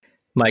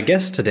My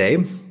guest today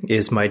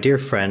is my dear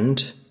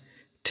friend,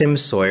 Tim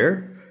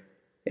Sawyer,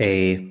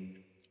 a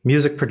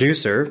music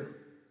producer,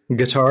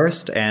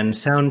 guitarist, and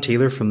sound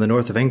healer from the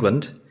north of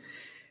England.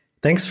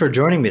 Thanks for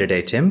joining me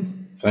today,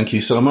 Tim. Thank you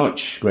so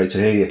much. Great to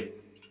hear you.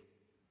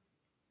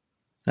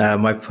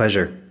 My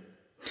pleasure.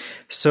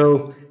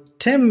 So,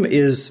 Tim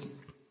is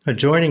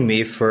joining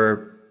me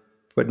for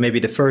what may be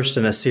the first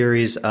in a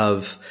series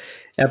of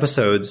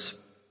episodes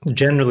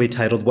generally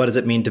titled, What Does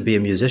It Mean to Be a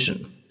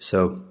Musician?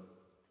 So,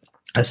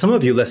 as some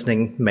of you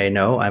listening may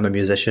know, I'm a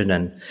musician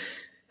and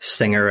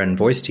singer and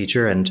voice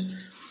teacher, and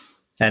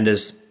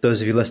as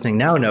those of you listening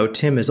now know,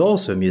 Tim is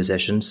also a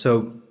musician.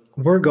 So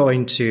we're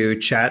going to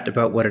chat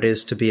about what it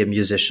is to be a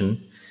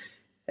musician,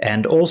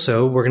 and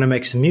also we're going to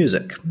make some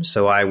music.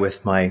 So I,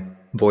 with my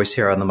voice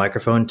here on the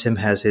microphone, Tim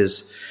has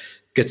his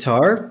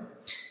guitar.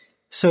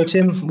 So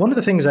Tim, one of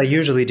the things I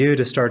usually do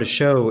to start a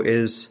show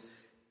is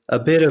a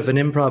bit of an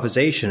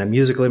improvisation, a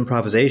musical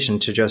improvisation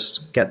to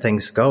just get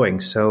things going.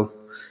 So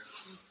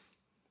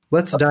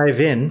let's dive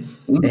in,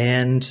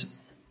 and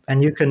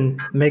you can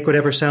make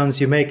whatever sounds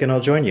you make, and I'll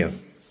join you.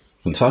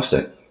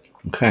 Fantastic.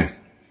 Okay.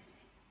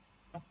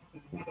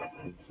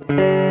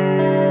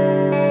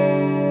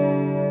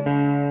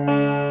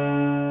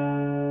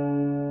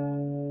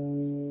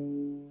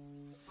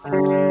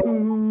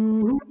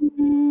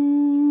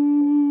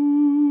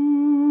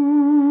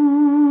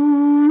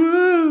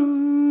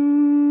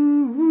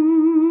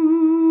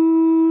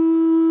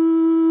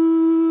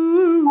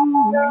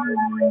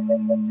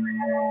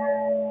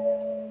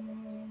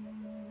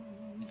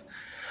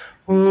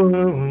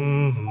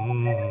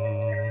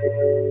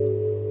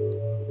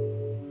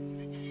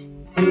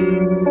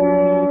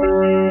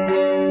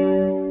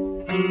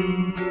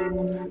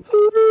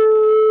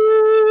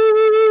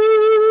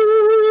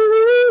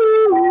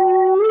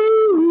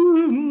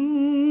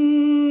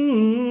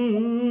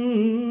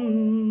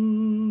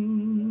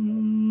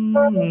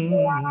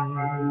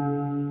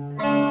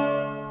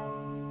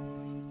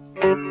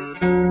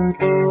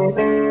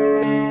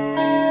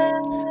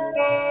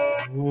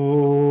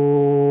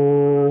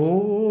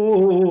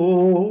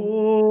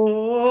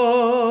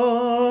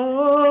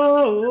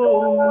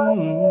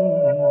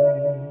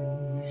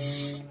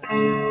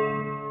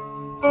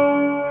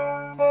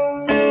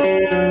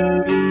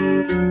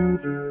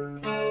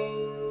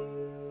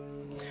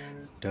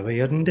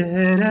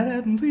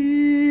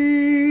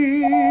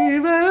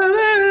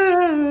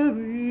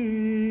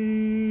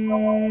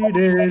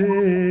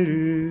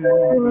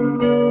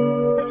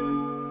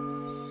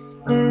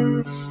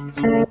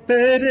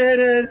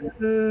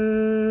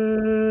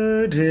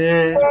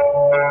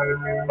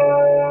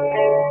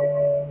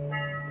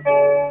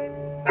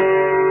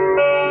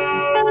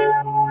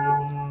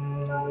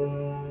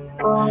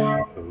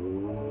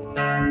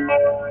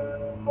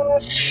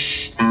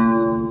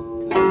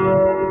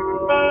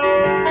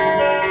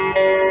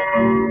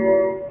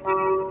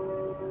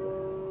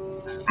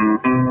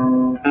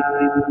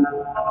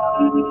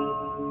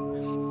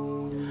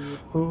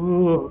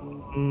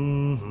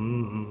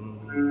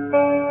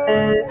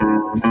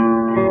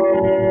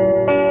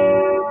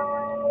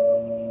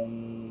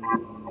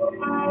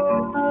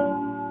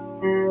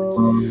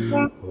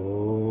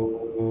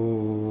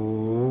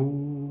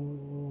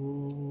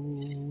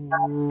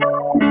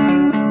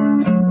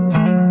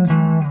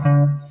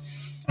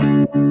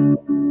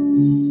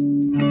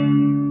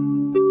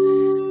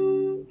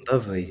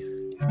 Lovely.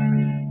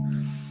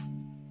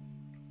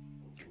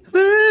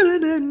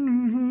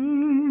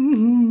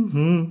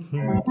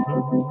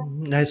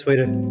 Nice way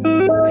to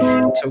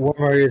warm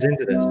our ears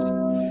into this.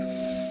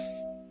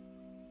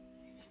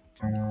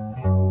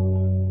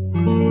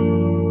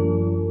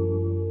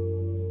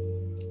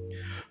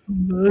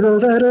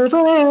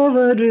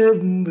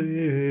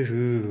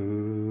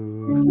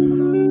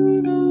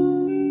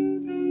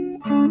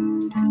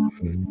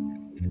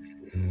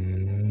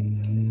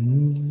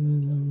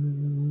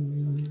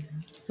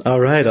 All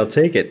right, I'll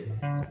take it.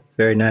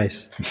 Very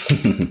nice.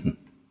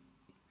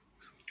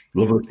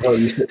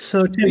 Lovely.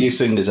 So, Tim, you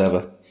sing as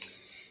ever.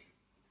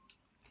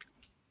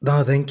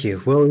 Oh, thank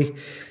you. Well,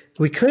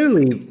 we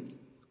clearly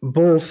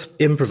both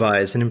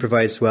improvise and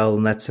improvise well,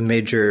 and that's a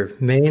major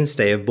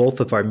mainstay of both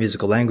of our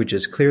musical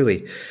languages,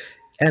 clearly.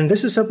 And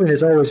this is something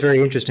that's always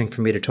very interesting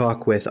for me to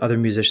talk with other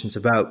musicians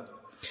about.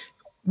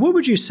 What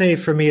would you say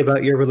for me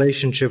about your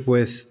relationship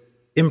with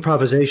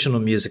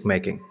improvisational music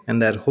making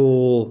and the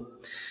whole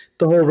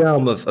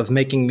realm of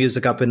making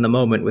music up in the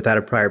moment without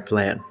a prior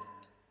plan?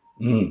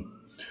 To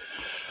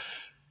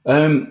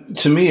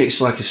me,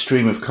 it's like a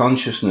stream of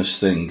consciousness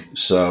thing.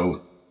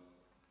 So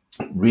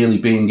really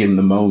being in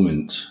the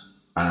moment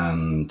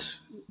and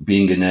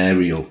being an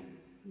aerial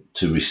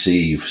to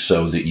receive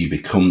so that you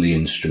become the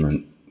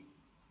instrument.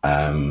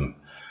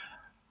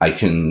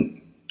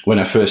 When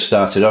I first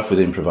started off with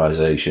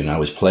improvisation, I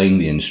was playing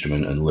the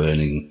instrument and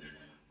learning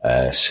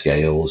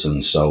scales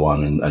and so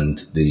on, and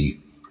the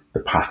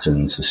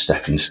patterns, the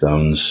stepping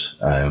stones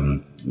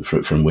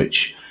from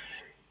which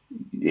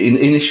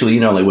initially,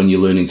 like when you're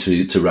learning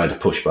to ride a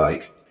push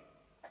bike,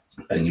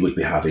 and you would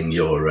be having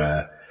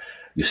your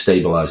your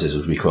stabilizers,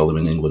 as we call them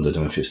in England. I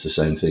don't know if it's the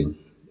same thing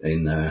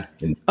in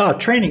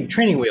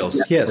training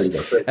wheels. Yeah,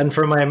 yes. And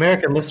for my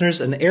American listeners,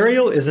 an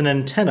aerial is an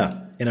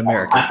antenna in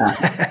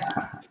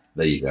America.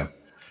 There you go.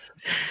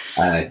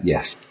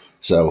 Yes.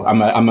 So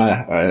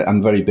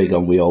I'm very big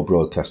on we all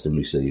broadcast and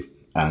receive,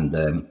 and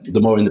the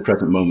more in the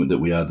present moment that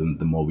we are,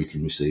 the more we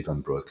can receive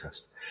and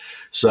broadcast.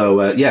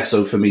 So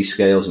so for me,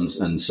 scales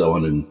and so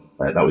on, and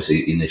that was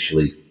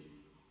initially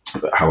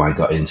how I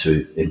got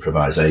into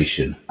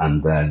improvisation,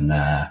 and then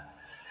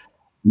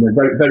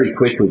very, very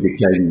quickly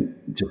became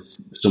just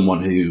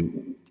someone who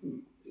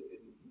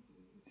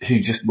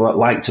just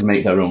liked to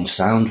make their own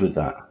sound with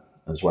that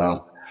as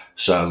well.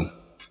 So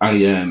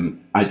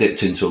I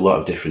dipped into a lot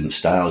of different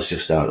styles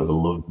just out of a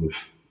love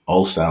of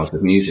all styles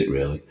of music,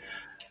 really.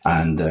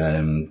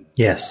 And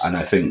yes, and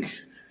I think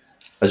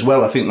as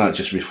well, I think that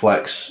just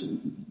reflects,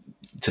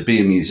 to be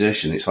a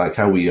musician, it's like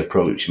how we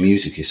approach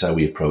music is how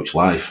we approach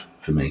life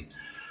for me.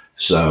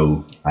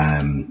 So,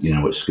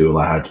 at school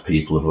I had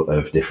people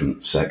of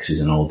different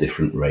sexes and all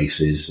different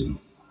races, and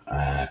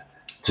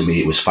to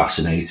me it was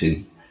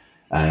fascinating.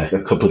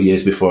 A couple of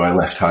years before I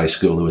left high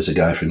school, there was a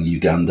guy from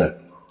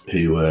Uganda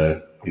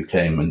who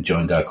came and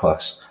joined our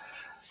class,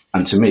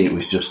 and to me it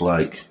was just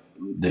like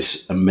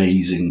this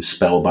amazing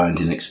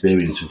spellbinding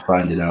experience of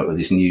finding out that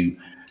this new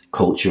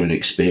culture and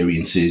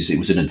experiences. It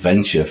was an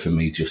adventure for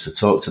me just to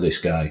talk to this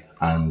guy,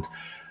 and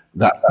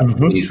that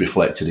is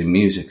reflected in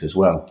music as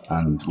well.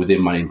 And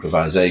within my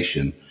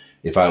improvisation,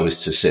 if I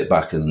was to sit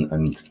back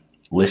and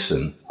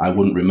listen, I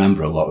wouldn't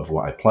remember a lot of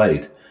what I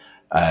played.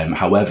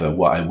 However,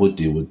 what I would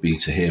do would be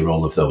to hear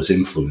all of those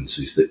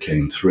influences that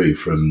came through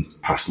from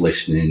past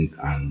listening.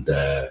 And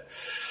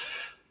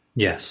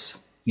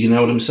yes, you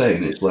know what I'm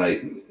saying? It's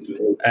like,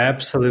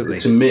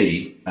 absolutely. To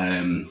me,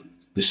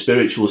 the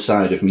spiritual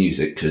side of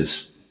music,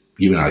 because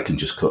you and I can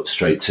just cut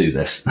straight to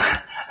this.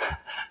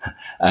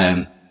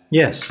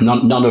 Yes.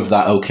 None of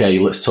that, okay,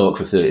 let's talk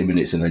for 30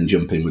 minutes and then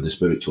jump in with the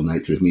spiritual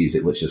nature of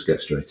music. Let's just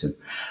get straight in.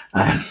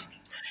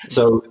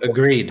 So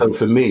agreed. So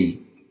for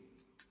me,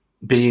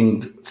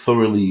 being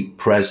thoroughly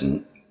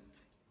present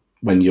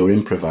when you're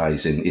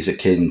improvising is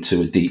akin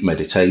to a deep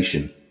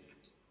meditation.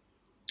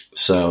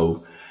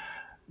 So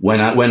when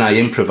I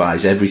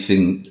improvise,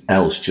 everything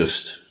else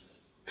just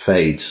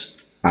fades,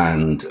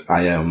 and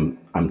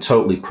I'm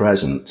totally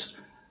present.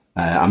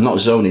 I'm not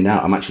zoning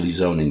out, I'm actually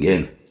zoning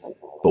in.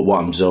 But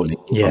what I'm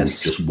zoning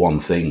is just one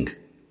thing,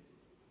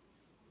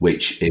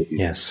 which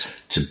is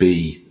to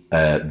be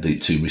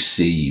to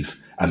receive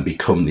and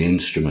become the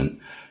instrument.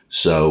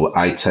 So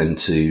I tend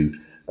to,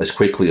 as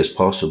quickly as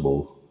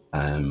possible,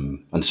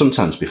 and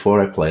sometimes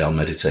before I play, I'll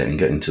meditate and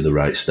get into the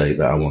right state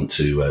that I want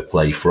to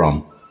play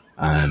from.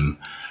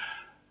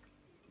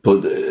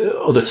 But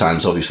other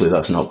times, obviously,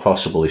 that's not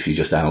possible if you're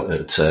just out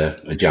at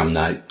a jam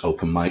night,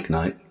 open mic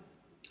night.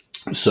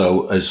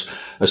 So as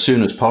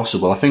soon as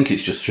possible, I think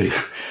it's just true.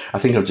 I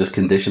think I've just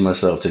conditioned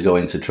myself to go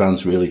into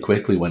trance really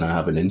quickly when I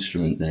have an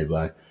instrument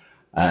nearby.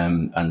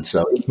 And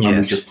so when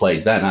we just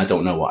played then, I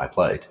don't know what I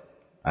played.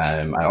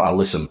 I'll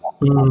listen.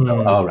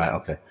 Oh, right,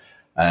 okay.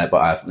 But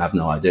I have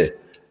no idea.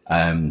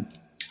 And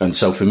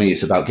so for me,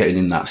 it's about getting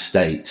in that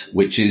state,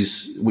 which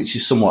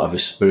is somewhat of a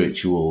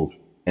spiritual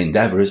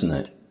endeavor, isn't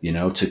it? You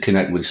know, to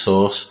connect with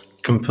source.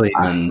 Completely.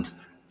 And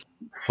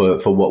for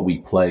what we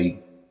play,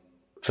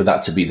 for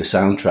that to be the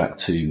soundtrack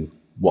to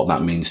what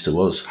that means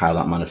to us, how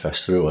that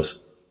manifests through us.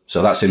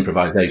 So that's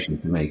improvisation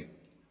for me.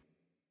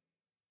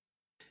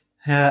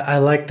 I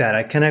like that.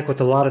 I connect with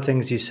a lot of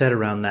things you said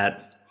around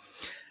that.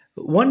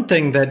 One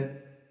thing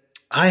that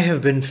I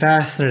have been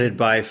fascinated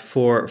by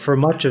for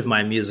much of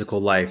my musical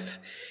life,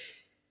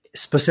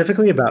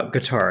 specifically about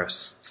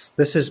guitarists.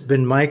 This has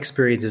been my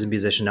experience as a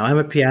musician. Now, I'm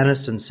a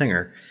pianist and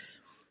singer,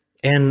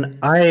 and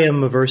I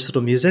am a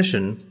versatile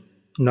musician,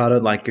 not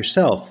unlike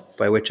yourself,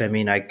 by which I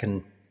mean I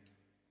can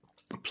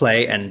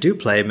play and do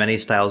play many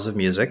styles of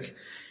music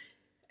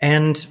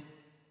and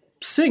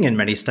sing in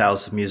many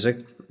styles of music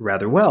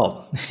rather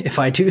well, if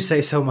I do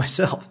say so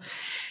myself.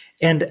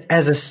 And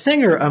as a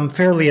singer, I'm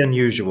fairly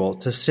unusual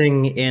to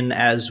sing in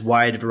as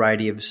wide a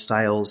variety of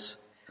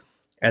styles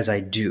as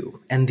I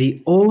do. And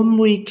the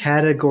only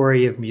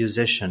category of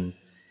musician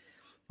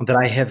that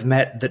I have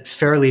met that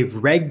fairly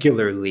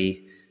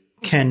regularly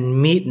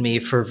can meet me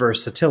for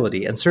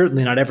versatility, and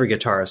certainly not every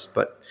guitarist,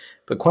 but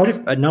quite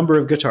a number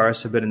of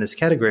guitarists have been in this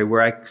category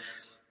where I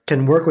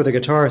can work with a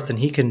guitarist and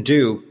he can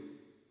do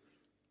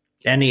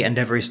any and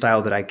every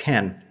style that I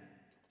can.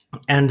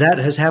 And that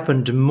has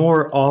happened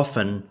more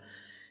often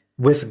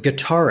with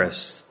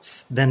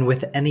guitarists than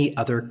with any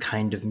other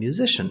kind of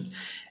musician.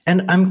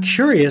 And I'm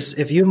curious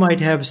if you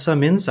might have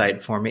some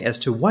insight for me as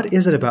to what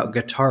is it about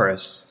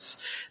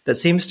guitarists that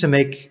seems to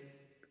make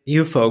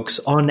you folks,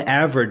 on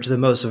average, the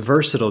most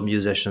versatile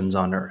musicians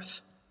on earth?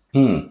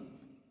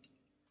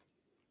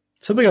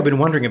 Something I've been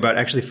wondering about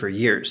actually for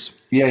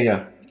years.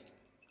 Yeah.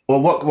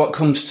 Well, what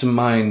comes to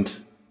mind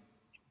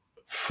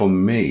for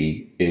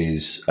me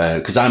is,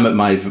 because I'm at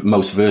my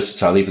most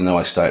versatile, even though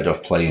I started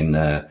off playing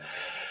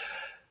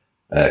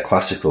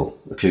classical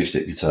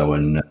acoustic guitar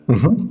when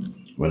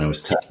when I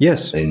was 10.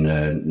 Yes. In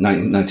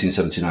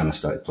 1979, I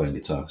started playing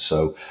guitar.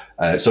 So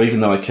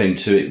even though I came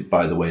to it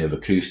by the way of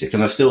acoustic,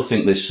 and I still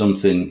think there's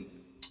something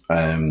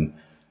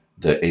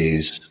that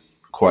is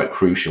quite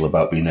crucial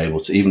about being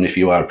able to, even if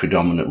you are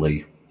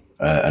predominantly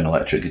an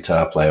electric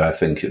guitar player, I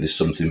think there's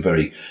something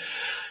very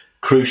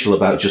crucial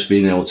about just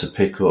being able to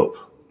pick up,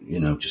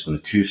 just an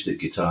acoustic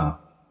guitar,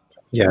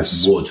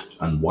 yes, with wood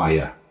and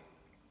wire,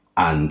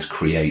 and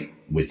create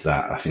with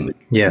that. I think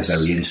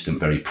yes, very instant,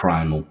 very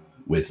primal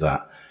with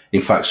that.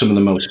 In fact, some of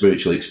the most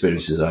spiritual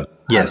experiences I've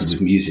had with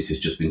music has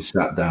just been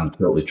sat down,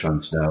 totally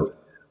tranced out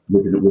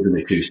with an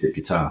acoustic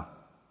guitar.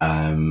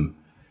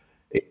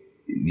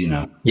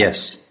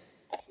 Yes.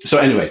 So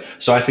anyway,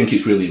 I think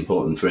it's really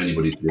important for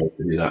anybody to be able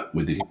to do that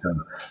with the guitar.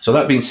 So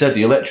that being said,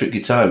 the electric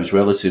guitar is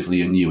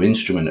relatively a new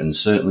instrument, and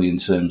certainly in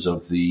terms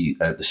of the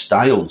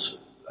styles,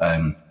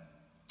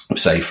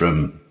 say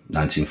from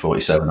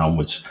 1947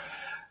 onwards,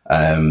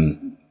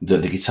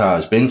 that the guitar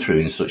has been through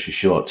in such a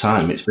short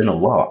time, it's been a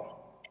lot.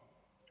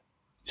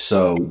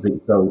 So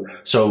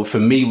for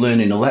me,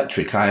 learning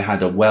electric, I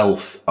had a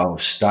wealth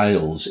of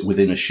styles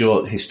within a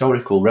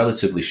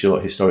relatively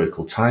short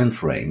historical time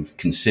frame,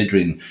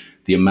 considering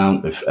the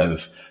amount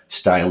of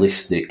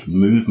stylistic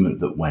movement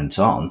that went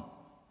on.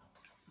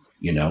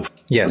 Yes.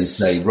 From,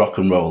 say, rock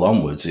and roll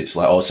onwards, it's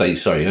like,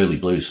 early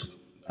blues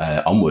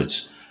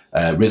onwards,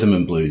 rhythm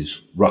and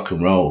blues, rock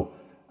and roll,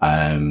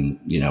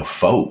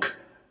 folk,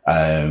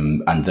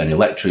 and then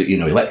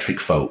electric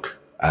folk,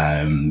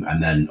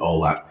 and then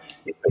all that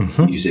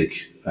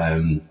music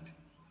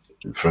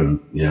from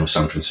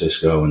San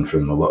Francisco and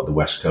from a lot of the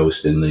West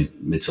Coast in the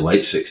mid to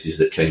late 60s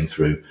that came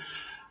through,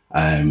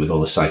 with all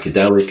the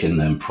psychedelic, and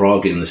then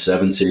prog in the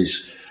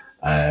 70s,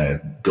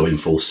 going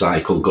full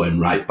cycle, going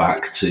right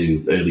back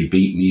to early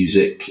beat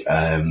music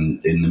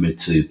in the mid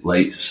to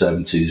late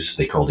 70s.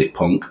 They called it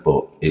punk,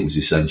 but it was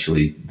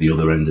essentially the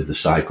other end of the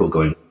cycle,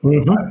 going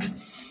back.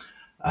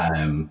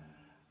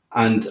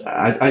 And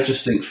I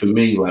just think, for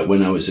me, like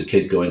when I was a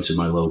kid going to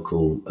my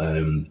local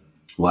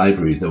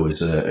library, there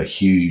was a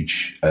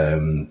huge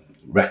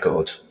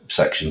record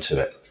section to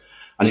it,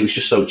 and it was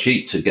just so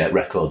cheap to get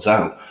records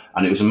out,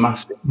 and it was a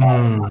massive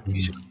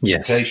piece of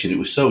communication. It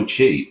was so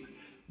cheap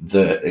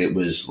that it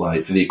was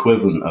like, for the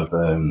equivalent of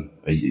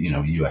a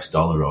US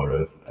dollar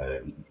or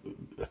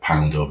a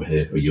pound over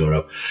here, or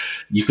euro,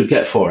 you could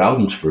get 4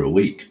 albums for a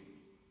week,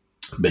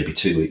 maybe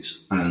 2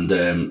 weeks.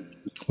 And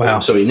wow.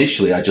 So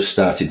initially I just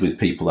started with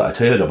people that I'd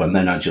heard of, and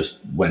then I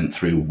just went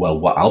through, well,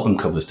 what album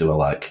covers do I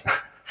like?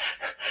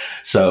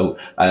 So,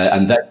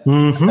 and then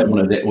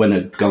when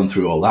I'd gone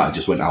through all that, I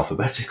just went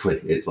alphabetically.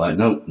 It's like,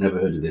 no, never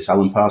heard of this.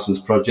 Alan Parsons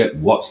Project,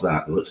 what's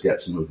that? Let's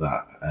get some of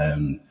that.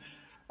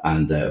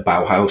 And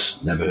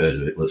Bauhaus, never heard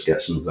of it. Let's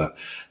get some of that.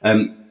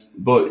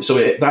 But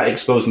that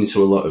exposed me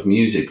to a lot of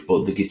music.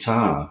 But the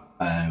guitar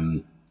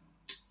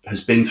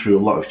has been through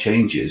a lot of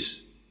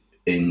changes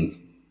in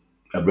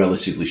a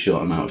relatively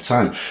short amount of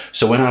time.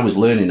 So when I was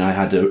learning, I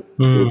had a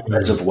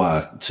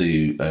reservoir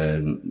to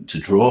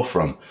draw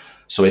from.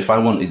 So if I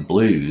wanted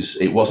blues,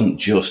 it wasn't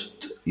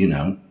just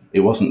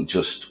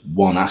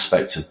one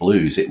aspect of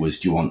blues. It was,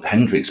 do you want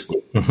Hendrix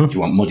blues? Do you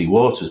want Muddy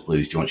Waters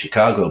blues? Do you want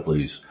Chicago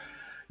blues?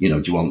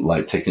 Do you want,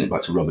 like, taking it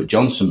back to Robert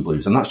Johnson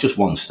blues? And that's just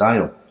one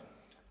style.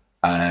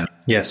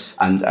 Yes.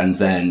 And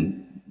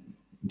then,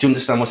 do you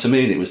understand what I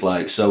mean? It was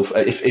like, so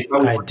if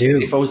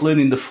I was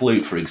learning the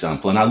flute, for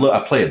example, and I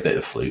play a bit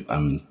of flute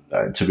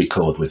to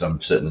record with.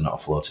 I'm certainly not a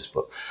flautist,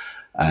 but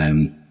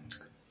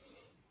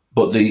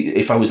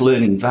if I was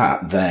learning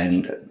that,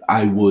 then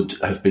I would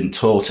have been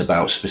taught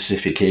about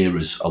specific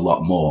eras a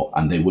lot more,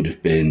 and there would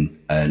have been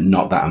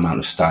not that amount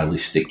of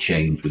stylistic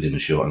change within a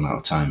short amount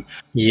of time.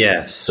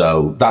 Yes.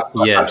 So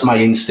that's my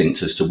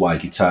instinct as to why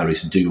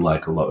guitarists do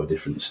like a lot of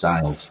different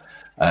styles.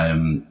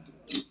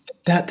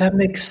 That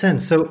makes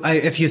sense. So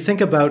if you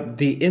think about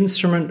the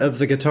instrument of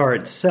the guitar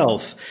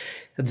itself,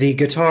 the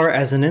guitar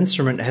as an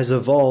instrument has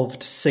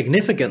evolved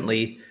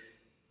significantly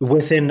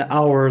within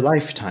our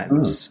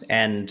lifetimes.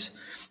 And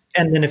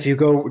then if you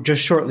go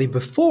just shortly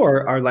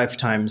before our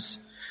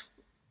lifetimes,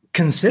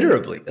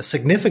 considerably, a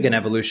significant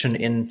evolution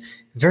in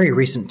very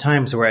recent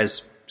times,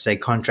 whereas, say,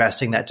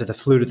 contrasting that to the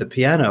flute or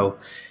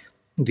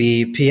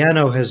the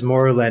piano has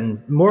more or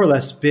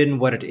less been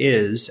what it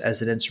is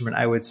as an instrument,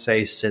 I would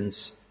say,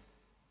 since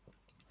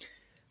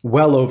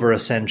well over a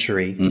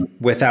century,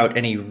 without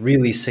any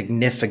really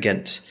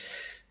significant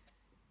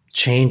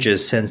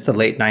changes since the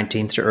late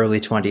 19th to early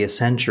 20th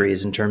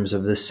centuries in terms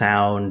of the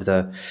sound,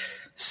 the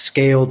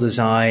scale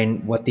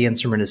design, what the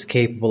instrument is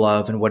capable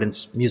of, and what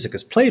music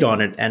is played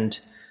on it. And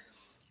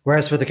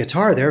whereas with the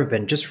guitar, there have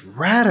been just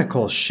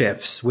radical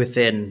shifts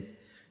within,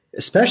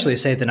 especially,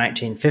 say, the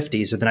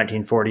 1950s or the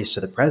 1940s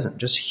to the present,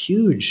 just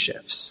huge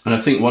shifts. And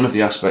I think one of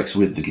the aspects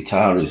with the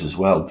guitar is as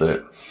well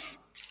that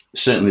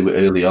certainly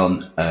early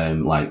on,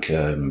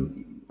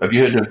 have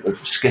you heard of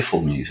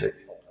skiffle music?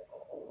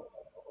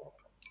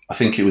 I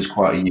think it was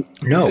quite a unique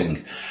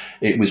thing.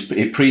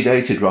 It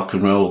predated rock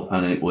and roll,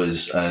 and it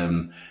was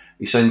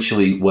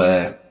essentially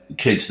where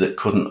kids that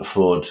couldn't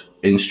afford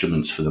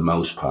instruments for the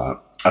most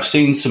part, I've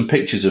seen some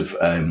pictures of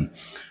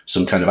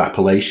some kind of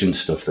Appalachian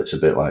stuff that's a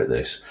bit like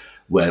this,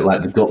 where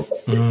like the gut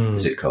bucket,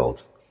 is it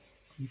called?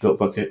 Gut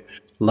bucket?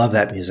 Love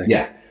that music.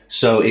 Yeah.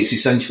 So it's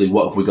essentially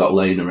what have we got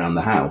laying around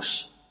the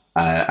house,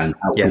 and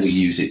how can we Yes.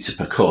 use it to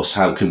percuss?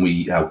 How can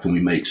we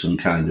make some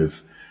kind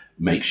of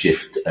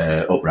makeshift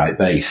upright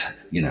bass?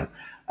 You know,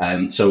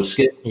 so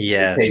Skip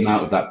Yes. came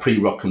out of that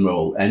pre-rock and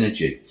roll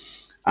energy,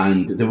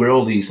 and there were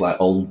all these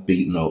like old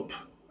beaten up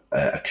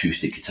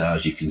acoustic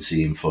guitars you can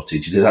see in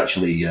footage. There's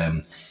actually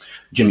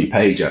Jimmy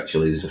Page.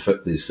 Actually,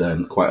 there's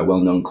quite a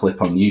well-known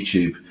clip on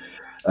YouTube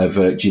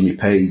of Jimmy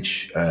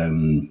Page.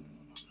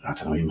 I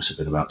don't know. He must have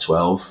been about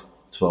 12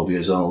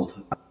 years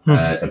old.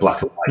 A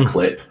black and white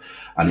clip,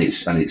 and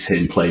it's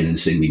him playing and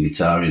singing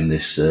guitar in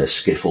this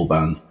skiffle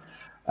band,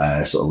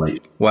 sort of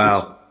late.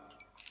 Wow.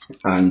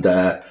 And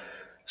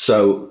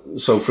so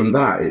from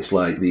that, it's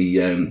like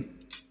the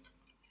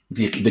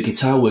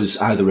guitar was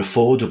either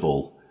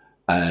affordable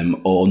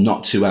or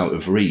not too out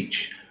of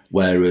reach.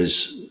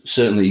 Whereas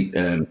certainly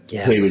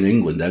Yes. here in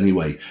England,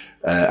 anyway,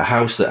 a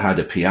house that had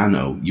a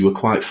piano, you were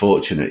quite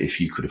fortunate if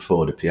you could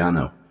afford a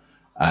piano.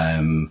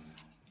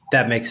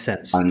 That makes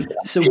sense. And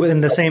So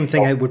within the same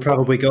thing, I would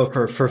probably go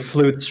for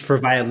flutes, for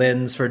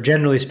violins, for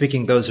generally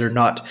speaking, those are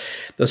not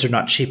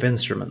cheap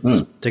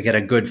instruments. To get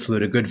a good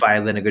flute, a good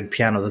violin, a good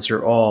piano,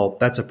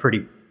 that's a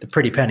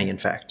pretty penny, in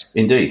fact.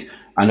 Indeed.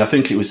 And I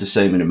think it was the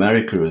same in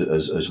America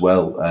as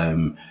well,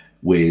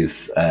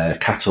 with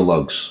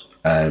catalogs,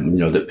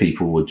 that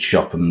people would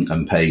shop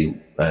and pay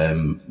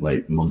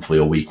like monthly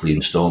or weekly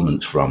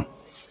installments from.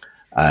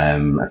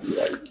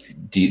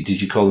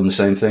 Did you call them the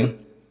same thing?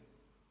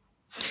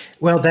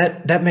 Well,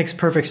 that makes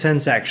perfect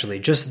sense, actually.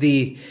 Just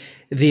the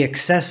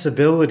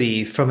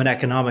accessibility from an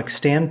economic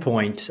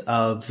standpoint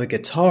of the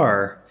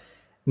guitar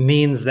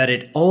means that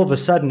all of a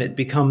sudden it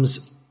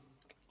becomes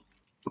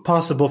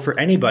possible for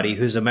anybody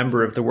who's a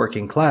member of the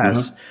working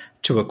class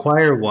to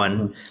acquire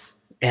one.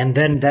 And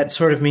then that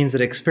sort of means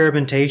that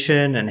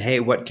experimentation and,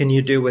 hey, what can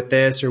you do with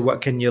this, or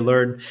what can you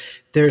learn?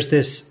 There's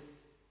this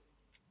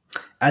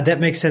that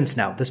makes sense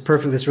now.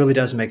 This really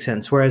does make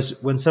sense.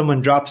 Whereas when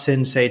someone drops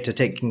in, say, to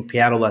taking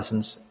piano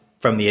lessons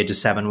from the age of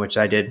 7, which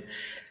I did,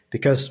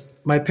 because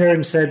my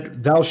parents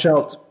said, "Thou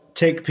shalt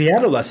take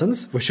piano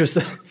lessons," which was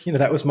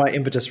that was my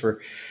impetus for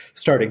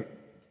starting.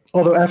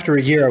 Although after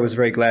a year, I was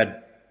very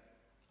glad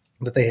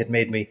that they had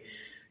made me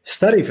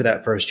study for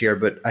that first year,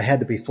 but I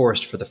had to be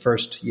forced for the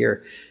first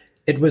year.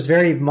 It was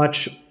very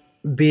much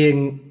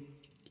being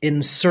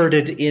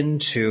inserted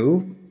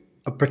into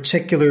a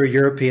particular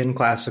European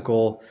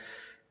classical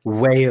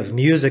way of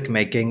music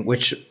making,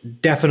 which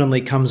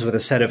definitely comes with a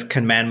set of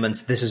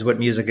commandments. This is what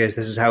music is.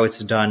 This is how it's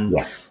done.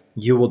 Yeah.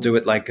 You will do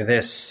it like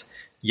this,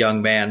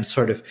 young man,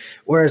 sort of.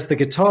 Whereas the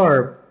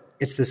guitar,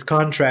 it's this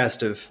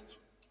contrast of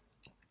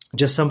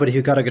just somebody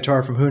who got a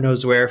guitar from who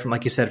knows where, from,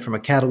 like you said, from a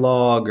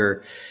catalog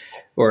or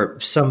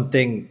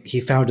something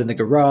he found in the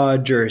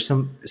garage, or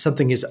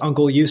something his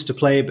uncle used to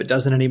play but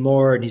doesn't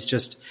anymore, and he's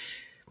just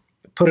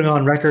putting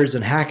on records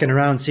and hacking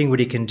around, seeing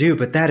what he can do.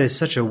 But that is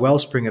such a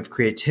wellspring of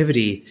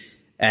creativity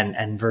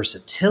and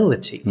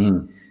versatility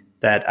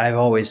that I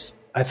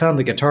found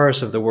the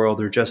guitarists of the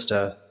world are just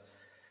a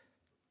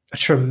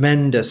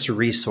tremendous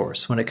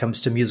resource when it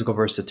comes to musical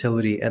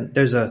versatility. And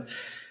there's a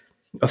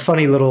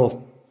funny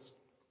little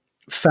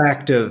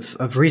fact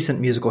of recent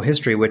musical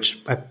history, which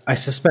I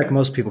suspect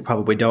most people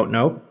probably don't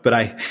know, but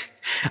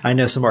I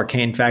know some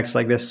arcane facts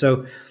like this.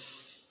 So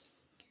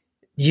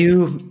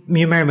you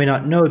may or may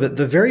not know that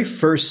the very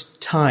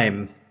first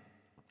time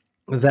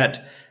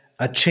that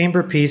a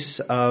chamber piece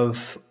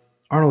of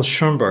Arnold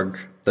Schoenberg,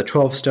 the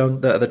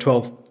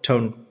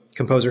 12-tone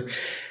composer,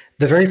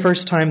 the very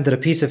first time that a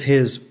piece of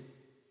his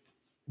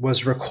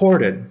was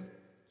recorded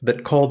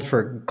that called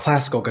for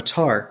classical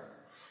guitar,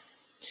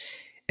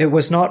 it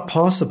was not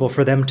possible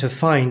for them to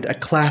find a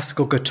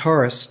classical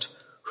guitarist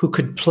who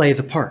could play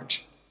the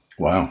part.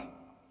 Wow.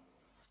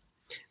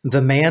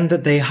 The man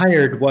that they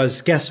hired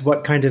was, guess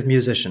what kind of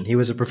musician? He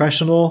was a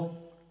professional.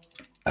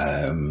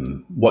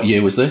 What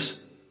year was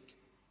this?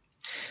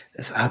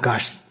 Oh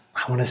gosh,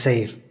 I want to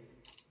say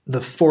the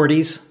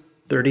 30s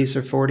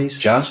or 40s.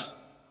 Jazz?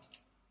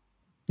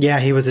 Yeah,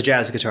 he was a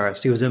jazz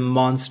guitarist. He was a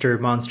monster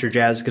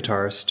jazz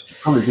guitarist.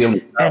 Probably the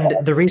only.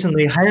 And the reason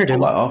they hired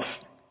him Off.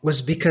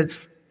 was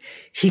because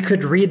he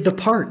could read the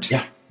part.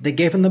 Yeah. They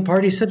gave him the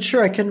part. He said,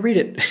 "Sure, I can read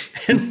it."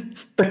 And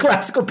the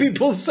classical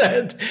people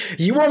said,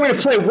 "You want me to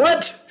play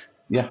what?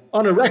 Yeah.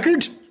 On a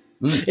record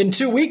in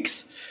 2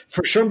 weeks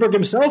for Schoenberg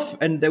himself?"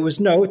 And there was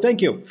no,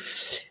 thank you.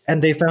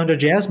 And they found a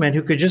jazz man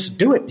who could just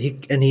do it.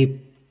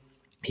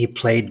 He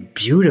played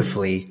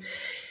beautifully.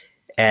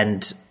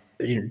 And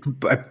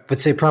I would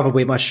say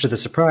probably much to the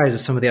surprise of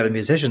some of the other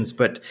musicians,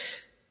 but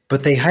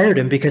they hired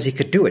him because he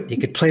could do it. He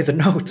could play the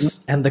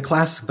notes, and the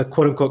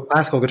quote unquote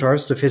classical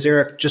guitarists of his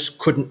era just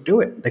couldn't do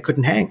it. They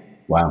couldn't hang.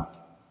 Wow.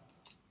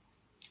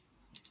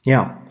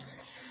 Yeah.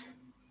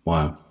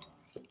 Wow.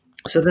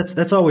 So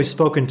that's always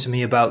spoken to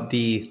me about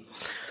the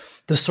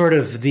sort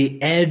of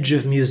the edge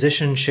of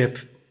musicianship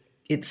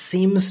it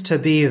seems to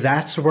be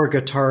that's where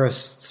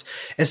guitarists,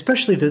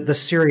 especially the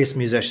serious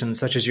musicians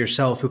such as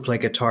yourself who play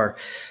guitar,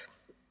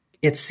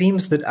 it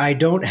seems that I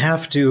don't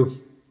have to,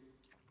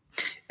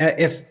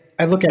 if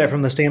I look at it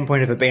from the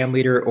standpoint of a band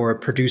leader or a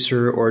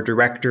producer or a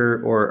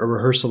director or a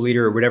rehearsal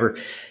leader or whatever,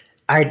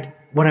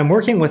 when I'm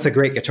working with a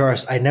great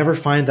guitarist, I never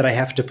find that I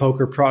have to poke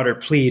or prod or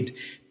plead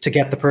to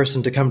get the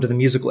person to come to the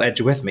musical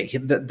edge with me.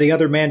 The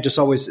other man just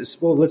always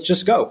is, well, let's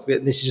just go.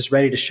 He's just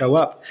ready to show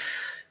up.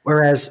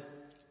 Whereas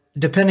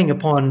depending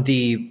upon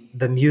the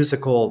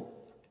musical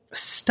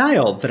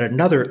style that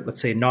another, let's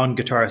say,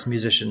 non-guitarist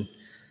musician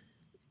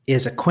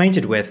is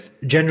acquainted with,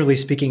 generally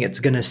speaking, it's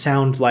going to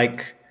sound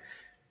like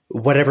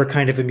whatever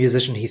kind of a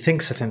musician he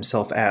thinks of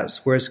himself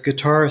as. Whereas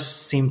guitarists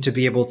seem to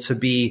be able to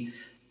be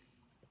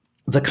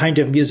the kind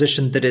of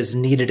musician that is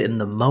needed in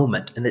the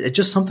moment. And it's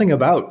just something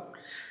about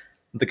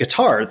the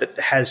guitar that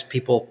has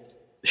people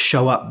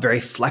show up very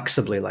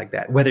flexibly like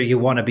that. Whether you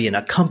want to be an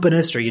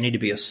accompanist or you need to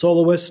be a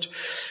soloist,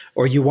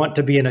 or you want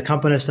to be an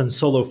accompanist and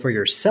solo for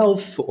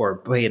yourself or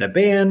play in a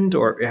band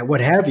or what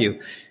have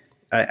you.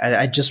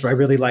 I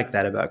really like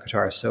that about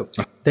guitar. So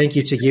thank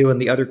you to you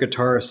and the other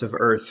guitarists of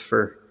Earth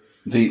for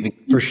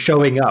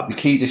showing up. The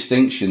key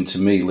distinction to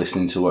me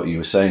listening to what you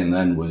were saying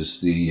then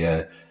was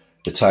the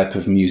type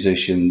of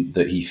musician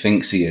that he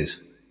thinks he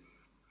is.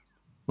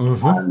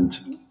 Mm-hmm.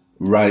 And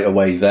right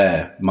away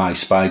there, my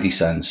spidey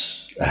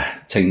sense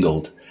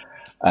tingled.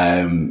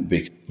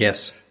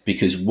 Yes.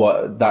 Because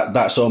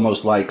that's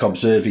almost like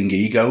observing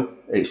ego.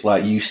 It's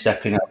like you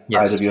stepping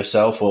outside of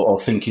yourself or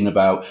thinking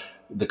about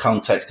the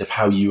context of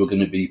how you are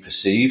going to be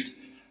perceived.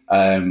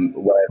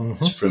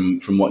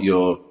 From what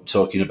you're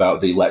talking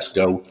about, the let's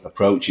go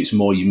approach, it's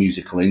more your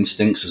musical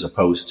instincts as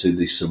opposed to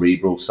the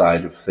cerebral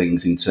side of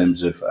things in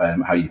terms of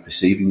how you're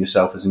perceiving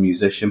yourself as a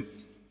musician.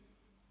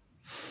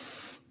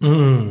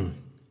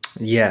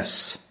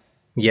 Yes.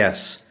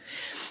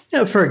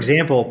 For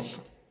example,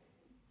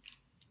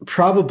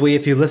 probably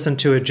if you listen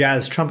to a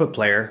jazz trumpet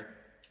player,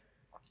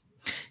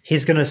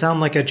 he's going to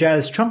sound like a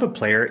jazz trumpet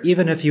player,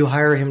 even if you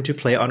hire him to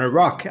play on a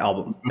rock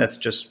album. That's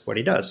just what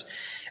he does.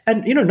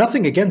 And,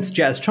 nothing against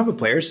jazz trumpet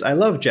players. I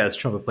love jazz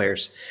trumpet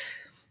players.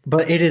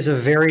 But it is a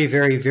very,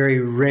 very, very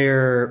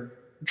rare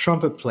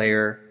trumpet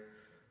player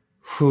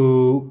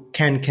who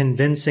can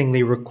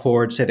convincingly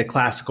record, say, the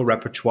classical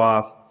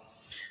repertoire,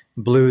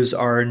 blues,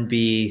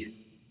 R&B,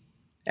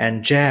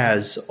 and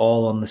jazz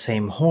all on the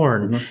same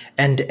horn,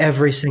 and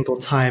every single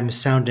time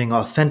sounding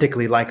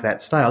authentically like that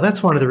style.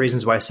 That's one of the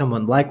reasons why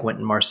someone like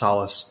Wynton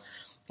Marsalis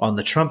on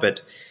the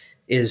trumpet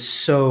is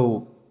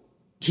so...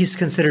 He's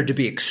considered to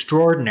be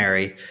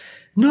extraordinary,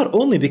 not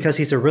only because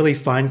he's a really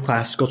fine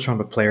classical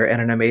trumpet player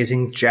and an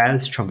amazing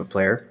jazz trumpet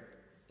player,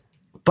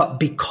 but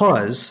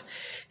because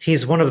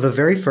he's one of the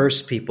very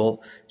first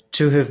people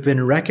to have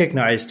been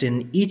recognized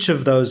in each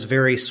of those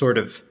very sort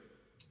of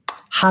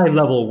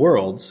high-level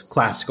worlds,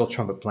 classical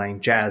trumpet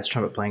playing, jazz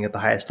trumpet playing at the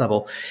highest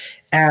level,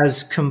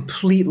 as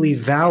completely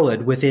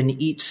valid within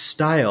each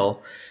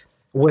style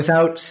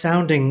without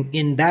sounding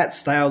in that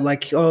style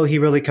like, oh, he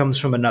really comes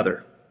from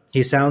another.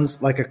 He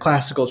sounds like a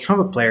classical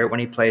trumpet player when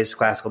he plays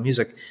classical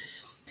music.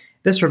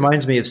 This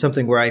reminds me of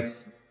something where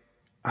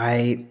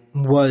I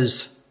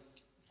was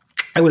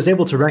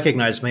able to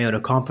recognize my own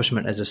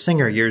accomplishment as a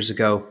singer years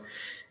ago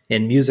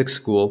in music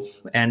school.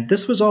 And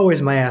this was always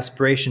my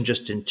aspiration,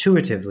 just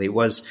intuitively,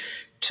 was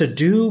to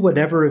do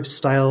whatever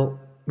style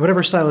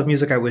of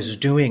music I was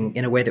doing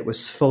in a way that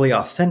was fully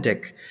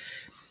authentic.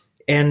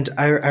 And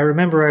I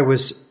remember I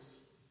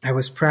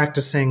was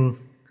practicing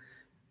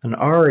an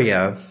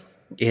aria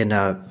in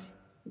a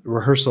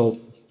rehearsal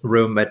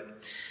room at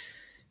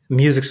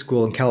music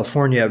school in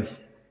California.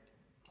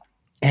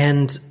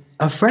 And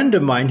a friend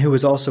of mine who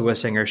was also a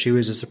singer, she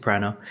was a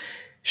soprano,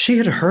 she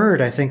had heard,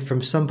 I think,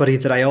 from somebody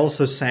that I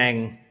also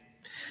sang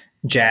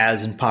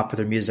jazz and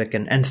popular music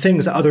and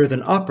things other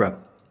than opera.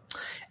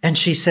 And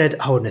she said,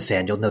 "Oh,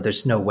 Nathaniel, no,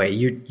 there's no way.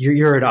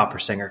 You're an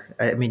opera singer.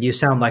 I mean, you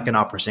sound like an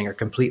opera singer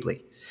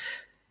completely."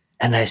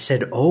 And I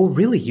said, "Oh,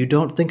 really? You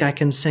don't think I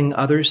can sing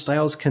other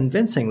styles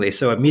convincingly?"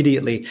 So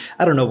immediately,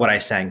 I don't know what I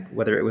sang,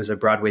 whether it was a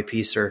Broadway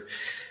piece or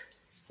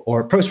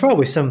it was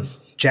probably some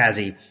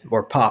jazzy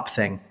or pop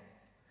thing.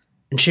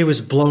 And she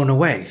was blown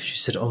away. She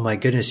said, "Oh my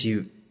goodness,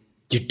 you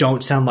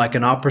don't sound like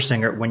an opera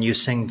singer when you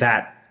sing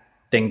that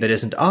thing that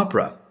isn't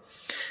opera."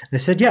 And I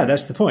said, "Yeah,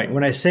 that's the point.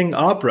 When I sing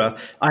opera,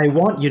 I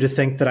want you to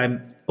think that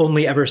I'm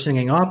only ever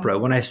singing opera.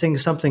 When I sing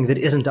something that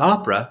isn't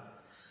opera,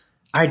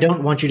 I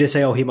don't want you to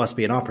say, oh, he must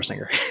be an opera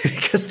singer."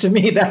 Because to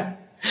me,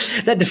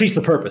 that defeats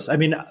the purpose. I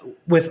mean,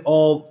 with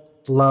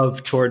all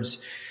love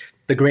towards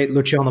the great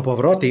Luciano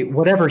Pavarotti,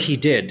 whatever he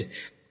did,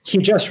 he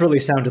just really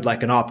sounded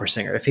like an opera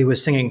singer. If he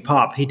was singing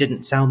pop, he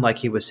didn't sound like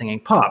he was singing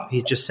pop.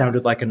 He just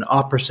sounded like an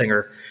opera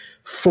singer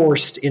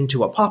forced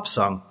into a pop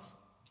song.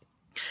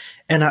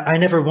 And I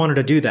never wanted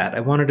to do that.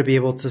 I wanted to be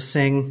able to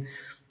sing,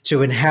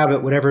 to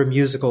inhabit whatever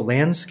musical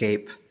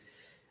landscape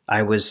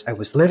I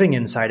was living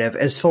inside of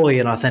as fully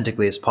and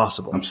authentically as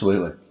possible.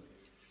 Absolutely.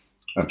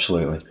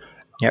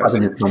 Yeah, I was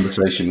having a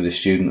conversation with a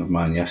student of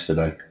mine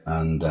yesterday,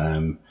 and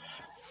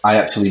I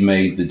actually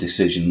made the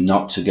decision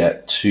not to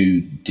get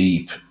too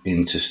deep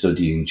into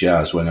studying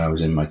jazz when I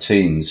was in my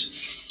teens,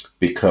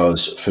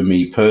 because for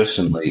me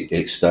personally,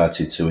 it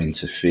started to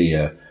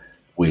interfere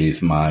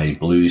with my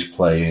blues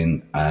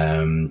playing,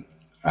 and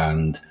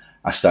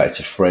I started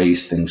to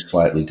phrase things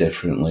slightly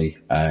differently.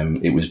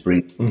 It was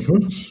bringing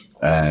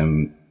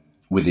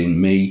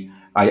within me.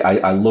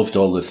 I loved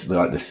all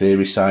the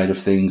theory side of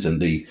things and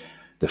the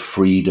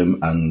freedom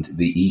and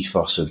the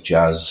ethos of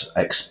jazz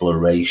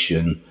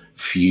exploration,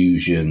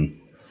 fusion,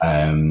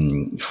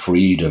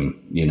 freedom,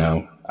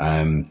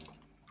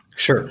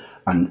 Sure.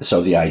 and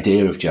so the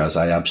idea of jazz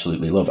I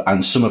absolutely love.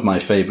 And some of my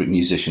favorite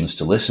musicians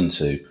to listen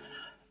to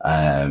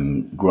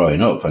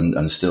growing up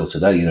and still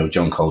today,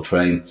 John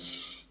Coltrane,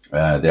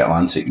 The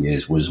Atlantic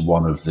Years was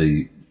one of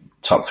the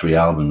top 3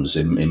 albums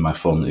in my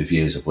formative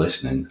years of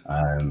listening.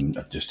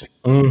 Just a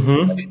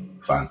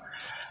fan.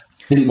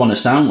 Didn't want to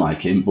sound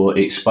like him, but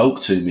it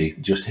spoke to me,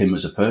 just him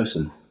as a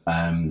person.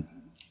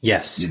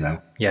 Yes.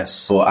 Yes.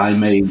 So I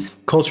made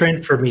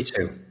Coltrane for me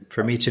too.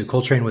 For me too.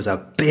 Coltrane was a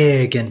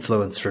big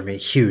influence for me.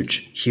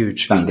 Huge.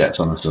 Stan Getz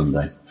on a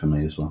Sunday for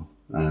me as well.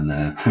 And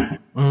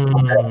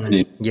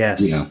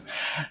yes.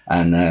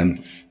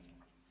 And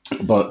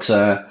but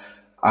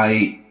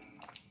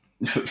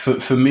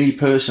for me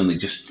personally,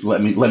 just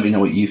let me know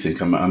what you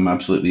think. I'm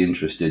absolutely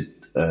interested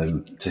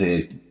to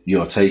hear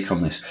your take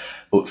on this.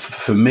 But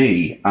for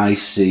me, I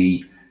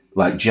see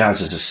like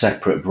jazz as a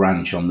separate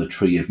branch on the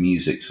tree of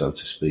music, so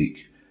to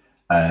speak.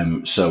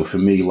 So for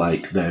me,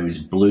 like there is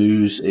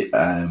blues,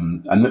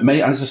 and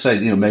as I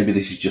said, maybe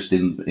this is just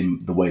in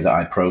the way that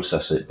I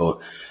process it, but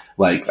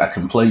like I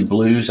can play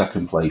blues, I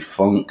can play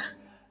funk,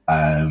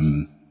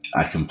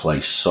 I can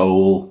play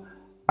soul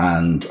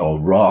or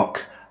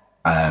rock,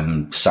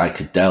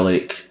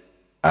 psychedelic,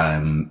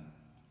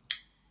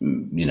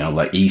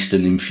 like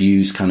Eastern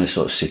infused kind of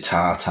sort of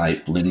sitar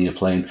type linear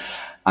playing,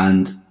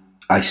 and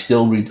I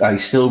still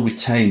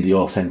retain the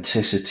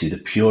authenticity, the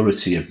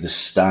purity of the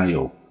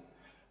style.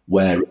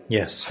 Where,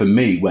 yes, for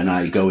me, when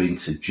I go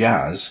into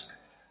jazz,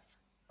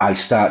 I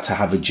start to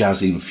have a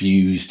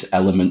jazz-infused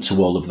element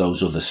to all of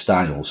those other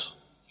styles.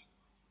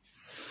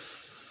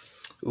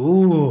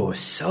 Ooh,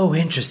 so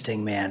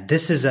interesting, man.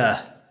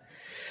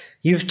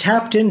 You've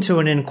tapped into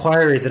an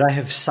inquiry that I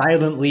have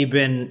silently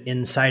been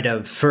inside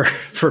of for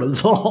a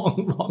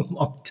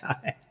long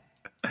time.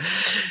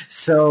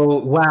 So,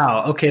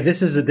 wow. Okay,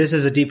 this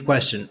is a deep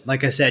question.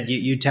 Like I said,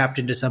 you tapped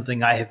into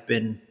something I have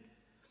been.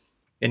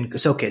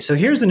 So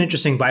here's an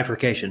interesting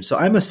bifurcation. So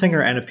I'm a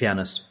singer and a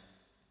pianist.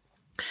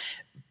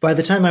 By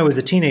the time I was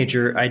a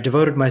teenager, I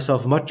devoted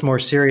myself much more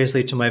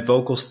seriously to my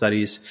vocal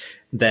studies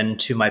than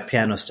to my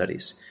piano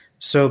studies.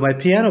 So my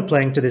piano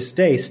playing to this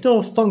day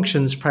still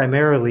functions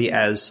primarily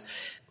as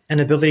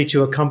an ability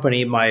to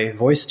accompany my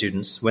voice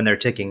students when they're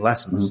taking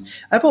lessons.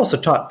 Mm-hmm. I've also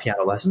taught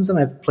piano lessons and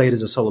I've played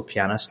as a solo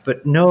pianist,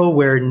 but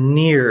nowhere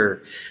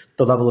near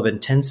the level of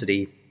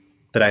intensity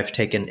that I've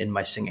taken in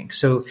my singing.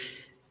 So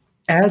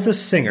as a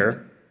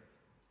singer,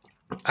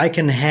 I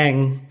can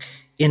hang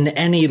in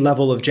any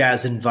level of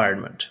jazz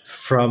environment,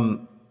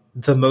 from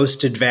the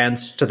most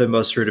advanced to the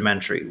most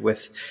rudimentary,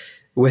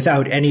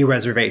 without any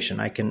reservation.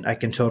 I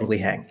can totally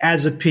hang.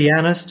 As a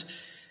pianist,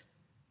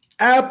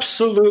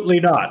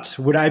 absolutely not.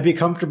 Would I be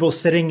comfortable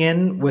sitting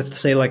in with,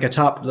 say, like a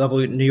top level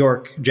New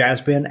York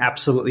jazz band?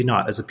 Absolutely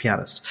not. As a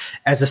pianist.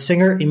 As a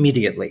singer,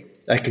 immediately.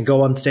 I can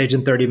go on stage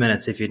in 30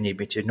 minutes if you need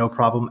me to. No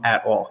problem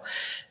at all.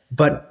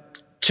 But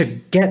to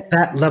get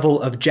that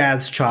level of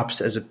jazz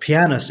chops as a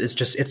pianist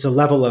it's a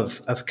level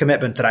of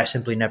commitment that I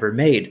simply never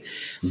made.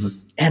 Mm-hmm.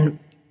 And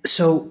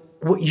so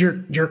what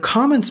your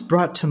comments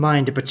brought to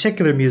mind a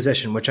particular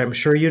musician, which I'm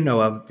sure you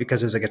know of,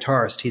 because as a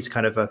guitarist, he's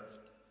kind of a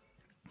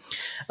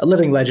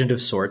living legend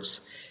of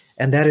sorts.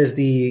 And that is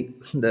the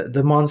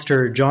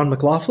monster, John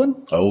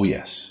McLaughlin. Oh,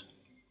 yes.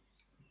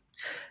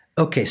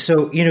 Okay.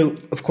 So,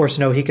 of course,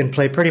 he can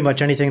play pretty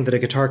much anything that a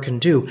guitar can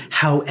do.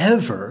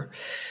 However,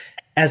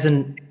 as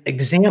an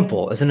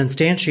example, as an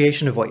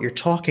instantiation of what you're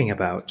talking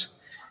about,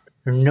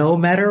 no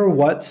matter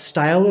what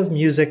style of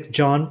music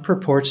John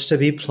purports to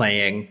be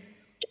playing,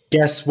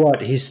 guess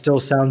what? He still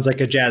sounds like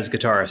a jazz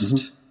guitarist.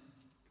 Mm-hmm.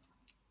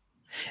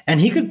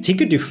 And he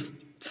could do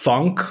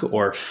funk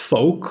or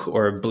folk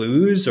or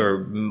blues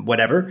or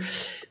whatever,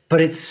 but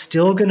it's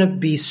still going to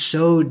be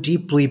so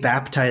deeply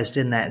baptized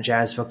in that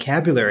jazz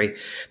vocabulary.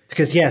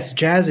 Because yes,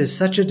 jazz is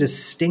such a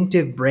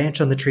distinctive branch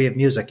on the tree of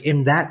music.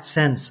 In that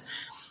sense,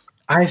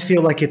 I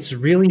feel like it's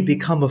really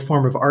become a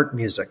form of art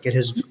music. It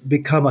has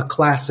become a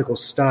classical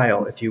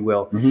style, if you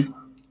will. Mm-hmm.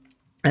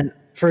 And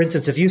for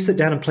instance, if you sit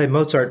down and play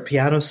Mozart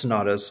piano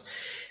sonatas,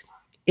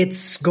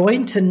 it's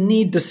going to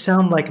need to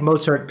sound like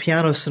Mozart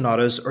piano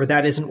sonatas, or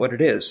that isn't what it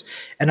is.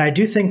 And I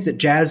do think that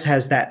jazz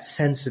has that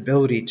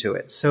sensibility to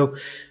it. So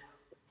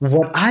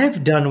what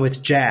I've done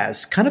with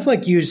jazz, kind of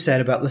like you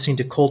said about listening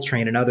to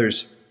Coltrane and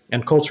others,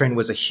 and Coltrane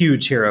was a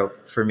huge hero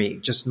for me,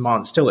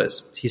 still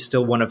is. He's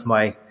still one of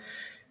my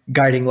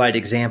guiding light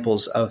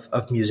examples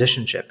of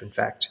musicianship, in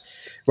fact,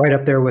 right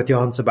up there with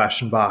Johann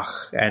Sebastian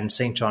Bach and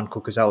St. John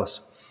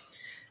Cucuzelos.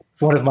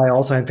 one of my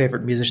all-time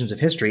favorite musicians of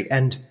history.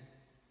 And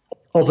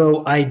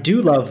although I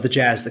do love the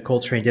jazz that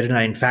Coltrane did, and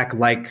I in fact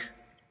like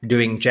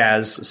doing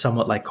jazz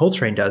somewhat like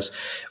Coltrane does,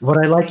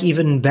 what I like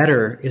even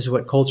better is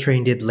what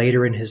Coltrane did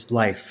later in his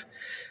life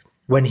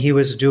when he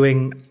was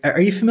doing... Are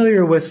you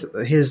familiar with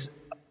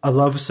his A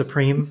Love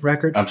Supreme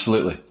record?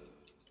 Absolutely.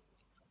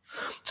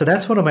 So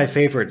that's one of my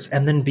favorites.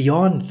 And then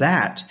beyond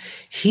that,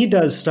 he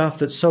does stuff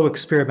that's so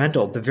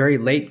experimental, the very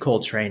late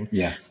Coltrane,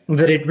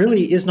 that it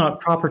really is not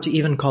proper to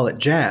even call it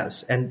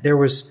jazz. And there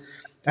was,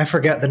 I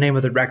forget the name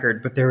of the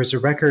record, but there was a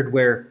record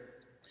where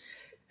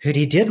what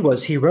he did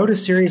was he wrote a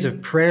series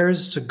of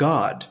prayers to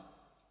God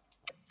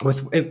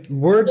with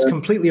words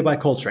completely by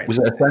Coltrane. Was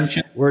it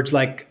Ascension? Words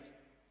like,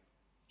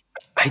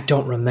 I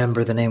don't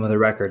remember the name of the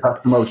record.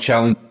 That's the most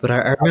challenging but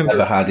I remember I've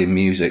ever had in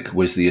music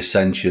was the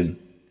Ascension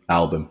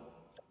album.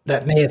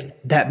 That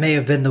may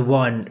have been the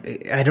one.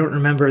 I don't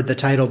remember the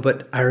title,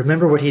 but I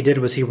remember what he did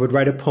was he would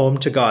write a poem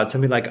to God,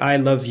 something like, I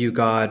love you,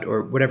 God,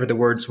 or whatever the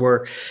words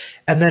were.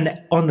 And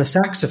then on the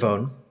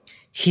saxophone,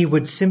 he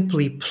would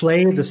simply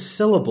play the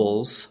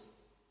syllables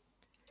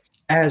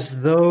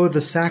as though the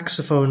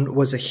saxophone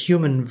was a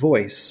human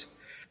voice.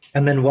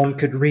 And then one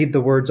could read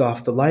the words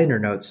off the liner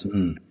notes.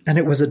 And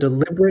it was a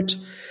deliberate,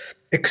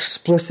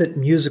 explicit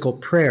musical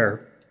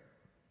prayer.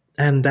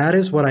 And that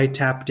is what I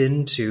tapped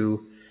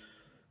into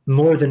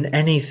more than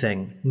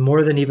anything,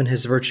 more than even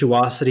his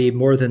virtuosity,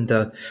 more than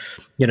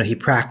he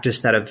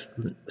practiced that of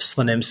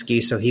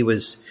Slonimsky. So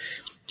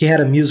he had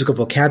a musical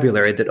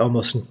vocabulary that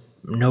almost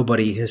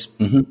nobody has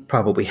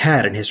probably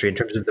had in history in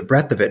terms of the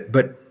breadth of it.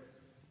 But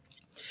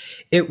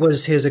it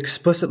was his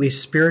explicitly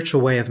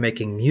spiritual way of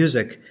making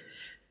music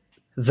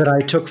that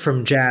I took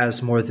from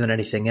jazz more than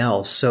anything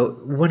else. So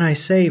when I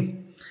say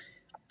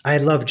I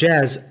love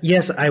jazz,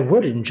 yes, I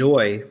would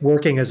enjoy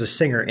working as a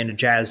singer in a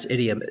jazz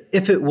idiom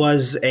if it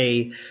was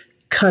a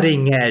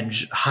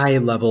cutting-edge,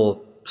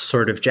 high-level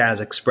sort of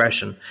jazz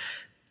expression.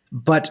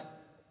 But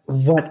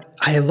what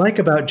I like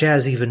about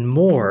jazz even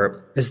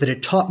more is that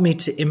it taught me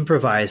to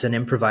improvise and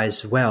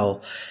improvise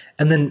well.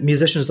 And then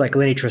musicians like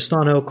Lenny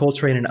Tristano,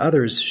 Coltrane, and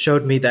others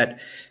showed me that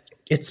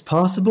it's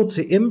possible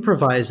to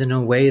improvise in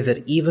a way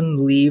that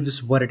even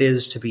leaves what it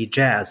is to be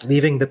jazz,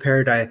 leaving the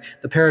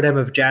paradigm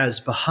of jazz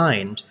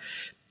behind,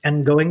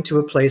 and going to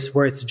a place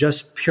where it's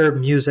just pure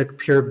music,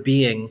 pure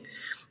being,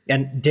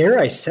 and dare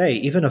I say,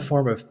 even a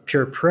form of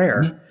pure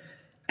prayer.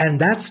 And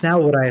that's now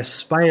what I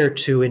aspire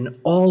to in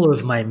all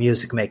of my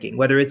music making,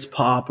 whether it's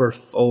pop or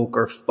folk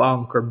or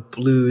funk or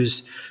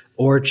blues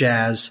or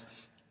jazz.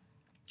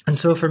 And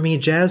so for me,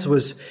 jazz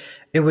was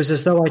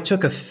as though I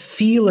took a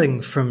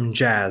feeling from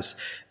jazz,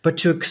 but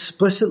to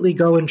explicitly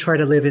go and try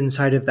to live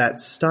inside of that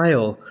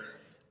style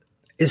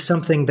is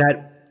something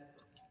that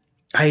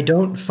I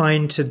don't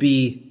find to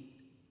be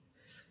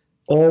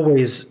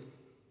always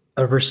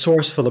a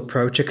resourceful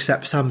approach,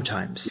 except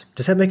sometimes.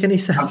 Does that make any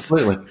sense?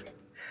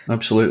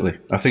 Absolutely.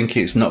 I think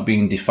it's not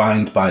being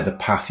defined by the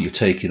path you're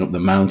taking up the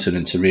mountain,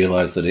 and to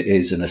realize that it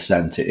is an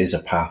ascent, it is a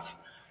path,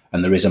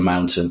 and there is a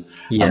mountain.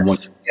 Yes. And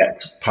once you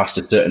get past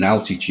a certain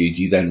altitude,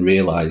 you then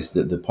realize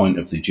that the point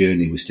of the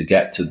journey was to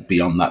get to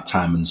beyond that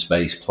time and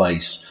space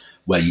place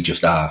where you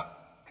just are.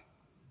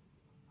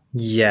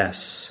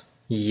 Yes.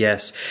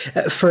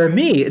 For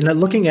me,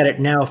 looking at it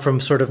now from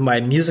sort of my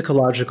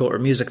musicological or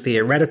music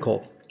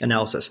theoretical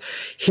analysis,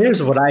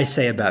 here's what I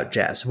say about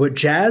jazz. What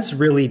jazz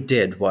really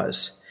did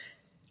was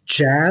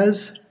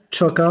jazz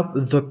took up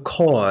the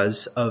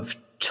cause of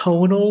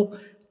tonal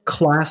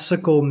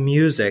classical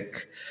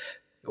music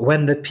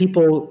when the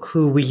people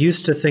who we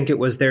used to think it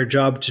was their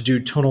job to do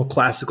tonal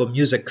classical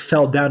music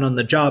fell down on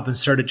the job and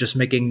started just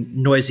making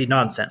noisy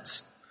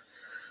nonsense.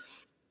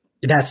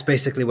 That's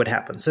basically what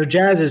happened. So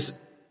jazz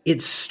it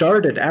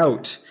started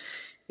out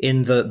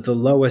in the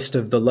lowest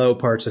of the low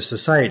parts of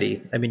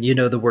society. I mean, you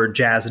know the word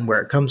jazz and where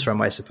it comes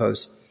from, I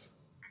suppose.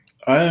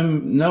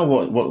 No.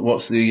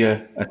 What's the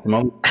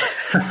etymology?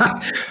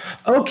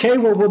 Okay,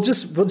 well, we'll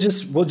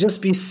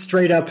just be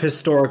straight up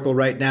historical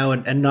right now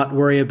and not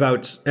worry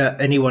about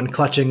anyone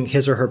clutching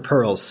his or her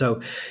pearls. So,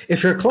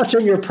 if you're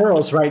clutching your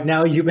pearls right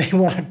now, you may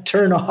want to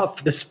turn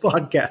off this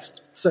podcast.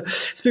 So,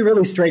 let's be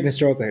really straight and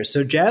historical here.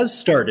 So, jazz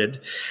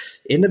started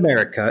in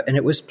America, and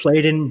it was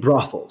played in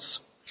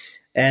brothels.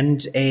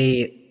 And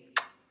a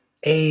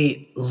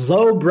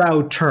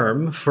lowbrow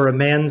term for a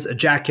man's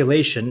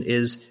ejaculation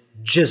is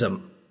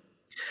jism.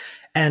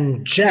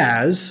 And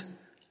jazz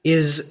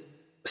is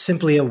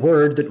simply a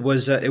word that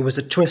was it was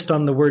a twist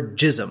on the word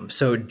jism.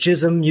 So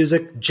jism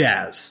music,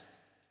 jazz.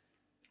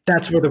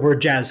 That's where the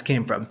word jazz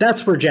came from.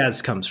 That's where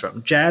jazz comes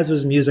from. Jazz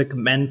was music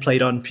men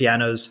played on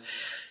pianos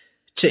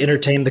to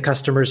entertain the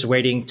customers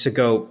waiting to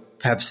go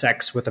have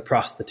sex with a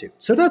prostitute.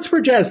 So that's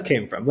where jazz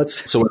came from.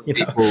 So when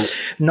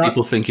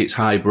people think it's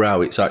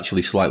highbrow, it's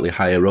actually slightly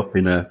higher up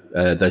in a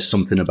there's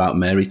something about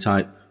Mary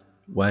type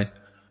way.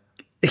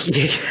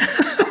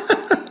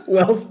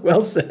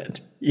 Well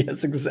said.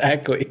 Yes,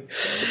 exactly.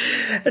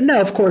 And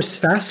now, of course,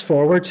 fast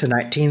forward to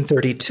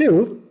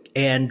 1932,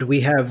 and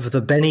we have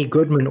the Benny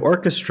Goodman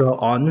Orchestra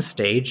on the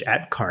stage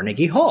at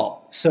Carnegie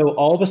Hall. So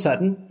all of a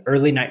sudden,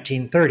 early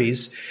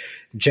 1930s,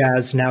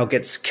 jazz now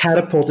gets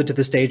catapulted to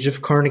the stage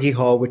of Carnegie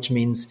Hall, which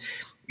means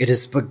it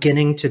is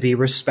beginning to be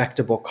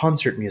respectable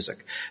concert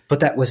music. But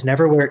that was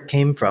never where it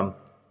came from.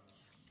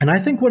 And I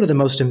think one of the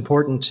most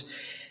important,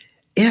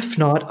 if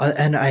not,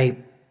 and I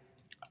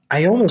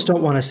almost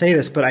don't want to say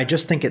this, but I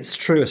just think it's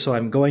true, so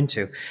I'm going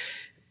to.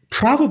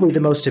 Probably the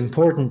most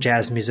important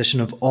jazz musician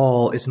of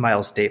all is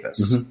Miles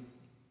Davis. Mm-hmm.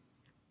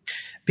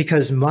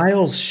 Because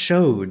Miles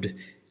showed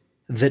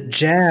that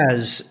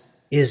jazz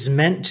is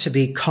meant to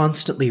be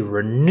constantly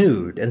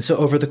renewed. And so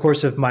over the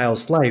course of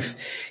Miles' life,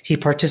 he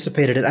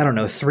participated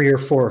in, 3 or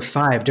 4 or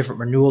 5 different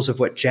renewals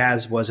of what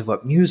jazz was, of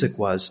what music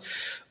was,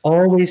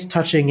 always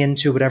touching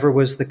into whatever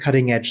was the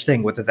cutting edge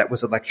thing, whether that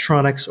was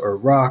electronics or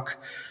rock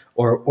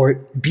or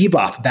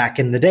bebop back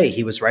in the day.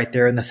 He was right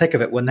there in the thick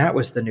of it when that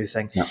was the new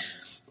thing. Yeah.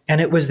 And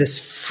it was this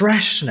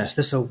freshness,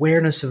 this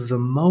awareness of the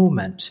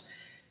moment,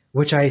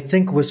 which I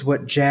think was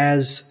what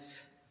jazz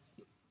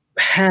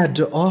had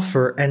to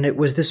offer. And it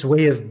was this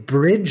way of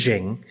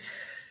bridging.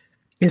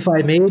 If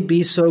I may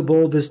be so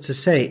bold as to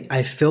say,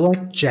 I feel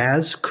like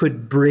jazz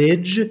could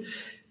bridge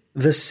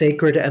the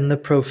sacred and the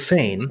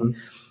profane. Mm-hmm.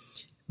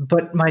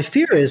 But my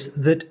fear is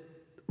that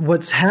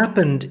what's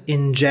happened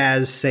in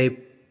jazz, say,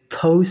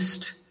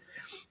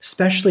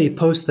 especially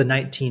post the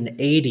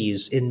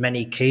 1980s in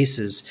many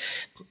cases,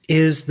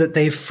 is that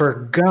they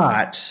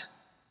forgot,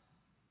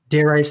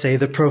 dare I say,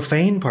 the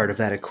profane part of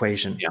that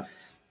equation. Yeah.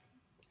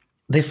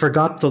 They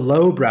forgot the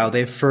lowbrow.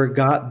 They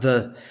forgot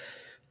the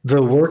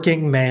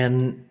working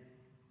man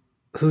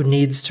who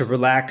needs to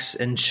relax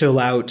and chill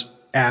out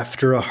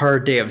after a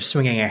hard day of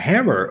swinging a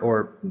hammer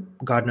or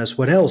God knows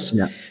what else,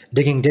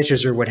 digging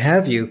ditches or what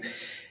have you.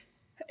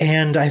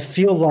 And I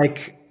feel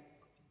like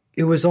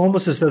it was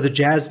almost as though the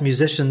jazz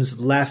musicians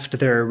left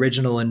their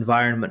original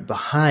environment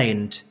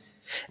behind.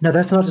 Now,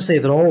 that's not to say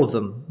that all of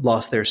them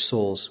lost their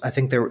souls. I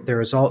think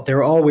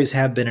there always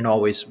have been and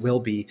always will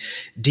be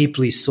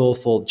deeply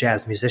soulful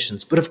jazz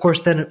musicians. But of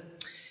course, then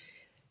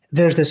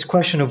there's this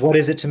question of what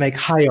is it to make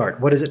high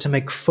art? What is it to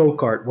make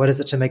folk art? What is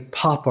it to make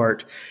pop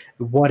art?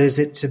 What is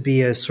it to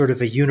be a sort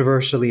of a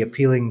universally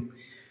appealing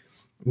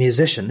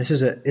musician?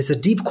 It's a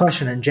deep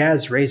question, and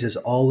jazz raises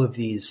all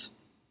these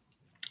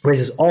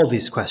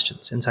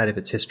questions inside of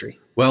its history.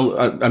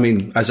 Well, I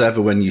mean, as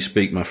ever, when you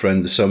speak, my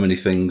friend, there's so many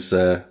things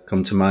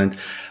come to mind.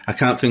 I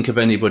can't think of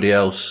anybody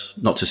else,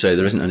 not to say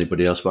there isn't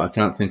anybody else, but I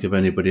can't think of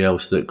anybody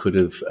else that could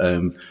have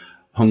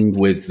hung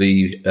with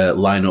the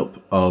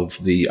lineup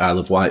of the Isle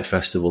of Wight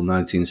Festival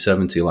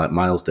 1970 like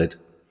Miles did.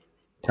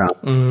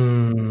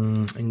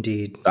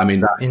 Indeed. I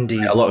mean,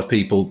 indeed. A lot of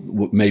people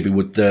maybe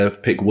would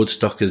pick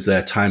Woodstock as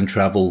their time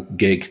travel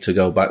gig to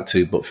go back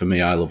to, but for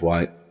me, Isle of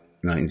Wight,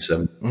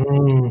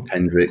 1970,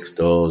 Hendrix,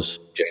 Doors,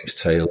 James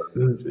Taylor.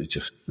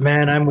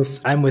 Man,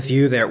 I'm with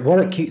you there.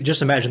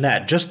 Just imagine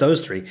that, just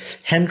those 3: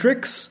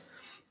 Hendrix,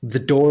 the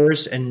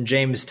Doors, and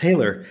James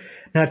Taylor.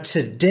 Now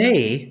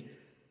today,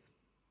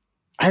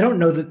 I don't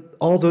know that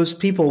all those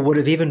people would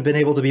have even been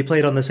able to be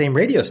played on the same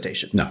radio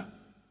station. No.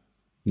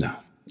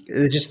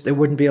 They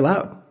wouldn't be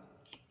allowed.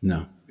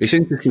 No. It's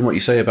interesting what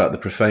you say about the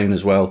profane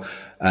as well.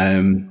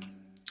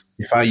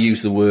 If I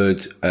use the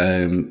word,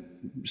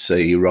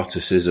 say,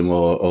 eroticism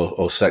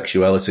or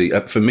sexuality,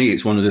 for me,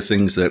 it's one of the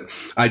things that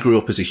I grew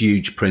up as a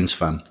huge Prince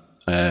fan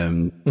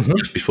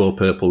just before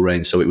Purple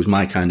Rain. So it was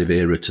my kind of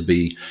era to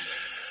be,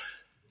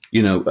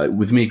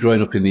 with me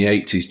growing up in the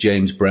 80s,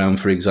 James Brown,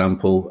 for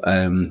example,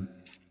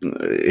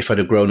 if I'd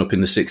have grown up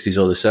in the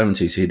 60s or the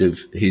 70s,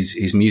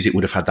 his music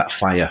would have had that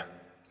fire.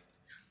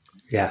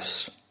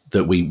 Yes.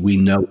 That we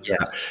know.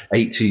 Yes.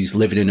 80s,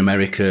 living in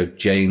America,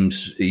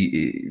 James,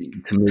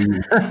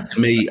 to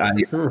me, I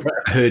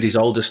heard his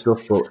older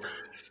stuff, but,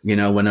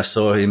 when I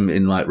saw him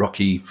in like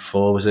Rocky IV,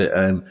 was it,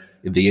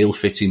 the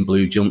ill-fitting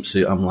blue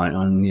jumpsuit, I'm like,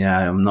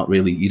 I'm not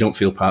really, you don't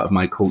feel part of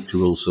my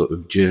cultural sort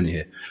of journey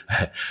here.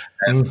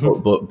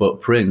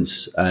 But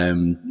Prince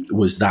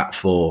was that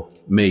for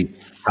me.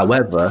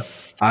 However,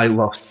 I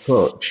lost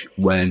touch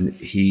when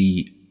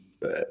he...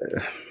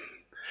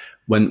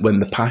 When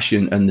the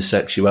passion and the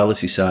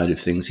sexuality side of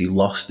things, he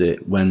lost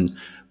it. When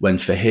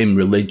for him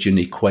religion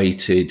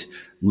equated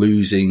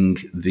losing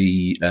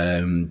the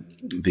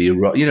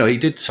he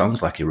did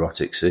songs like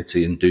Erotic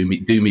City and Do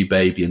Me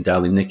Baby and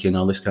Darling Nikki and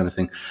all this kind of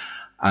thing.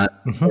 And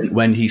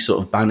when he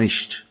sort of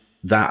banished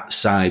that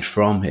side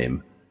from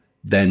him,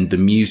 then the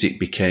music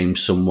became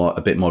somewhat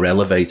a bit more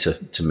elevator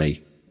to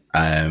me.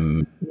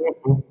 I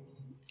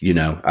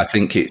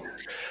think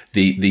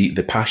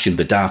the passion,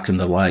 the dark and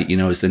the light,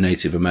 as the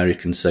Native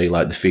Americans say,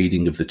 like the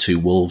feeding of the two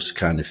wolves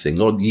kind of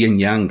thing, or yin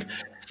yang.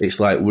 It's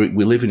like we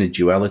live in a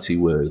duality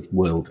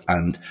world,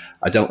 and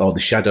the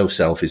shadow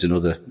self is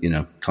another,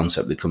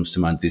 concept that comes to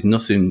mind. There's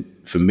nothing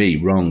for me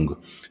wrong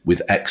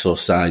with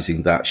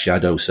exorcising that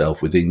shadow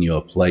self within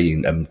your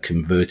playing and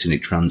converting it,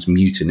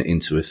 transmuting it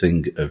into a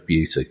thing of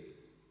beauty.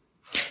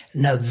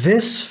 Now,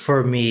 this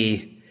for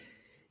me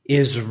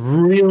is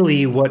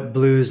really what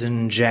blues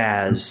and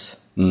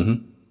jazz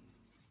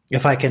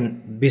if I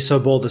can be so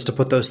bold as to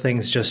put those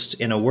things just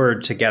in a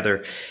word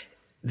together,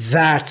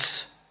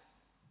 that's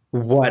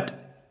what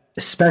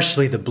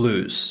especially the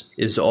blues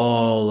is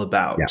all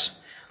about. Yeah.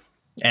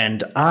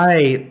 And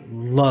I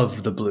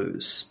love the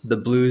blues. The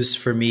blues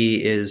for me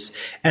is,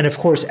 and of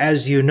course,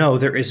 as you know,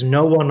 there is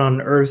no one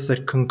on earth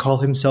that can call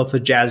himself a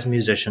jazz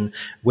musician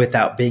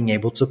without being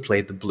able to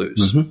play the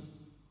blues. Mm-hmm.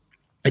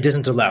 It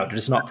isn't allowed. It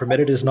is not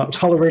permitted. It is not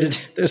tolerated.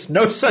 There's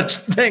no such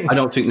thing. I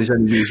don't think there's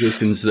any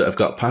musicians that have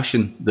got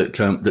passion that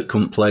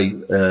couldn't play.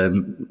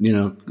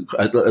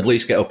 At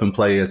least get up and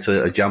play at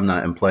a jam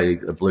night and play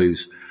a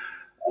blues.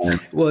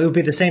 Well, it would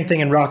be the same thing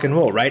in rock and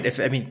roll, right?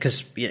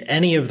 Because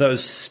any of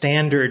those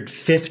standard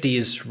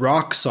 50s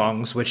rock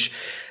songs, which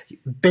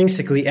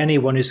basically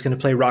anyone who's going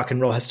to play rock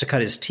and roll has to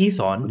cut his teeth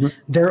on, mm-hmm.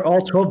 they're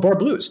all 12-bar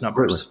blues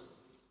numbers.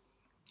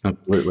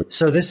 Absolutely.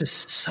 So this is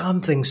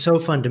something so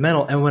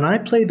fundamental. And when I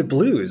play the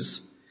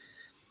blues,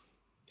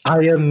 I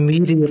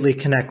immediately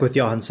connect with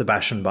Johann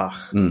Sebastian Bach.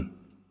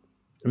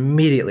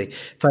 Immediately.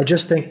 If I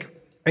just think,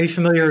 are you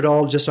familiar at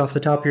all, just off the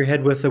top of your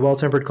head, with the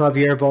Well-Tempered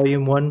Clavier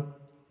Volume 1?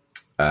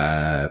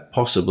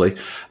 Possibly.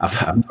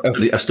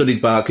 I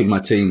studied Bach in my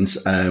teens,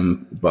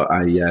 but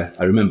I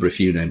remember a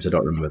few names. I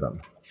don't remember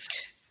them.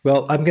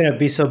 Well, I'm going to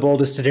be so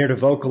bold as to dare to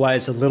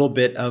vocalize a little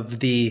bit of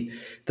the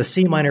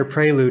C minor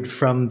prelude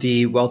from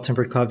the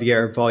Well-Tempered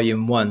Clavier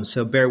Volume 1.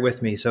 So bear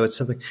with me. So it's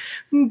something.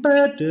 In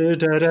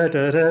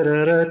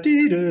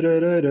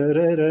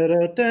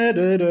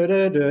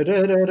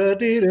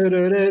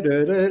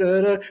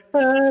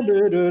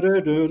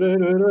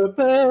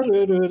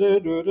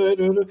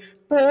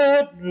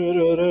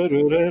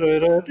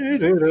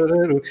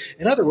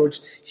other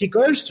words, he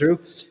goes through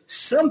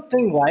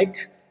something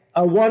like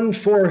a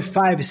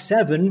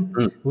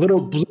 1-4-5-7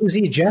 little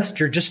bluesy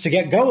gesture just to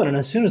get going. And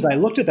as soon as I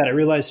looked at that, I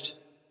realized,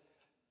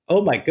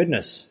 oh my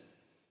goodness,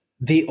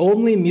 the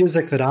only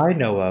music that I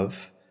know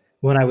of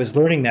when I was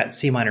learning that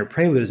C minor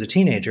prelude as a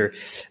teenager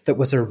that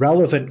was a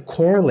relevant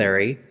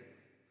corollary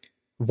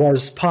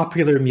was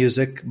popular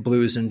music,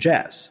 blues, and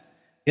jazz.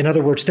 In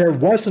other words, there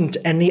wasn't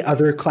any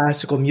other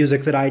classical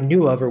music that I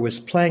knew of or was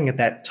playing at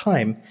that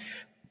time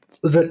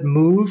that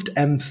moved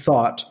and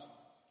thought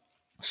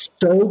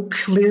so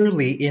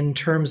clearly in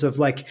terms of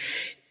like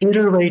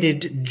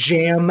iterated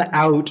jam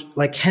out,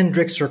 like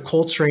Hendrix or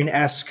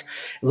Coltrane-esque.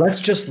 Let's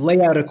just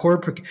lay out a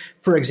chord.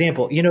 For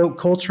example, you know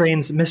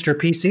Coltrane's Mr.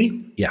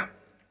 PC? Yeah.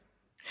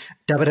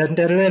 Then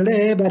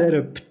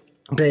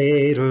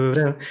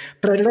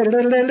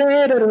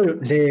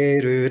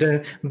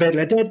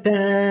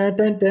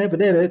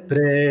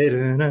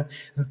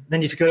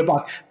if you go to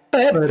Bach,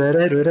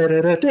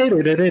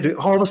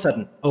 all of a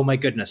sudden, oh my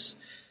goodness,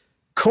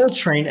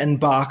 Coltrane and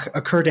Bach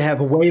occur to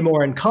have way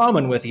more in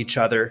common with each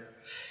other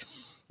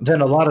than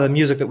a lot of the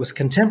music that was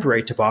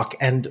contemporary to Bach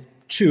and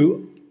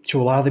to a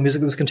lot of the music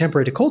that was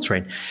contemporary to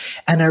Coltrane.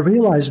 And I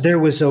realized there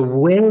was a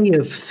way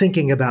of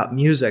thinking about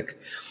music.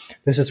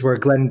 This is where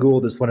Glenn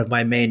Gould is one of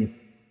my main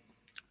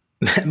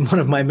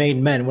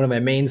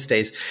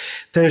mainstays.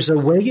 There's a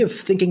way of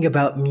thinking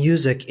about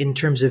music in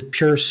terms of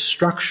pure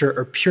structure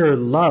or pure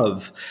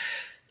love,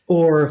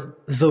 or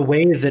the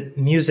way that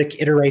music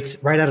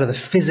iterates right out of the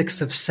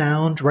physics of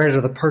sound, right out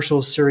of the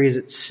partial series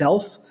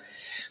itself.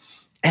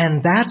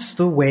 And that's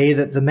the way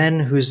that the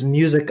men whose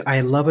music I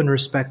love and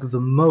respect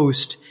the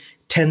most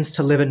tends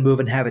to live and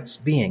move and have its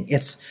being.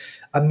 It's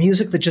a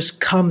music that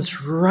just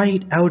comes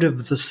right out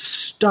of the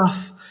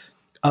stuff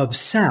of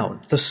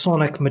sound, the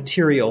sonic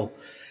material,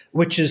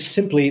 which is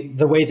simply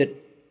the way that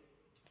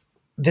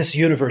this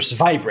universe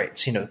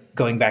vibrates,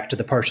 going back to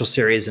the partial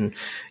series and,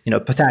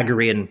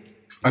 Pythagorean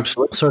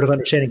Absolutely. sort of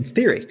understanding of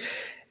theory.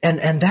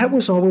 And that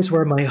was always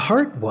where my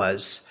heart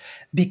was,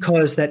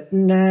 because that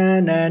na,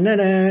 na, na,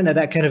 na, na,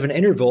 that kind of an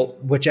interval,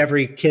 which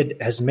every kid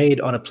has made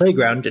on a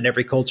playground in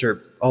every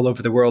culture all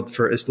over the world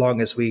for as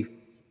long as we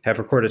have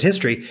recorded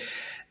history,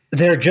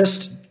 they're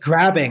just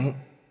grabbing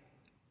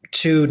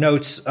two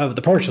notes of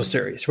the partial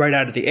series right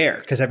out of the air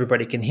because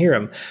everybody can hear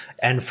them.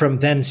 And from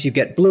thence you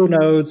get blue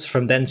notes.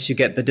 From thence you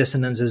get the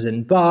dissonances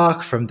in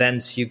Bach. From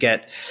thence you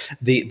get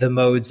the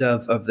modes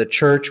of the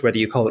church, whether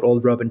you call it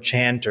Old Roman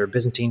chant or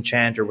Byzantine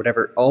chant or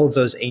whatever, all of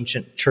those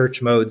ancient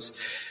church modes.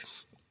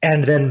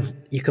 And then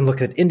you can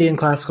look at Indian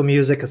classical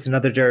music. It's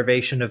another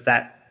derivation of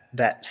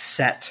that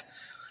set.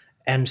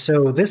 And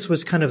so this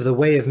was kind of the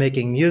way of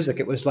making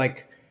music. It was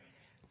like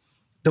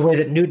the way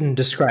that Newton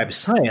describes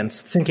science,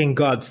 thinking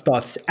God's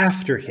thoughts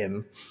after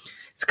him.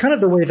 It's kind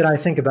of the way that I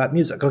think about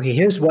music. Okay,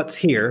 here's what's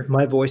here.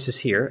 My voice is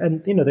here.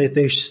 And,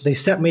 they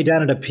set me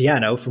down at a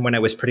piano from when I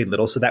was pretty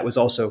little. So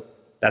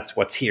that's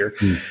what's here.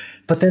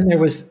 But then there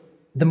was,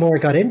 the more I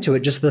got into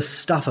it, just the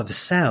stuff of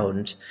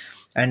sound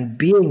and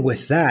being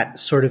with that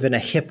sort of in a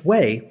hip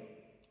way.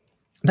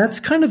 That's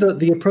kind of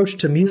the approach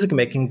to music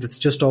making that's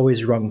just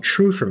always rung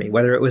true for me,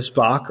 whether it was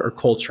Bach or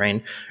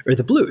Coltrane or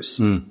the blues.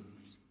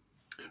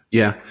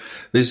 Yeah,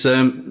 there's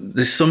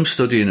some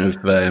studying of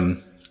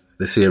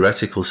the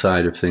theoretical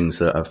side of things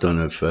that I've done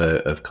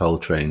of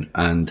Coltrane,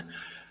 and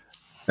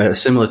at a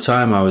similar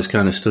time I was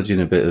kind of studying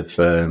a bit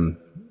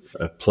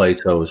of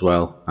Plato as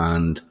well,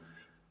 and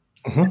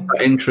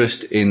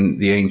interest in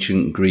the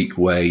ancient Greek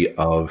way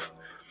of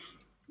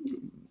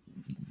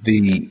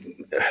the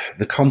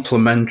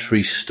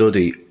complementary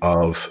study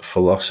of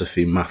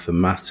philosophy,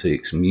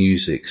 mathematics,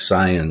 music,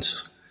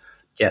 science.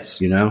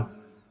 Yes.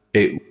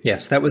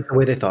 Yes, that was the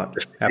way they thought.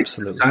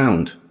 Absolutely.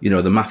 Sound,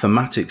 the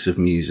mathematics of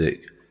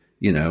music,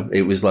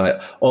 it was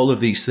like all of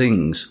these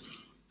things.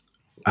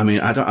 I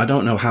mean, I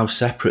don't know how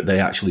separate they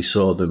actually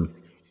saw them.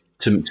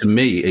 To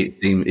me,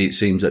 it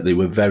seems that they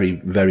were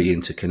very, very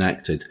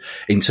interconnected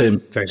in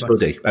terms of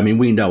study. I mean,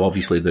 we know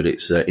obviously that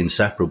it's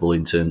inseparable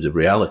in terms of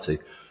reality.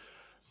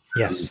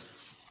 Yes.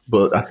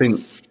 But I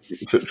think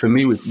for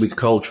me, with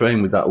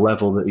Coltrane, with that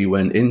level that he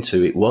went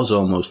into, it was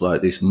almost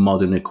like this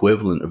modern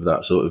equivalent of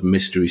that sort of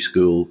mystery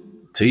school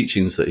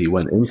teachings that he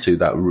went into,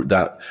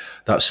 that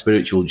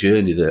spiritual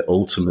journey that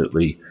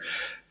ultimately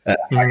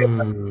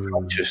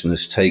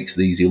consciousness takes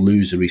these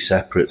illusory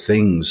separate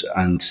things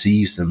and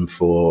sees them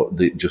for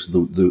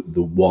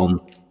the one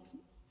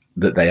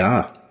that they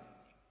are.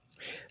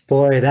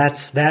 Boy, that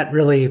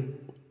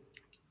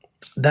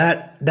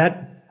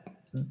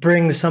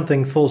brings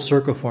something full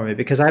circle for me,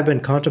 because I've been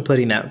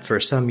contemplating that for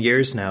some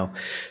years now.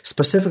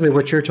 Specifically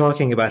what you're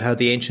talking about, how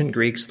the ancient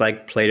Greeks,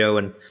 like Plato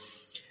and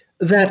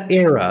that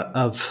era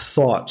of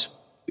thought,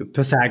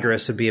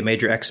 Pythagoras would be a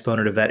major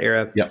exponent of that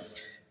era. Yeah.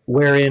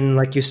 Wherein,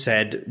 like you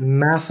said,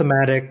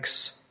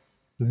 mathematics,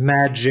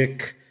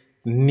 magic,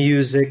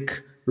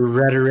 music,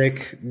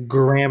 rhetoric,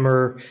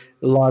 grammar,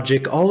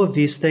 logic, all of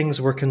these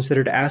things were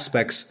considered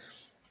aspects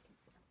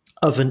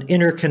of an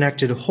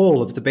interconnected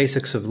whole of the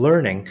basics of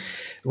learning,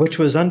 which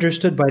was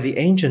understood by the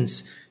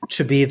ancients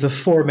to be the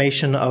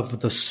formation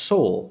of the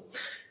soul.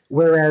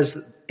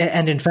 Whereas,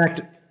 and in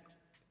fact,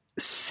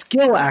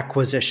 skill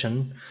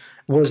acquisition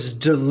was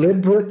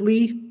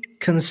deliberately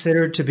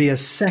considered to be a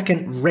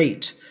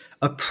second-rate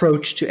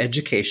approach to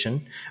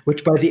education,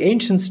 which by the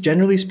ancients,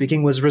 generally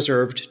speaking, was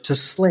reserved to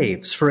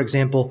slaves. For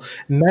example,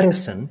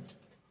 medicine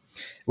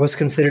was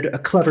considered a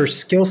clever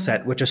skill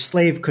set which a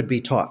slave could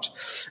be taught.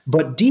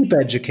 But deep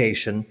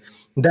education,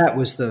 that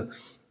was the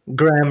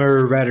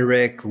grammar,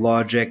 rhetoric,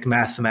 logic,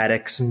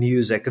 mathematics,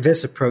 music,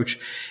 this approach,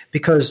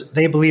 because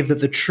they believed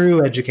that the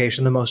true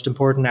education, the most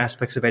important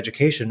aspects of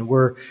education,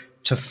 were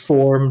to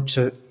form,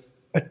 to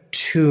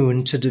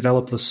attune, to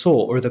develop the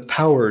soul, or the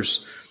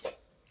powers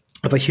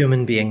of a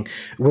human being,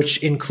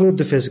 which include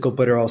the physical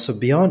but are also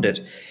beyond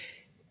it.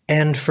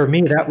 And for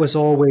me, that was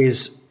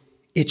always,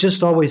 it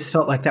just always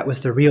felt like that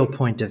was the real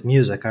point of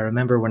music. I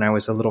remember when I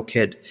was a little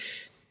kid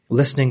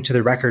listening to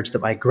the records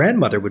that my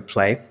grandmother would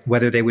play,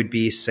 whether they would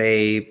be,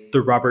 say,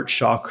 the Robert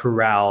Shaw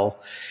Chorale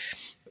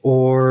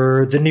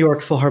or the New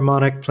York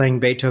Philharmonic playing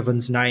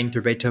Beethoven's Ninth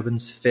or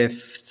Beethoven's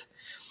Fifth,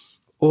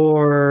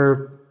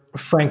 or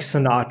Frank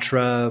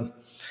Sinatra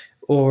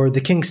or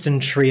the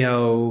Kingston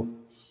Trio.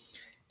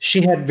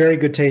 She had very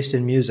good taste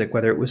in music,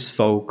 whether it was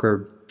folk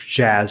or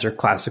jazz or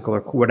classical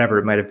or whatever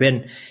it might have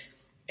been.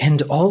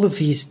 And all of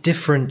these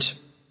different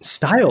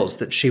styles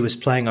that she was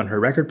playing on her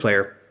record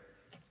player,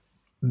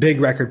 big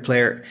record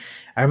player,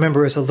 I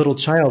remember as a little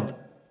child,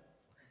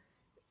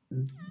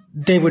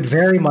 they would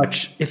very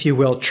much, if you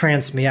will,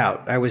 trance me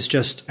out. I was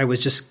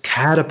just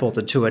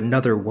catapulted to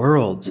another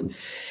world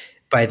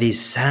by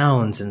these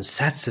sounds and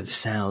sets of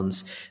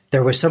sounds.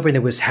 There was something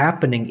that was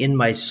happening in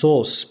my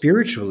soul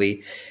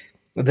spiritually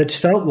that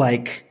felt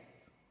like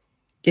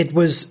it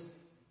was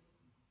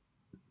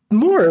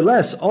more or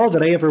less all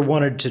that I ever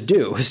wanted to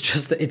do. It was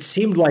just that it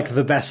seemed like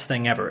the best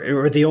thing ever,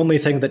 or the only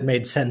thing that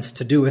made sense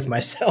to do with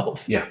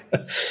myself. Yeah.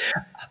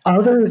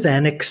 Other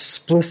than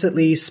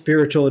explicitly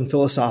spiritual and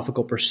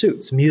philosophical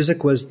pursuits.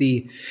 Music was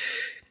the...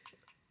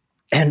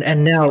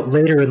 And now,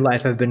 later in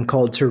life, I've been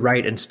called to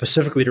write, and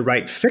specifically to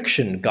write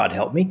fiction, God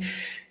help me.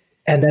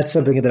 And that's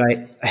something that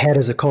I had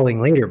as a calling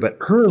later. But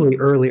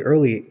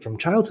early from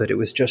childhood, it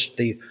was just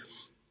the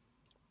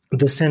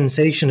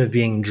sensation of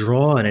being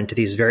drawn into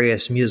these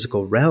various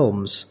musical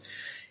realms.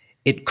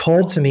 It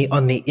called to me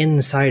on the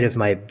inside of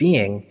my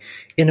being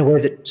in a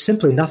way that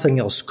simply nothing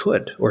else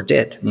could or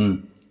did.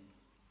 Mm.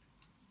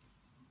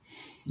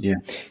 Yeah.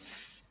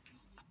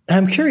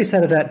 I'm curious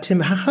out of that, Tim,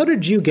 how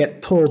did you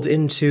get pulled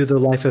into the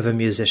life of a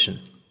musician?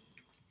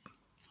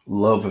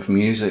 Love of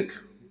music.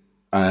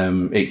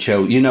 It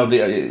chose,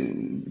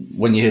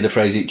 when you hear the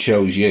phrase, it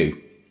chose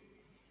you.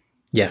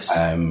 Yes.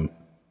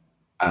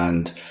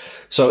 And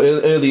so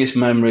earliest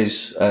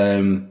memories,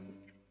 grandmother,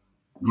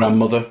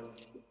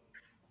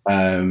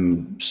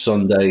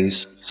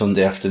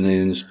 Sunday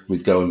afternoons,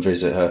 we'd go and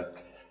visit her.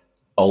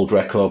 Old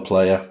record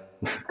player.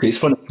 It's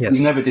funny, yes.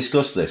 We never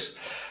discussed this.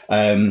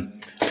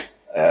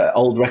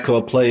 Old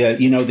record player,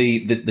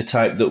 the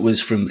type that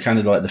was from kind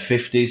of like the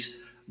 50s,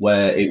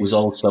 where it was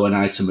also an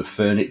item of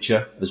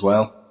furniture as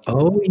well.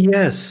 Oh,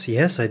 yes.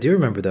 Yes, I do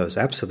remember those.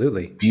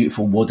 Absolutely.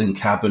 Beautiful wooden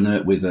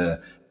cabinet with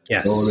a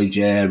storage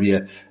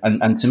area.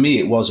 And to me,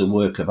 it was a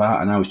work of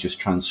art, and I was just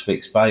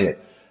transfixed by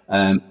it.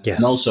 Yes.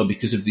 And also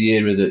because of the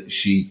era that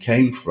she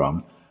came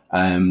from,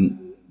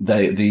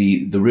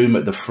 the room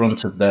at the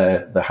front of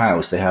the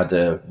house, they had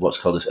what's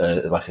called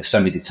like a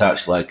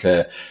semi-detached, like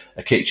a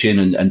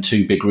kitchen and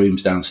two big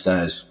rooms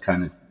downstairs,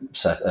 kind of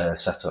set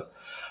up.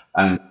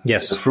 And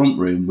Yes. the front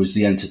room was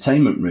the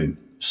entertainment room.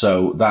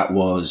 So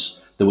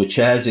there were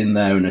chairs in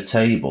there and a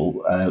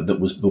table that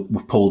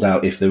were pulled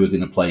out if they were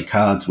going to play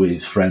cards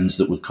with friends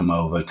that would come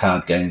over,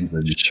 card games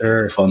and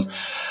Sure. fun.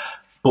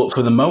 But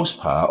for the most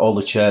part, all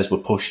the chairs were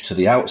pushed to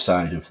the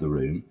outside of the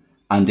room,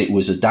 and it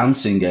was a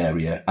dancing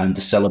area and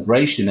a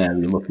celebration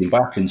area, looking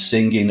back and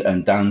singing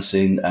and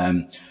dancing.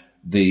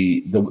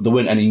 There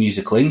weren't any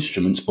musical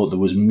instruments, but there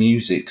was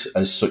music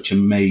as such a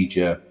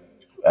major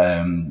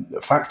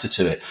factor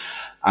to it.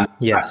 And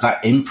Yes.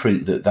 that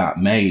imprint that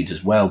made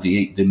as well,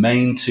 the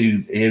main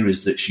two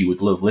eras that she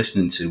would love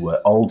listening to were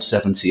old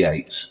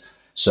 78s.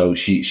 So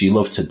she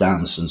loved to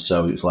dance, and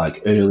so it was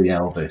like early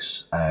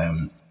Elvis,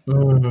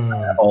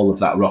 all of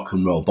that rock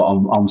and roll, but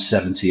on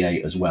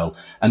 78 as well.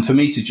 And for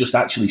me to just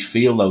actually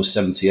feel those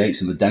 78s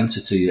and the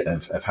density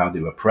of how they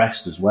were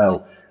pressed as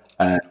well.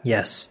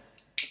 Yes.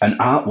 And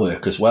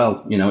artwork as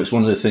well. You know, it's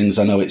one of the things,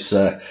 I know it's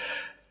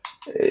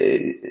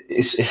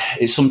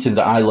something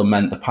that I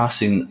lament the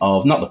passing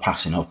of, not the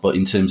passing of, but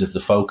in terms of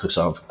the focus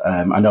of.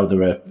 I know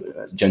there are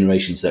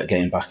generations that are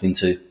getting back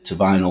into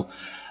vinyl,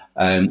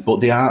 but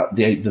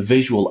the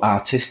visual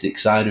artistic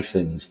side of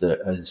things that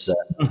has,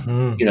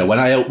 you know, when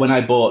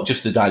I bought,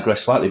 just to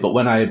digress slightly, but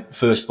when I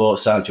first bought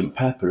Sgt.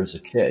 Pepper as a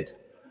kid,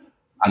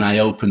 and I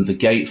opened the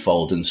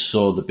gatefold and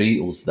saw the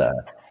Beatles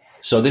there.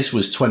 So this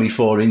was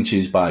 24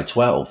 inches by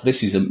 12.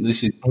 This is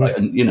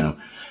you know,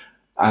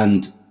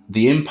 and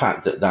the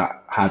impact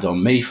that had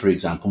on me, for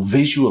example,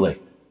 visually.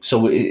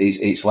 So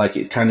it's like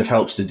it kind of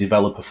helps to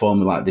develop a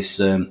form like this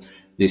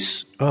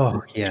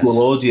visual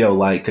audio,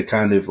 like a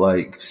kind of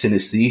like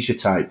synesthesia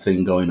type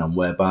thing going on,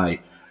 whereby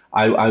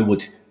I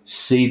would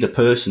see the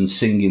person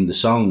singing the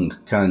song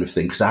kind of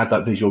thing, because I had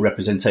that visual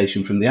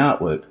representation from the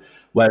artwork.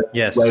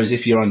 Whereas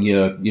if you're on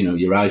your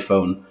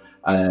iPhone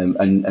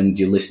and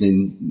you're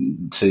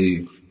listening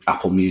to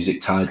Apple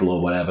Music, Tidal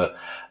or whatever,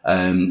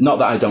 not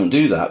that I don't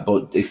do that,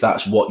 but if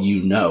that's what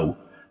you know,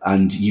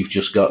 and you've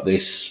just got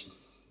this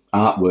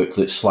artwork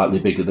that's slightly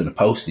bigger than a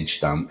postage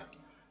stamp,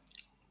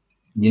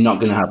 you're not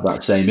going to have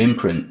that same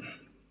imprint.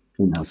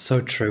 You know?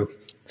 So true.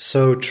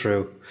 So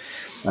true.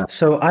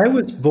 So I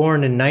was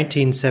born in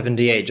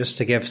 1978, just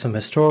to give some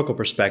historical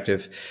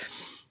perspective.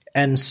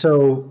 And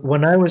so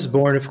when I was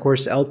born, of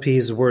course,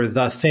 LPs were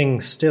the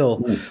thing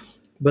still.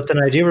 But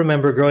then I do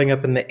remember growing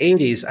up in the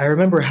 80s, I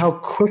remember how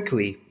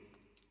quickly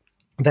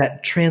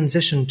that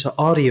transition to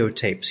audio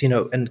tapes, you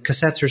know, and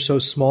cassettes are so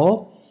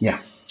small. Yeah.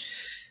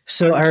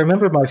 So I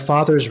remember my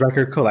father's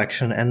record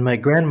collection and my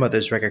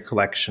grandmother's record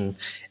collection,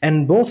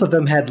 and both of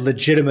them had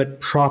legitimate,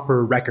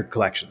 proper record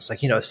collections,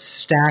 like, you know,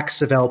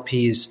 stacks of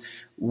LPs,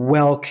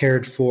 well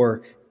cared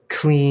for,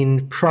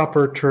 clean,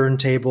 proper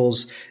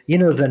turntables, you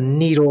know, the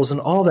needles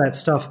and all that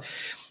stuff.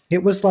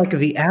 It was like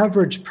the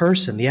average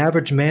person, the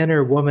average man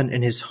or woman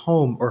in his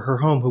home or her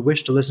home who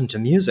wished to listen to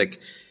music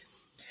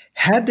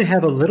had to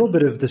have a little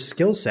bit of the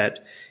skill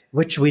set,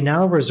 which we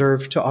now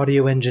reserve to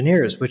audio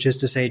engineers, which is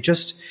to say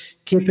just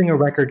keeping a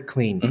record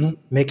clean,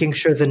 making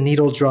sure the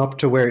needle dropped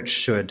to where it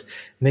should,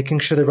 making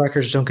sure the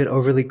records don't get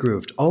overly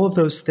grooved, all of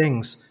those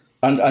things.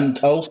 And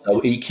also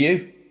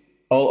EQ.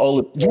 All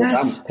of the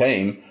amps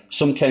came.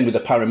 Some came with a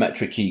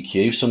parametric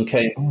EQ. Some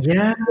came.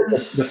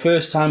 Yes. The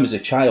first time as a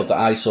child that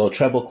I saw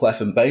treble clef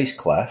and bass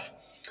clef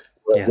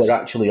were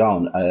actually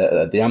on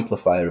the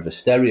amplifier of a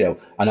stereo,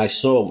 and I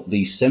saw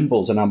these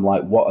symbols, and I'm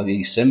like, "What are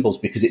these symbols?"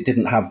 Because it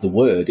didn't have the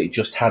word; it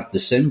just had the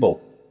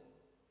symbol.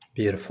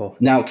 Beautiful.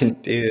 Now,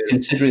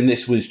 considering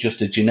this was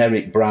just a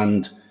generic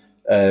brand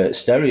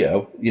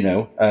stereo, you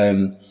know,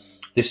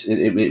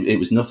 it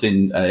was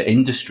nothing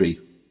industry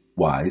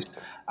wise.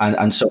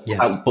 And so,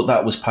 but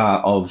that was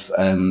part of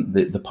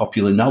the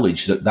popular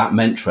knowledge that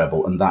meant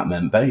treble and that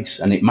meant bass,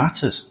 and it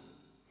matters.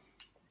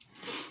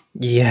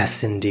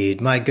 Yes,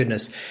 indeed. My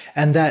goodness.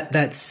 And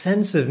that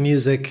sense of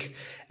music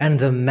and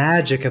the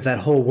magic of that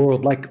whole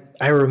world. Like,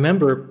 I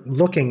remember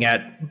looking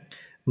at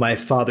my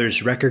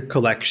father's record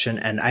collection,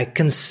 and I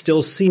can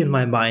still see in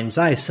my mind's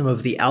eye some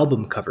of the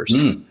album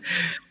covers.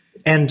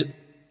 And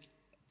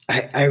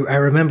I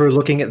remember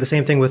looking at the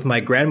same thing with my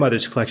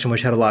grandmother's collection,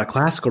 which had a lot of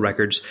classical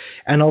records,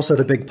 and also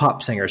the big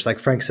pop singers like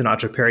Frank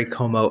Sinatra, Perry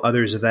Como,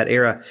 others of that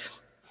era,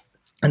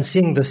 and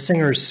seeing the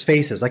singers'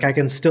 faces. Like, I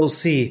can still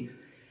see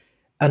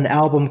an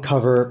album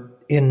cover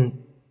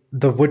in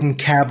the wooden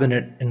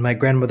cabinet in my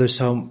grandmother's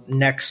home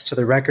next to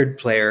the record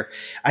player.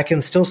 I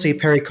can still see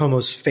Perry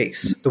Como's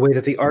face, the way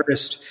that the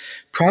artist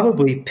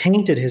probably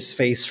painted his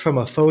face from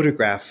a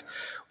photograph,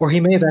 or he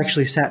may have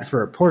actually sat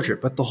for a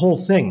portrait, but the whole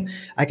thing.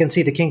 I can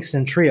see the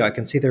Kingston Trio. I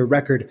can see their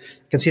record.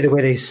 I can see the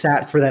way they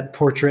sat for that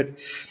portrait.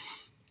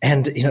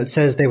 And, you know, it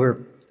says they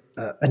were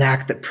an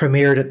act that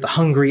premiered at the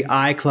Hungry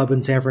Eye Club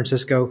in San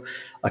Francisco,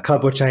 a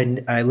club which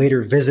I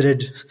later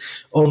visited,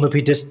 only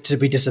to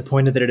be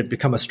disappointed that it had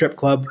become a strip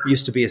club. It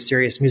used to be a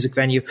serious music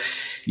venue.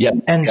 Yeah,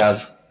 and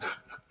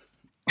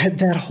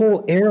that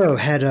whole era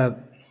had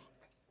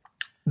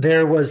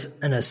there was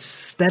an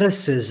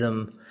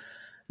aestheticism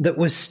that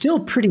was still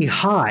pretty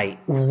high,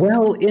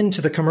 well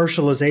into the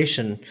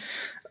commercialization.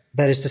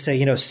 That is to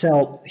say,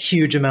 sell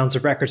huge amounts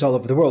of records all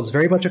over the world. It's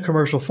very much a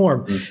commercial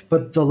form,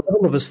 but the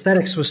level of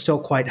aesthetics was still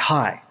quite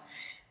high.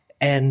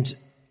 And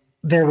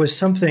there was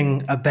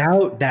something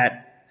about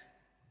that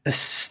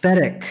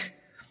aesthetic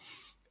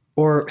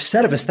or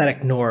set of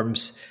aesthetic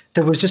norms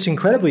that was just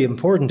incredibly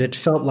important. It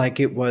felt like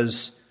it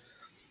was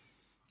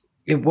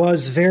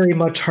very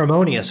much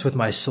harmonious with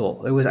my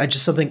soul. It was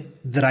just something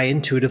that I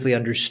intuitively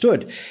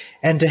understood.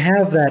 And to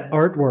have that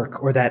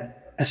artwork or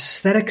that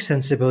aesthetic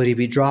sensibility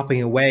be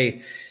dropping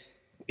away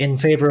in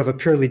favor of a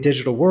purely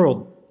digital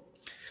world,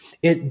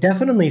 it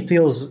definitely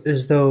feels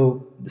as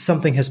though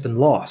something has been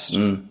lost.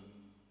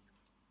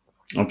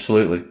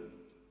 Absolutely.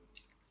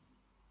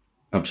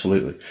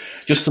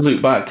 Just to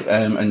loop back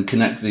and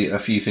connect a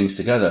few things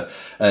together,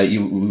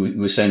 you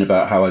were saying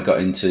about how I got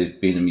into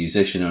being a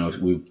musician, and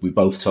we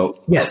both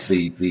talked about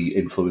the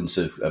influence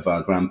of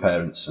our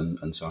grandparents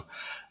and so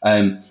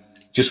on.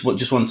 Just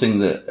one thing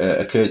that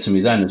occurred to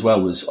me then as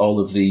well was all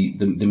of the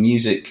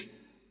music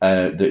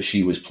that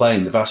she was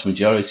playing, the vast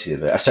majority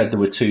of it. I said there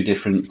were two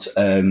different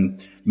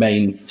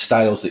main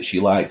styles that she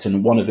liked,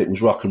 and one of it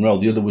was rock and roll.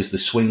 The other was the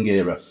swing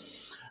era.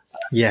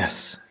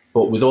 Yes.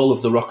 But with all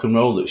of the rock and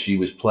roll that she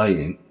was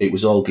playing, it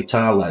was all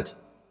guitar-led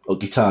or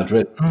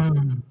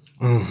guitar-driven.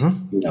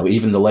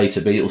 Even the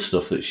later Beatles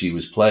stuff that she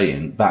was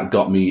playing, that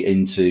got me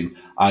into,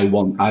 I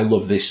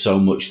love this so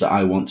much that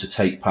I want to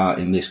take part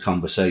in this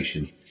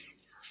conversation.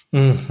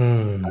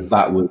 And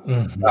that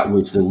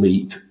was the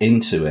leap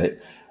into it.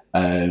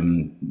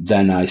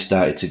 Then I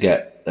started to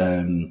get,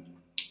 I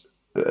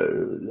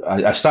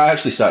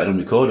actually started on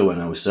recorder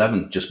when I was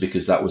 7, just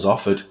because that was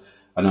offered.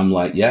 And I'm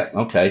like, yeah,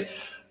 okay.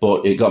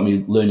 But it got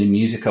me learning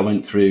music. I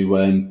went through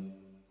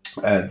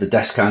the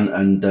Descant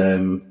and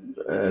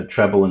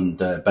treble and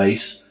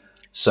bass.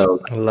 So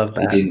I love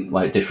that. I did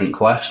like different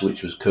clefs,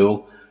 which was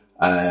cool.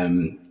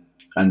 And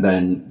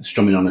then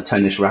strumming on a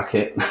tennis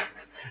racket.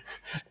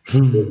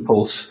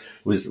 Pulse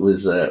was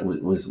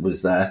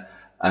there.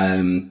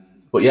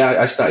 But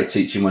yeah, I started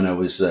teaching when I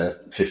was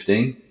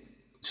 15.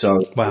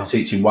 So wow.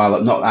 Teaching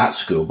while not at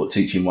school, but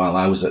teaching while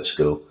I was at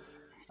school.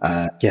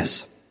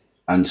 Yes.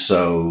 And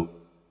so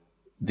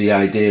the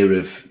idea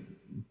of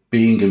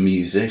being a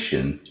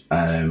musician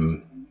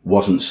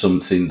wasn't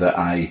something that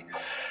I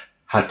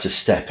had to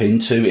step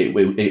into.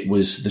 It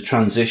was the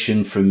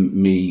transition from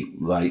me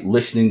like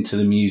listening to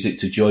the music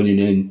to joining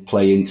in,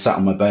 playing, sat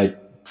on my bed,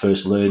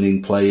 first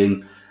learning,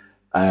 playing,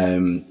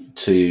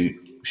 to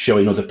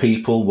showing other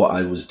people what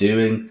I was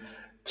doing,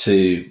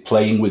 to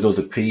playing with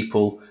other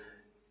people.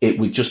 It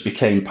just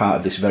became part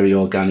of this very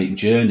organic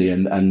journey.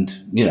 And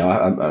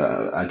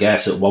I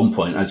guess at one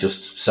point I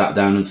just sat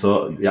down and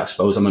thought, yeah, I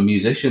suppose I'm a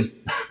musician.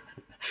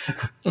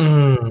 But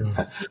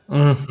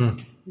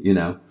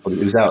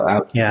it was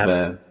out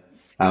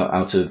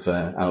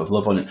of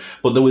love on it.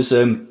 But there was,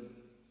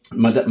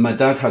 my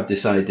dad had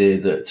this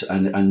idea that,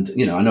 and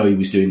I know he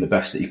was doing the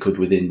best that he could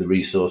within the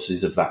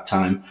resources of that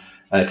time,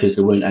 because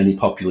there weren't any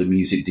popular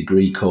music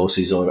degree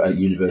courses or at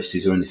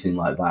universities or anything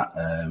like that.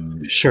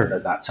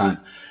 At that time.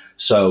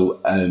 So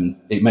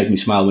it made me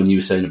smile when you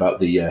were saying about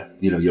the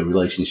your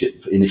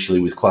relationship initially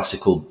with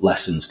classical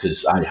lessons,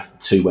 because I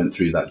too went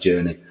through that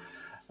journey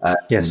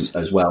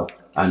as well.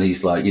 And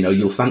he's like,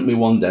 you'll thank me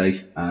one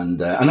day,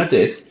 and I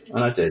did.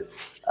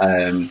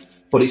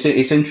 But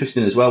it's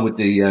interesting as well with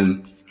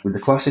the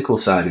classical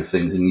side of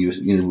things, and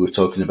we were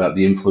talking about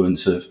the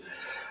influence of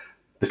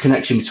the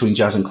connection between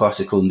jazz and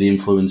classical, and the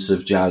influence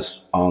of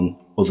jazz on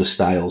other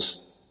styles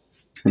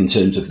in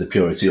terms of the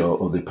purity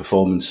or the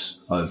performance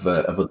of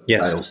other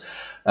styles.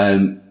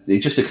 It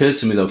just occurred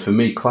to me, though, for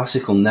me,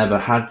 classical never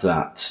had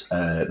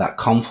that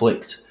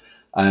conflict,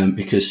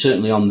 because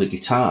certainly on the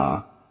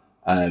guitar,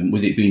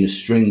 with it being a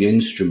string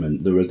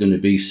instrument, there are going to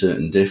be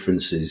certain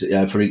differences.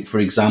 For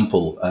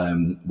example,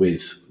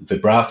 with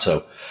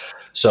vibrato.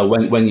 So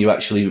when you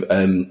actually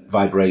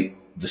vibrate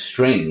the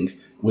string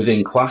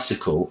within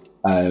classical,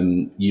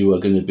 you are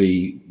going to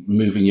be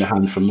moving your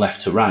hand from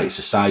left to right. It's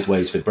a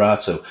sideways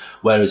vibrato.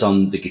 Whereas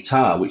on the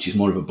guitar, which is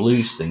more of a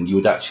blues thing, you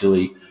would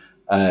actually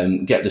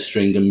get the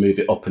string and move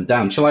it up and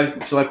down. Shall I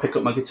pick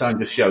up my guitar and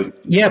just show you?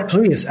 Yeah,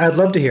 please. I'd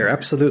love to hear.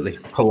 Absolutely.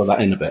 Colour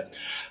that in a bit.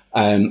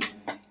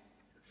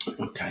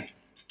 Okay.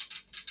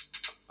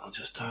 I'll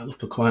just dial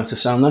up a quieter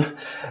sound there.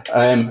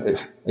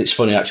 It's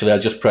funny, actually. I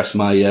just pressed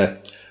my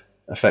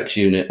effects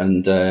unit,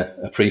 and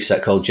a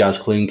preset called Jazz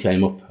Clean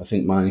came up. I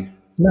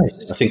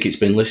think it's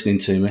been listening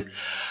to me.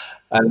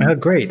 Oh,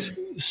 great.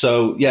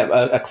 So, yeah,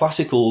 a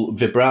classical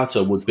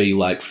vibrato would be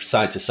like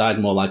side to side,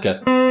 more like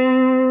a...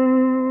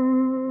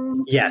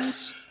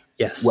 Yes.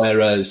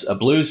 Whereas a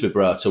blues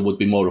vibrato would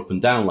be more up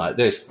and down like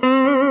this.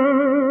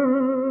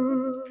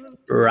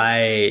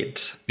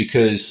 Right.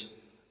 Because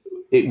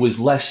it was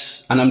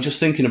less... And I'm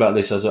just thinking about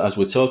this as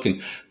we're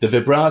talking. The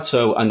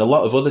vibrato and a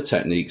lot of other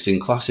techniques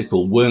in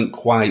classical weren't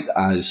quite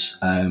as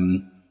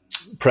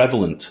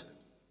prevalent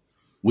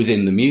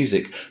within the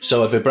music.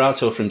 So a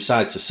vibrato from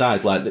side to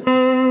side, like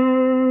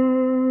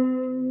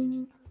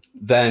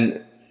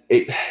then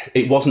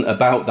it wasn't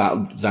about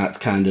that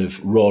kind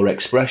of raw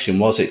expression,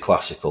 was it?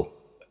 Classical,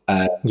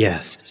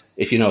 Yes,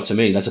 if you know what I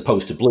mean, as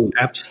opposed to blues.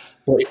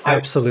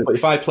 Absolutely. But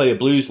if I play a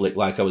blues lick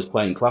like I was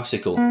playing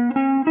classical,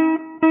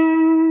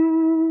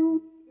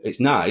 it's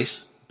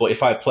nice. But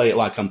if I play it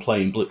like I'm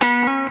playing blues,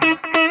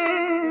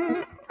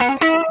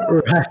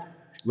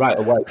 right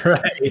away,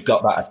 you've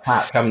got that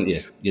attack, haven't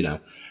you? You know,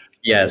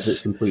 yes,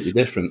 it's completely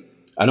different.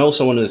 And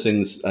also, one of the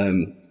things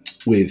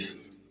with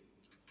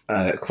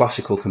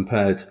classical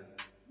compared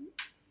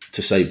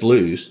to, say,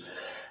 blues,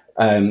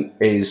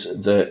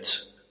 is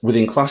that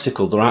within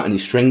classical there aren't any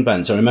string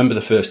bends. I remember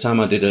the first time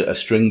I did a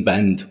string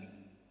bend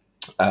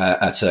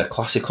at a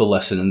classical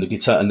lesson, and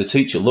the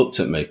teacher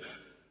looked at me,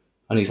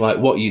 and he's like,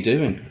 "What are you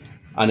doing?"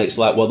 And it's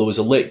like, well, there was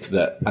a lick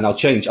that, and I'll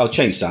change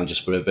sound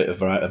just for a bit of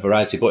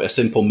variety, but a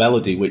simple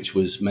melody which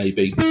was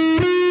maybe,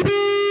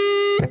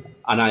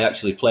 and I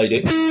actually played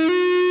it.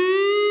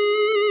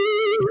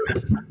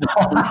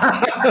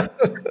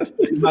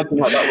 Imagine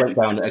what that went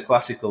down at a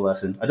classical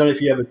lesson. I don't know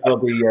if you ever saw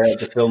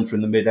the film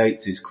from the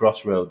mid-'80s,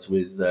 Crossroads,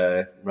 with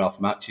Ralph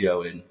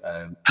Macchio in.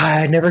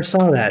 I never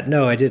saw that.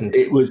 No, I didn't.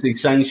 It was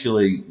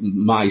essentially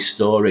my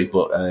story,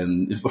 but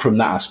from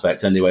that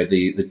aspect anyway,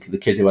 the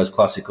kid who has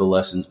classical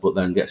lessons but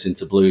then gets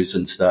into blues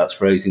and starts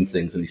phrasing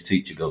things, and his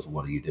teacher goes,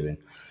 "What are you doing?"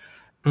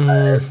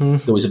 Mm-hmm.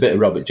 There was a bit of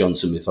Robert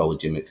Johnson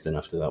mythology mixed in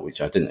after that, which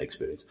I didn't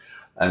experience.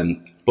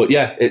 But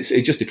yeah,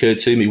 it just occurred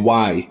to me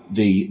why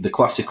the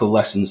classical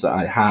lessons that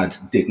I had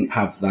didn't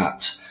have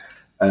that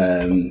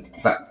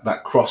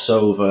that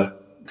crossover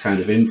kind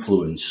of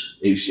influence.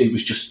 It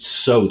was just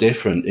so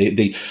different.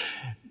 It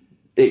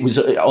was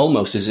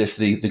almost as if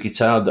the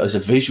guitar as a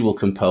visual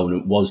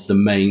component was the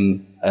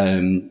main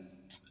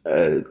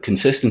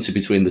consistency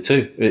between the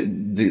two.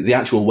 The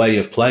actual way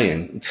of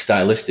playing,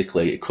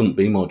 stylistically, it couldn't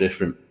be more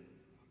different.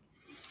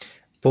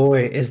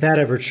 Boy, is that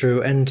ever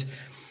true. And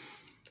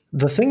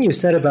the thing you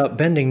said about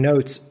bending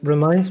notes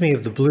reminds me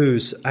of the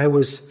blues. I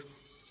was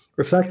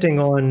reflecting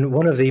on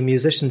one of the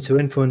musicians who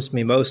influenced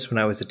me most when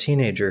I was a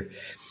teenager.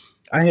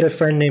 I had a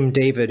friend named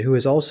David who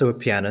was also a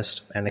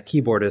pianist and a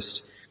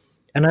keyboardist,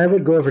 and I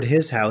would go over to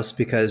his house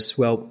because,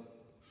 well,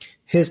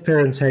 his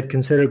parents had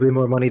considerably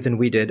more money than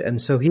we did,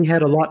 and so he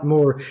had a lot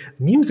more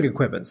music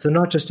equipment. So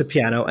not just a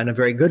piano, and a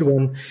very good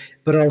one,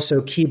 but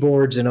also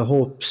keyboards and a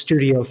whole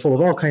studio full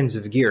of all kinds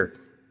of gear.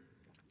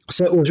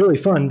 So it was really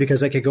fun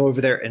because I could go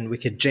over there and we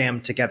could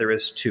jam together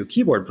as two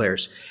keyboard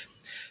players.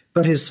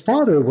 But his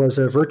father was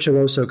a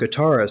virtuoso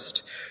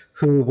guitarist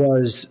who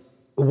was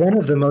one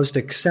of the most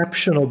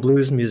exceptional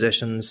blues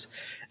musicians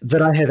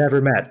that I have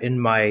ever met in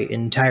my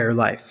entire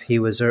life. He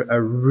was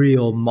a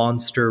real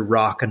monster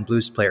rock and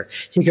blues player.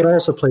 He could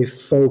also play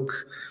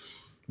folk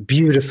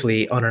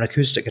beautifully on an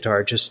acoustic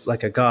guitar, just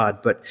like a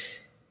god. But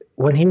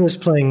when he was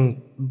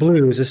playing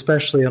blues,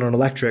 especially on an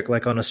electric,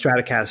 like on a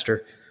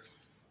Stratocaster,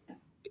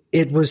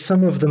 it was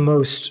some of the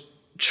most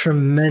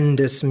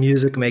tremendous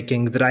music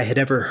making that I had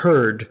ever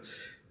heard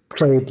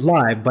played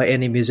live by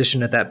any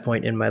musician at that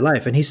point in my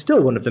life. And he's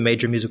still one of the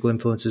major musical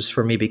influences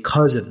for me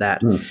because of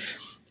that. And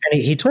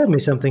he told me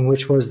something,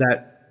 which was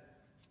that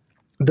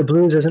the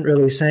blues isn't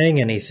really saying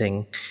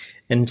anything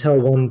until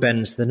one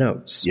bends the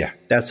notes. Yeah.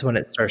 That's when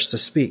it starts to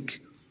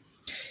speak.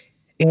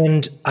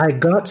 And I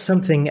got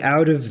something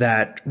out of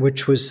that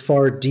which was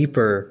far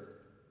deeper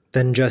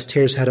than just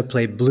here's how to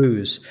play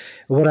blues.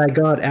 What I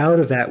got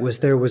out of that was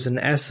there was an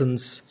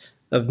essence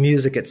of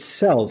music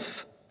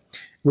itself,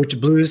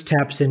 which blues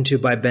taps into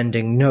by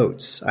bending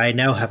notes. I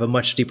now have a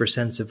much deeper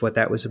sense of what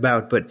that was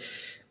about. But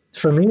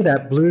for me,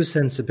 that blues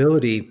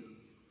sensibility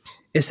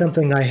is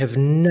something I have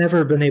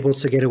never been able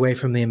to get away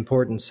from the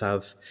importance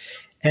of.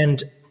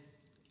 And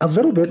a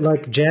little bit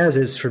like jazz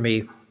is for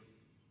me,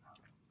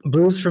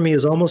 blues for me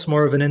is almost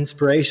more of an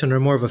inspiration or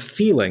more of a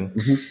feeling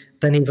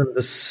than even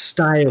the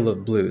style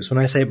of blues. When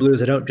I say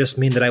blues, I don't just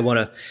mean that I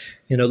want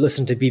to,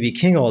 listen to B.B.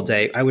 King all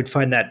day. I would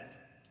find that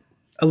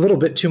a little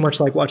bit too much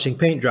like watching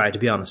paint dry, to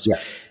be honest.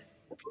 Yeah.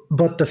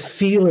 But the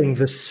feeling,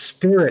 the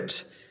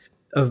spirit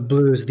of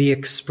blues, the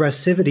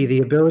expressivity,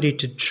 the ability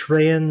to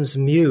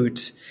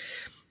transmute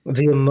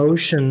the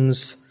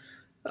emotions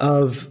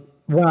of,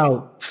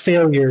 wow,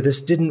 failure,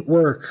 this didn't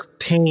work,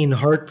 pain,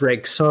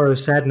 heartbreak, sorrow,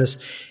 sadness,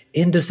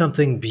 into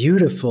something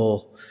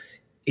beautiful,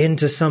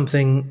 into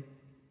something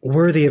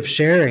worthy of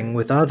sharing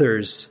with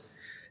others,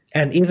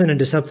 and even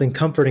into something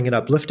comforting and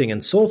uplifting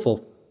and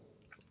soulful.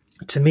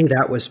 To me,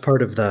 that was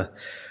part of the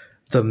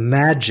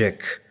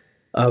magic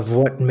of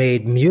what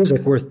made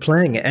music worth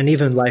playing and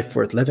even life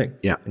worth living.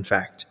 Yeah. In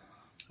fact,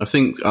 I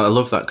think I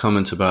love that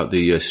comment about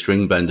the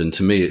string bend. And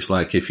to me, it's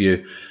like if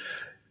you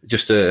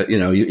just,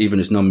 even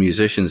as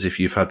non-musicians, if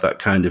you've had that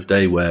kind of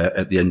day where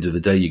at the end of the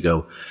day you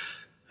go,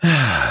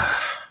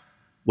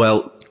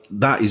 well,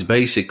 that is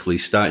basically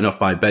starting off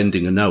by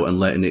bending a note and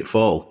letting it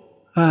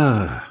fall.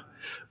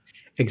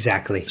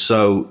 Exactly.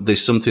 So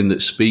there's something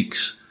that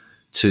speaks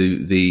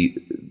to the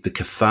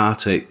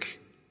cathartic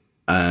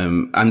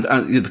and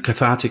the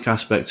cathartic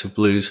aspect of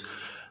blues.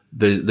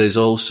 There's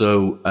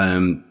also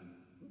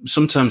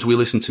sometimes we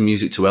listen to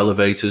music to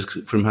elevate us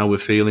from how we're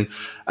feeling,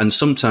 and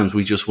sometimes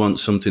we just want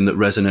something that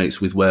resonates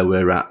with where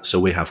we're at, so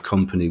we have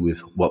company with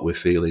what we're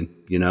feeling,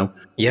 you know?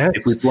 Yes.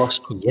 If we've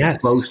lost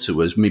close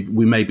to us,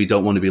 we maybe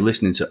don't want to be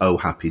listening to Oh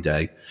Happy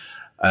Day.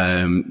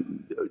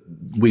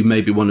 We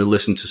maybe want to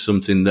listen to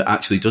something that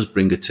actually does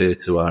bring a tear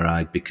to our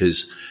eye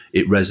because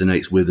it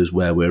resonates with us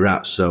where we're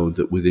at, so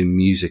that within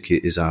music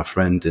it is our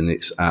friend and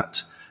it's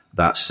at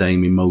that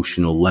same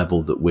emotional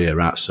level that we're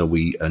at, so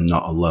we are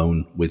not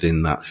alone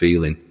within that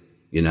feeling,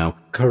 you know?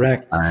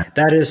 Correct.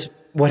 That is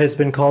what has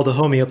been called a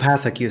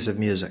homeopathic use of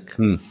music,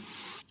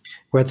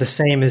 where the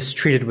same is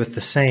treated with the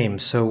same.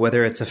 So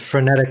whether it's a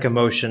frenetic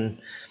emotion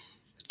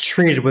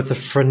treated with a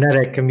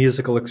frenetic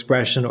musical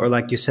expression, or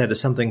like you said,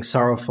 something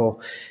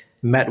sorrowful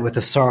met with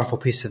a sorrowful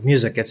piece of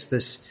music, it's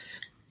this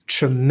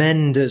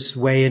tremendous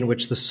way in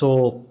which the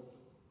soul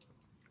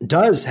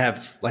does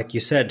have, like you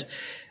said,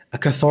 a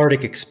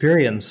cathartic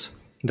experience,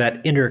 that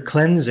inner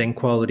cleansing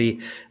quality,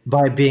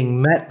 by being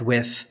met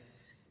with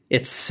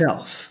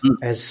itself,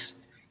 as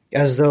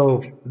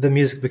though the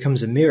music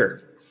becomes a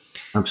mirror.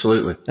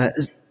 Absolutely.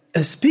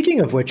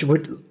 Speaking of which,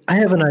 I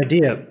have an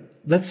idea.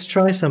 Let's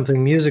try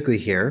something musically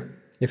here,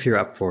 if you're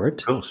up for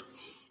it. Of course.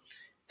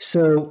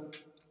 So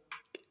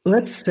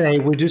let's say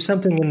we do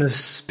something in the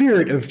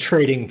spirit of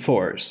trading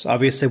fours.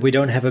 Obviously, we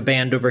don't have a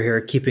band over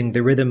here keeping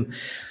the rhythm.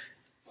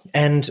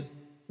 And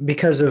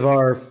because of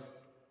our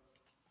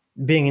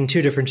being in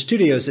two different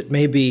studios, it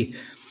may be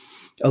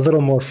a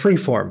little more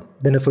freeform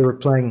than if we were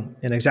playing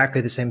in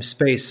exactly the same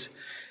space.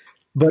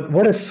 But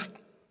what if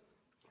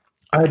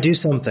I do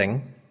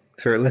something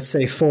for, let's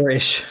say,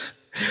 4-ish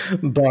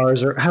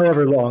bars or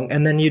however long,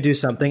 and then you do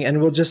something,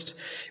 and we'll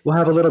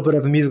have a little bit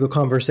of a musical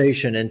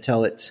conversation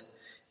until it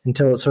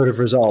sort of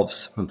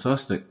resolves.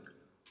 Fantastic.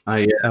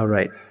 All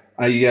right.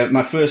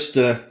 My first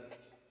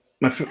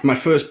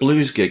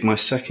blues gig, my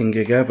second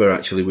gig ever,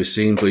 actually, was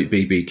seeing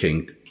B.B.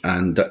 King,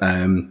 and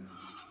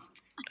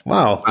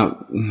wow,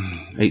 about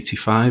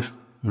 85,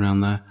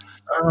 around there.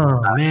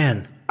 Oh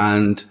man!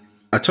 And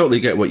I totally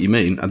get what you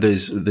mean.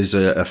 There's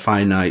a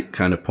finite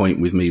kind of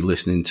point with me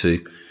listening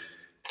to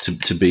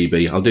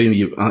BB.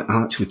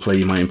 I'll actually play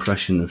you my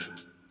impression of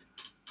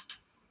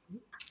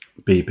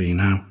BB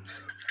now.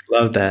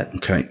 Love that.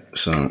 Okay,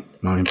 so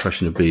my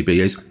impression of BB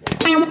is,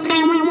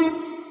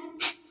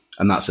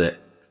 and that's it.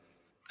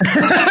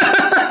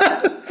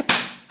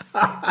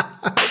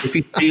 If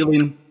he's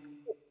feeling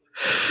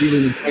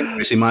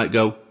adventurous, he might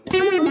go.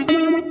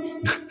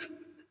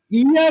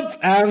 Yep,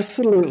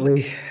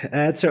 absolutely.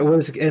 That's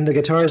right. And the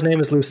guitar's name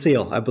is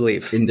Lucille, I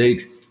believe.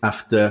 Indeed,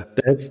 after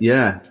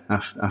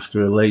a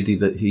lady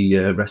that he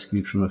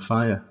rescued from a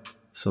fire.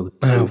 So.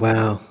 Oh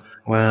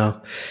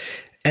wow.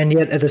 And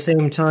yet, at the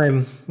same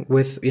time,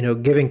 with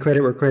giving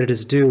credit where credit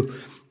is due,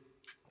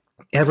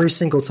 every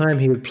single time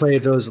he would play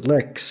those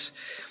licks,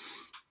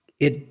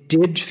 it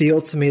did feel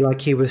to me like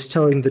he was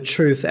telling the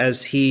truth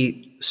as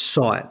he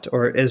saw it,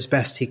 or as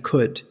best he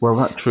could. Well,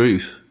 that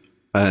truth,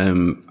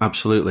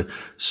 absolutely.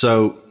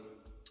 So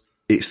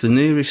it's the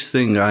nearest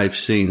thing I've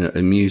seen at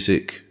a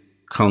music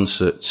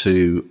concert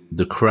to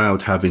the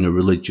crowd having a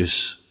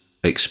religious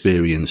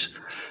experience.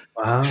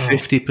 Wow.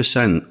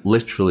 50%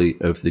 literally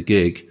of the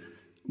gig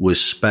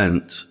was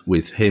spent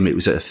with him. It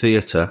was at a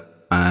theatre,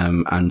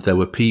 and there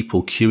were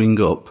people queuing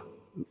up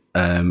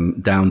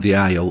down the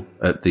aisle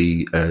at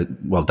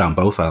down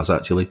both aisles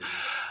actually,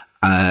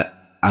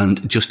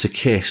 and just to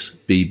kiss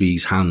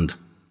BB's hand.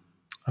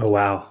 Oh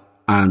wow!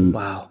 And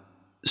wow!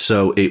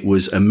 So it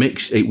was a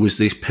mix. It was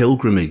this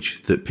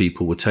pilgrimage that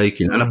people were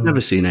taking, and I've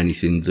never seen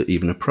anything that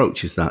even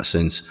approaches that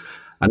since.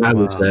 And I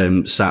was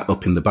sat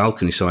up in the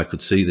balcony, so I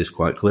could see this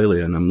quite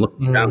clearly. And I'm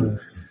looking down,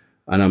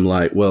 and I'm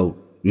like, well,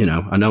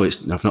 I know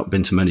I've not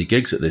been to many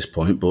gigs at this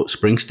point, but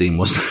Springsteen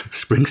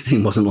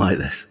wasn't like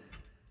this.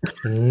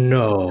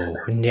 No,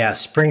 yeah,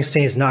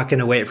 Springsteen's not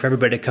going to wait for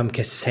everybody to come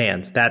kiss his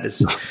hands. That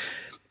is,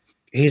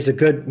 he's a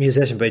good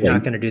musician, but he's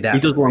not going to do that. He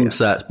does long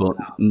sets, but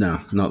no,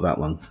 not that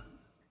long.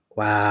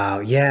 Wow,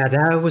 yeah,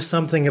 that was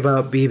something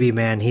about BB,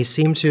 man. He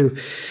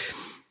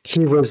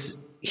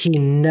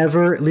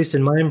never, at least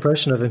in my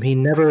impression of him, he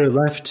never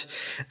left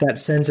that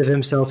sense of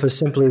himself as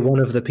simply one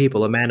of the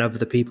people, a man of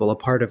the people, a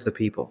part of the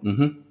people.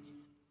 Mm-hmm.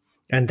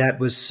 And it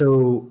was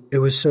so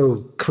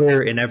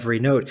clear in every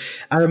note.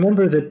 I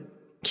remember that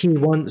he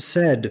once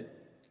said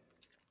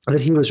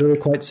that he was really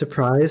quite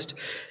surprised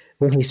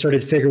when he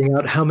started figuring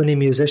out how many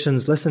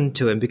musicians listened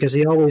to him, because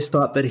he always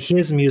thought that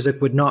his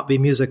music would not be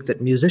music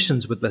that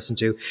musicians would listen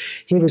to.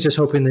 He was just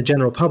hoping the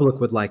general public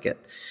would like it.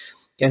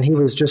 And he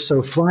was just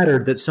so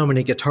flattered that so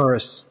many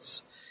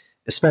guitarists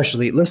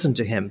especially listened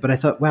to him. But I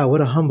thought, wow,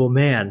 what a humble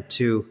man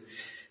to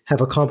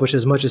have accomplished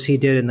as much as he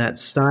did in that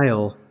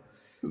style.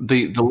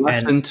 The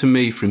lesson to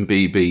me from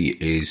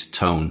BB is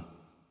tone.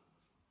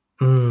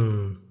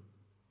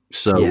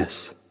 So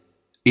yes.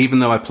 Even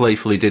though I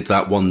playfully did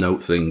that one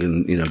note thing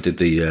and did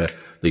the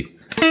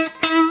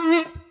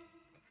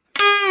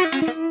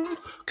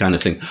kind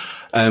of thing,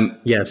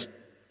 yes.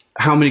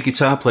 How many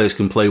guitar players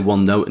can play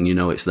one note and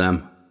it's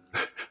them?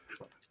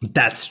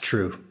 That's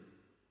true.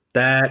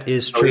 That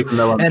is So true. even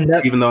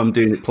though I'm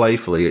doing it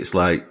playfully, it's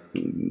like,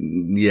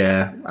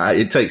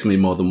 it takes me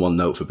more than one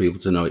note for people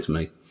to know it's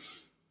me.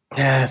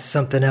 Yeah, it's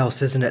something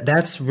else, isn't it?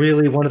 That's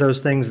really one of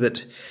those things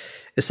that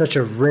is such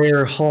a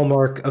rare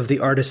hallmark of the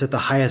artist at the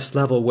highest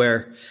level,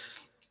 where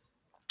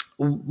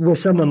with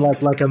someone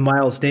like a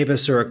Miles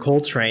Davis or a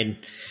Coltrane,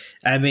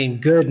 I mean,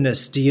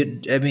 goodness,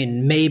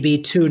 maybe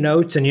two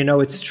notes and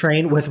it's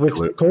Train.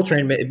 With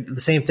Coltrane,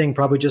 the same thing,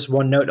 probably just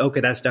one note.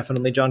 Okay, that's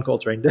definitely John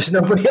Coltrane. There's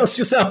nobody else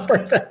who sounds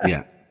like that.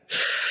 Yeah.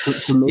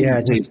 To me,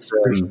 yeah, just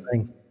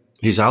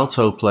his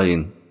alto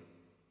playing,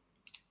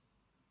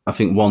 I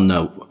think one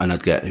note and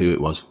I'd get who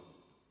it was.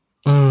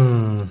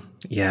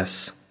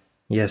 Yes.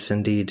 Yes,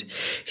 indeed.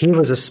 He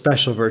was a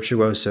special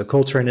virtuoso.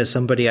 Coltrane is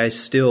somebody I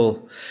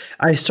still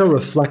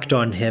reflect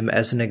on him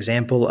as an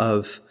example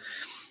of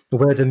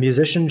where the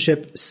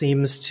musicianship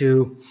seems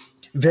to,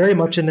 very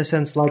much in the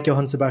sense like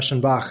Johann Sebastian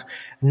Bach,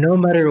 no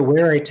matter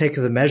where I take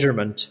the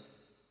measurement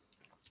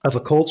of a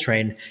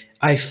Coltrane,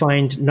 I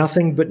find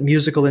nothing but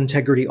musical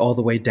integrity all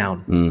the way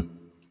down.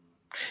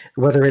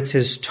 Whether it's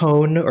his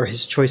tone or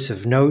his choice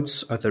of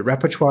notes or the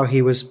repertoire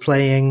he was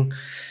playing,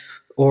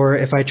 or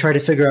if I try to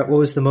figure out what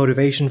was the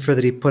motivation for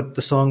that he put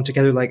the song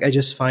together, like I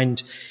just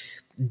find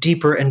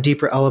deeper and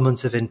deeper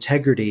elements of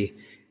integrity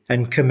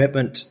and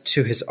commitment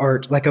to his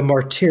art, like a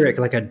martyric,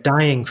 like a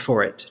dying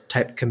for it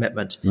type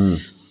commitment. And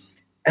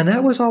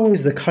that was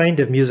always the kind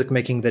of music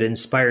making that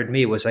inspired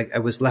me. Was I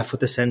was left with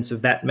the sense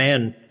of that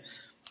man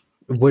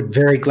would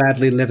very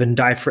gladly live and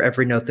die for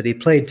every note that he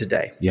played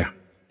today. Yeah.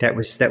 That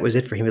was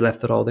it for him. He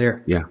left it all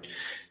there. Yeah.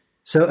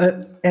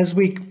 So as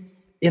we,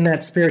 in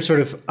that spirit, sort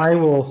of, I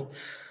will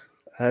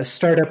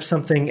start up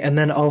something and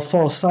then I'll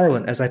fall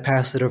silent as I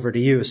pass it over to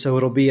you. So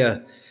it'll be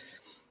a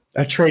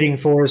trading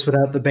force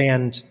without the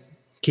band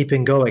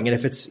keeping going. And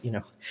if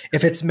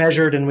it's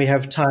measured and we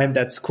have time,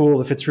 that's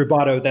cool. If it's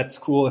rubato, that's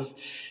cool. If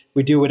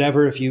we do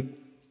whatever, if you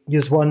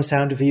use one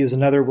sound, if you use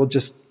another, we'll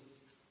just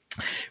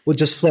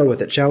flow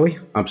with it, shall we?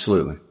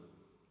 Absolutely.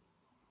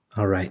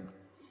 All right.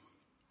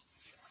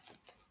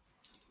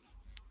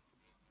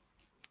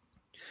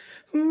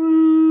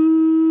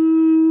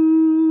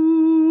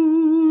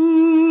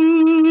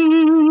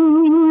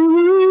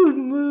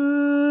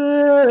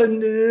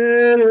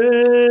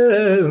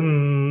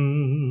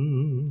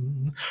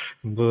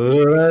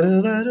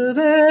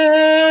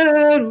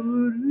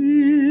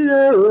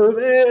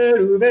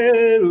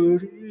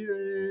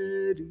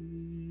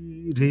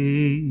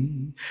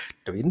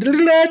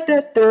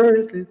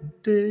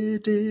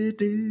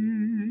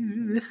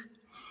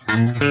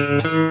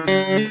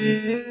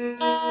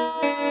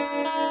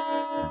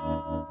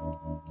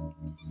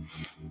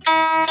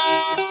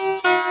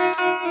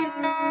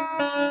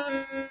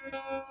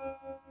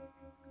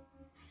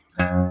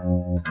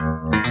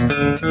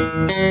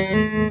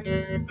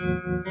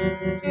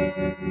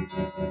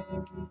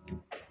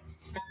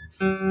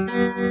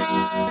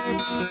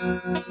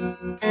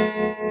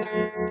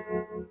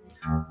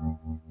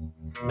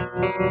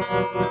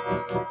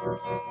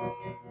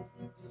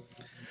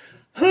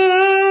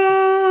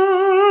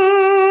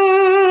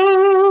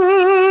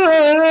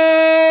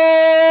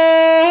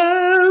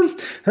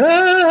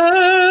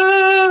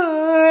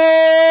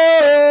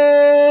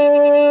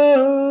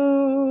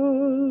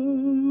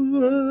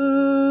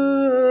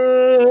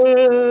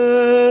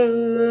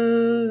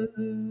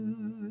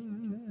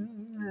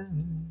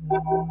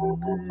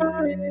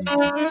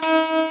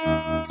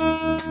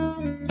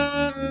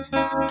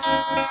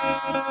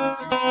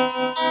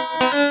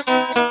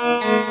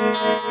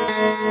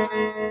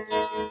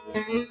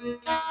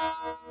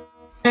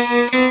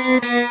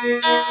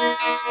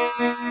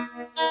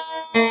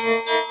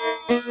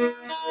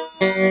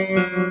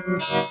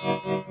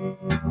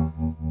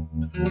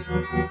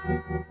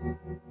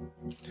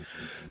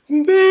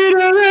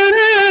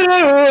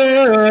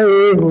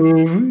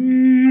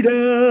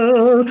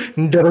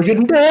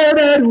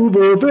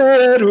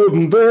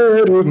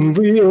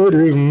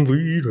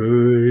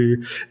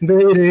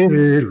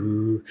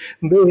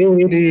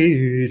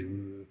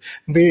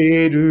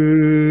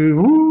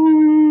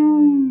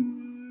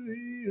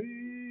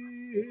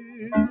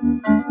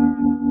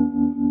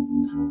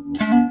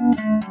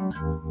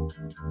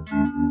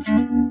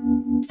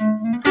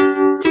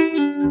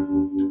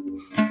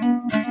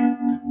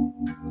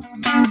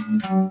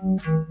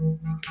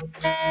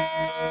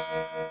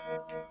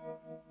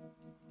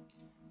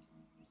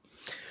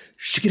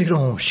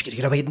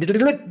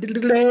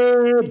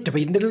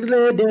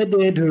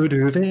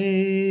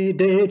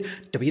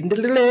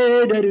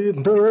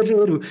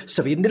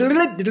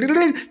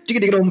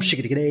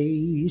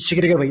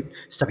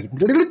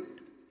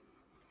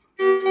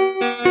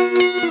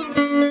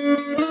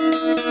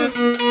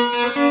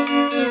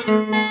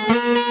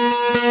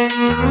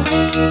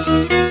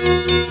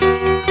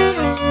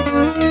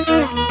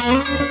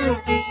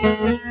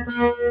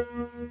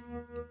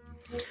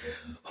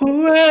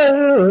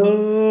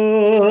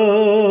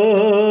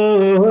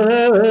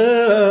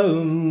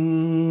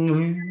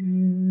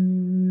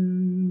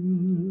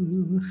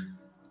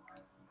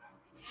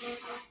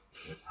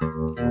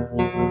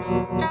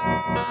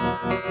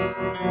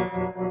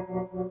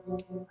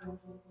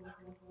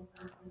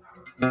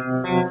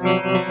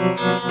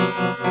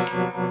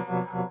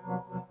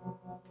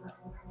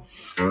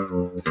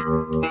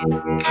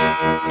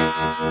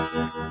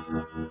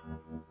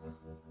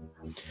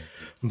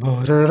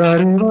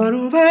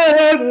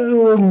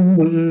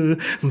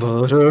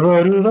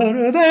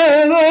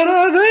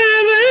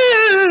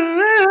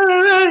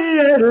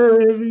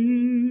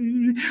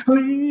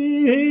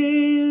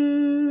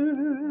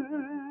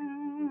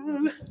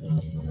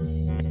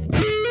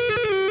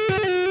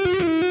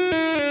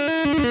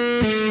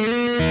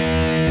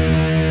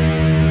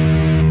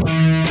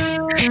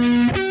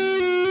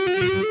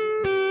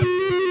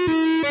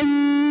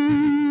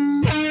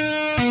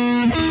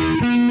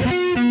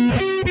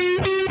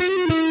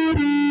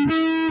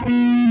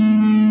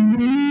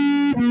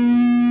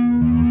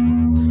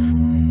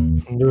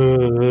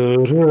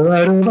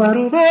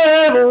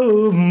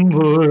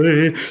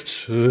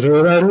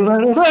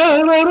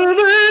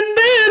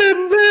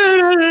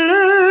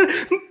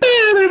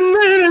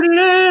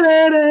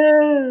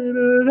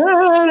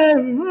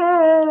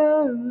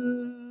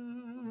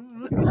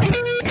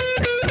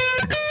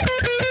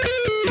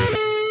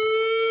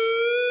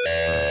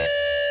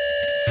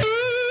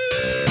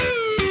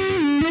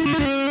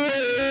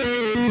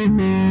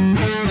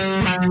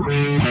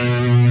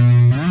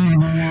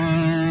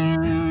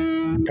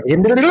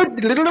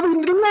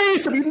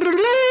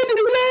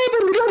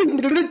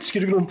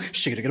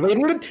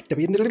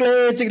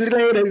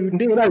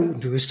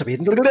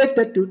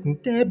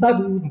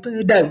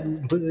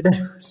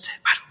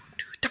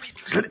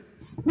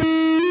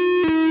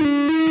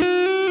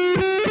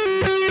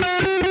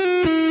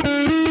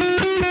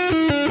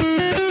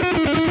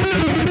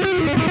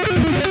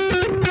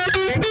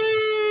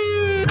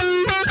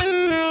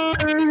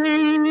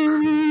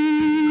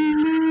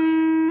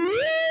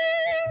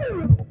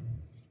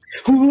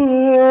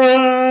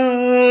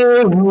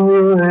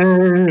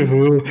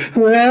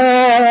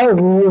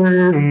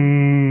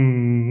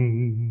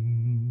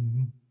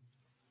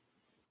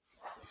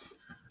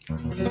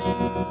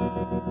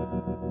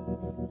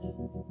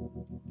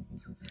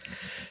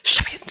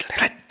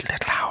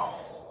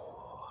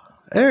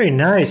 Very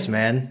nice,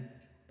 man.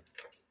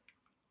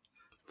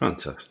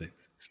 Fantastic.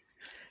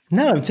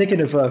 Now I'm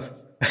thinking of a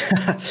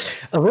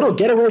little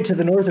getaway to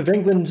the north of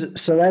England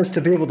so as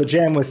to be able to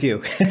jam with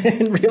you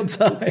in real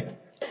time.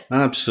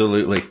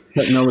 Absolutely.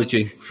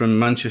 Technology from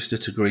Manchester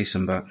to Greece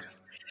and back.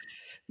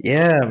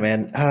 Yeah,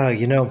 man.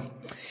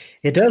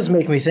 It does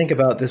make me think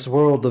about this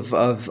world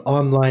of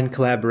online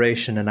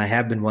collaboration, and I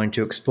have been wanting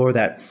to explore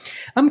that.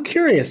 I'm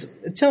curious.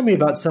 Tell me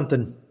about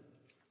something.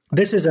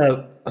 This is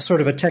a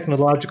sort of a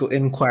technological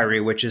inquiry,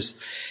 which is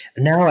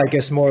now, I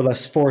guess, more or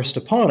less forced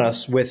upon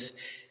us with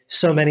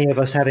so many of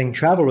us having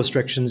travel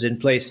restrictions in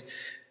place.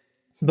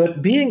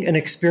 But being an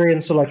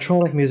experienced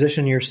electronic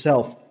musician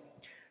yourself,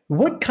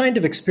 what kind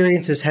of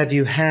experiences have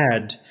you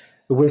had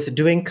with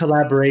doing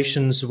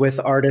collaborations with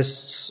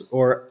artists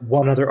or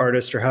one other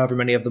artist or however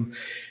many of them,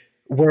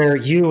 where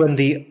you and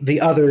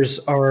the others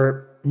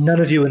are none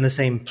of you in the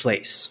same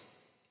place?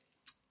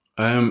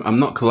 I'm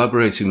not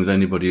collaborating with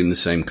anybody in the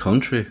same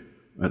country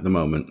at the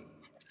moment.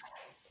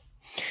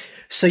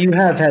 So you've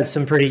had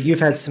some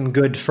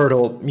good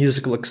fertile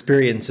musical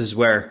experiences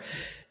where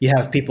you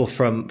have people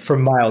from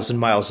miles and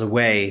miles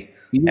away,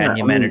 and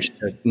you manage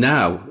to.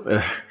 Now,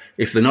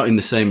 if they're not in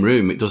the same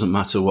room, it doesn't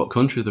matter what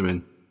country they're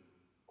in.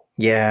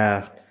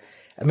 Yeah.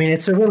 I mean,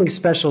 it's a really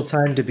special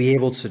time to be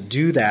able to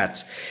do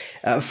that.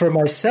 For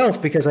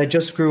myself, because I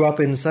just grew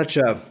up in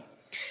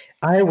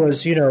I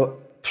was,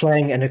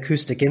 playing an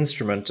acoustic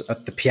instrument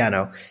at the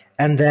piano.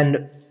 And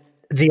then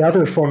the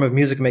other form of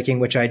music making,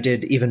 which I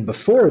did even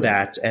before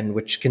that, and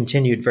which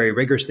continued very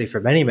rigorously for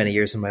many, many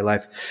years in my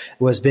life,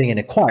 was being in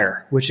a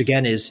choir, which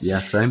again is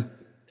same.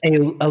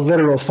 A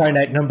literal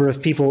finite number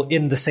of people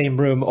in the same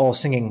room all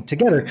singing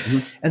together. Mm-hmm.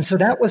 And so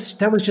that was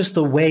just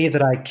the way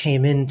that I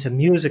came into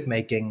music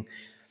making.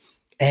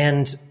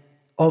 And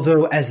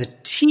although as a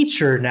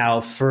teacher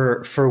now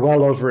for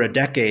well over a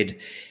decade,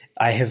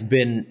 I have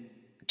been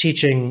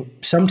teaching,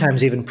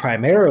 sometimes even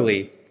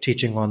primarily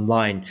teaching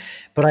online,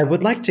 but I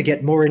would like to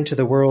get more into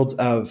the world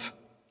of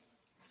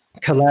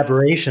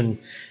collaboration,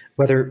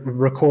 whether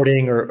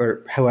recording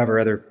or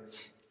however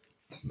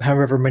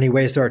many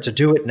ways there are to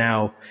do it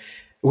now,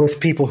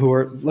 with people who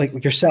are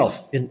like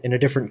yourself in a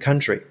different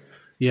country.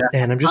 Yeah.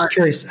 And I'm just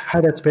curious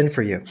how that's been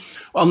for you.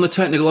 On the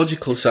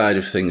technological side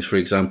of things, for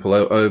example,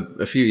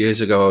 a few years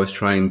ago, I was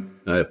trying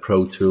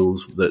Pro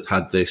Tools that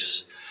had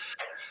this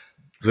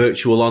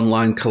virtual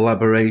online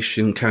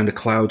collaboration kind of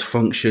cloud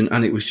function.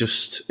 And it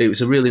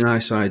was a really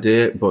nice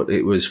idea, but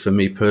it was, for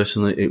me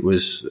personally, it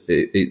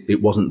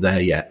wasn't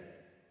there yet.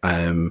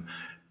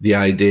 The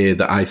idea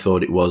that I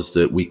thought it was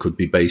that we could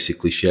be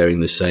basically sharing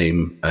the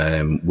same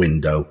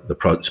window,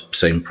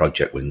 same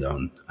project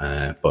window.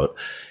 But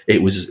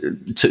it was,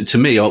 to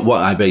me,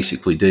 what I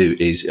basically do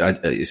is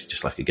it's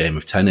just like a game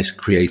of tennis,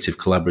 creative,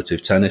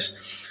 collaborative tennis.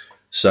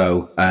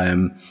 So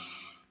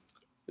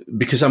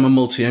because I'm a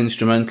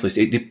multi-instrumentalist,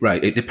 it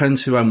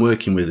depends who I'm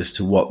working with as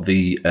to what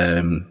the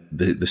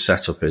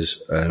setup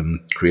is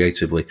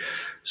creatively.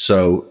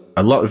 So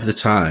a lot of the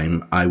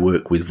time I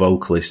work with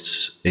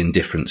vocalists in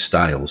different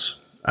styles.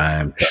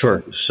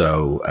 Sure.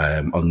 So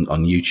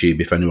on YouTube,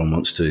 if anyone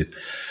wants to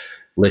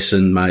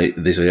listen,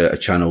 there's a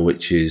channel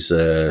which is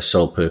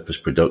Soul Purpose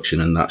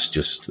Production, and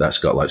that's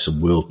got like some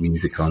world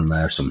music on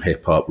there, some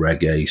hip hop,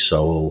 reggae,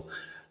 soul,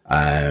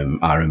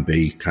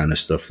 R&B kind of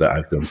stuff that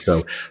I've done.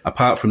 So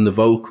apart from the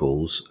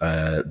vocals,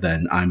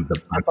 then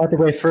By the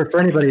way, for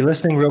anybody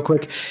listening real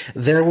quick,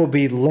 there will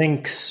be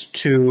links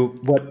to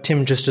what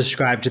Tim just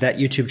described to that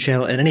YouTube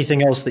channel and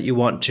anything else that you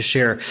want to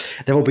share.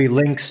 There will be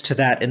links to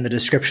that in the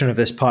description of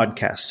this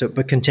podcast. So,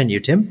 but continue,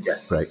 Tim. Yeah,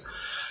 great.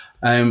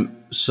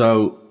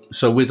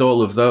 So with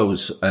all of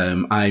those,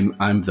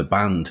 I'm the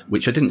band,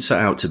 which I didn't set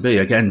out to be.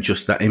 Again,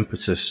 just that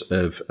impetus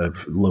of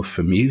love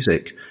for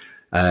music.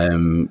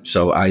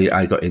 So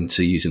I got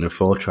into using a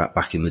 4-track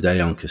back in the day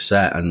on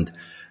cassette, and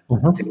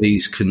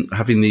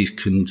having these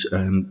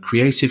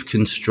creative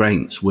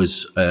constraints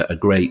was a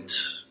great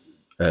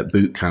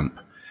boot camp.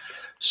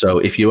 So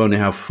if you only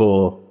have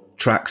 4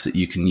 tracks that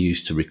you can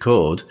use to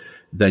record,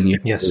 then you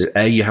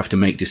have to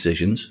make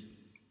decisions,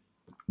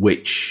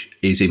 which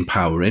is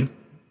empowering.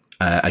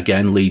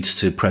 Again, leads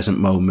to present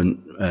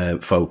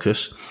moment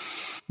focus.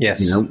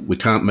 Yes, you know, we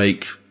can't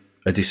make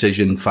a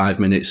decision 5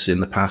 minutes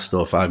in the past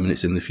or 5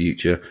 minutes in the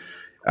future,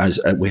 as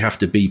we have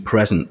to be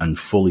present and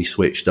fully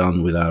switched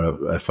on with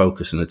our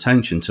focus and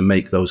attention to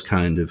make those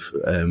kind of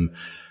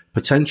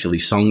potentially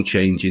song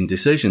changing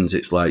decisions.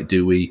 It's like,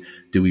 do we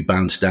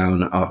bounce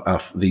down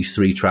off these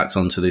 3 tracks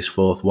onto this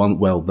 4th one?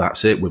 Well,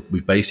 that's it.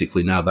 We've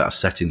basically now that's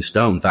set in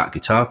stone, that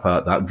guitar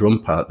part, that drum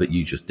part that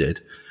you just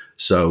did.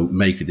 So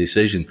make a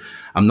decision.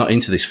 I'm not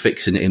into this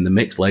fixing it in the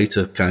mix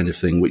later kind of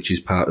thing, which is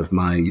part of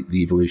the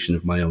evolution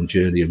of my own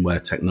journey and where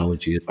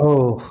technology is.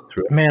 Oh,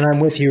 man, I'm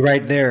with you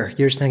right there.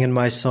 You're singing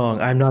my song.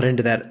 I'm not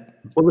into that.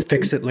 Well,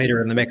 fix it later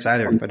in the mix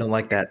either. I don't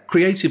like that.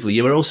 Creatively,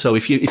 you are also,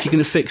 if you're going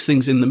to fix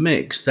things in the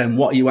mix, then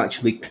what are you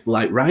actually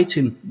like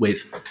writing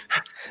with?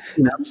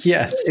 You know?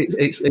 Yes,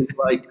 it's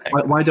like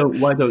why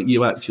don't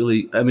you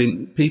actually? I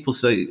mean, people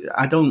say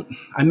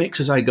I mix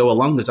as I go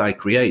along as I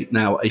create.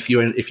 Now, if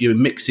you're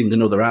mixing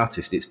another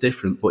artist, it's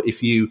different. But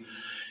if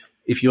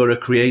you're a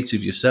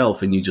creative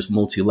yourself and you're just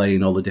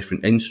multi-laying all the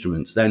different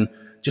instruments, then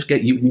just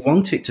you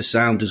want it to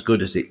sound as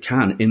good as it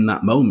can in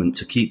that moment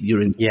to keep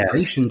your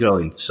inspiration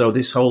going. So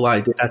this whole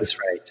idea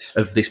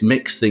of this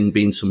mix thing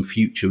being some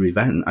future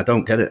event, I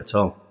don't get it at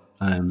all.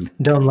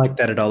 Don't like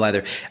that at all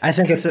either. I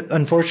think it's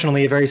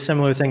unfortunately a very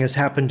similar thing has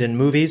happened in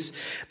movies.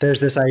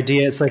 There's this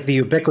idea, it's like the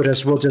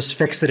ubiquitous, we'll just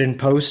fix it in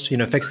post,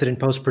 fix it in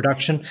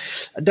post-production.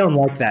 I don't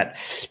like that.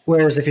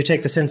 Whereas if you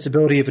take the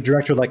sensibility of a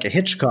director like a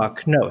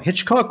Hitchcock, no,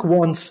 Hitchcock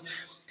wants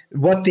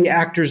what the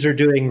actors are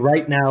doing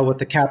right now, what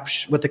the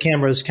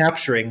camera is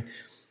capturing,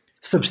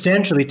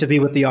 substantially to be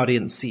what the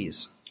audience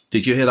sees.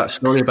 Did you hear that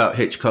story about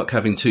Hitchcock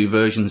having 2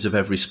 versions of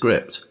every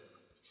script?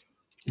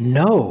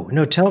 No,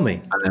 tell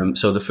me.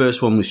 So the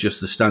first one was just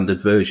the standard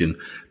version.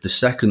 The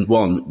second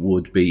one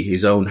would be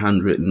his own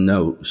handwritten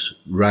notes,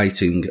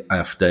 writing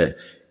after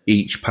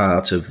each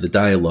part of the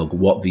dialogue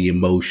what the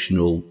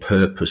emotional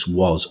purpose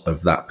was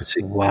of that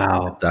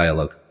particular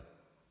dialogue.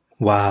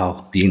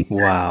 Wow.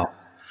 Wow.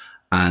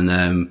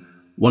 And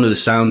one of the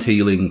sound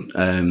healing,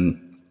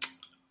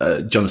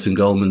 Jonathan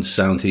Goldman's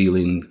sound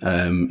healing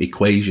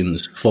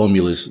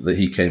formulas that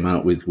he came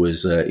out with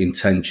was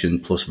intention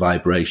plus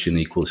vibration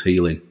equals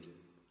healing.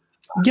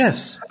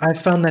 Yes, I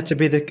found that to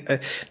be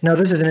now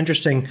this is an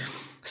interesting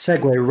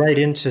segue right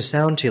into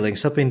sound healing,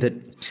 something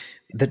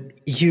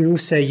that you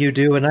say you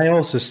do and I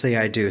also say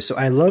I do. So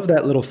I love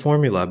that little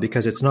formula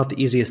because it's not the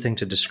easiest thing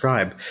to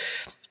describe.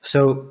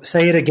 So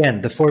say it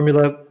again. The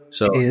formula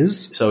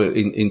is? So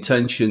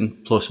intention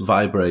plus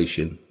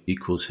vibration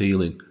equals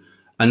healing.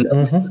 And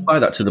apply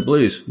that to the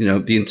blues.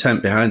 The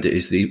intent behind it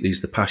is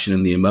the passion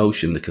and the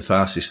emotion, the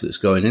catharsis that's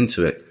going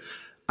into it.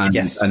 And,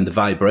 and the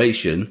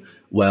vibration,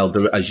 well,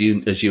 as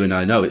you and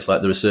I know, it's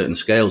like there are certain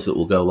scales that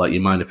will go like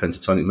your minor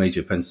pentatonic,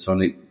 major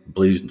pentatonic,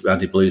 blues,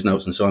 added blues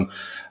notes and so on.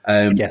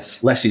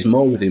 Less is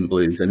more within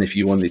blues. And if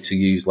you wanted to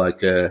use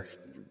like an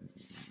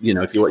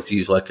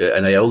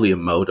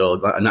Aeolian mode or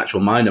a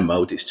natural minor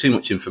mode, it's too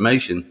much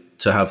information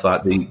to have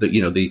like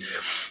the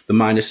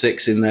minor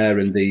 6 in there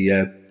and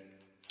the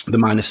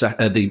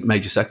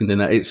major second in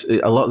there. It's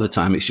a lot of the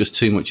time it's just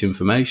too much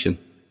information.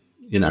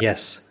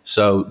 Yes.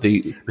 So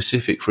the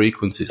specific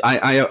frequencies.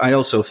 I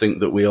also think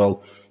that we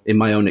all, in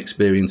my own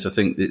experience, I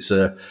think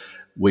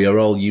we are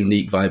all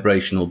unique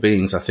vibrational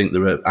beings. I think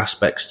there are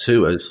aspects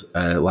to us,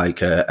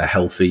 like a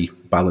healthy,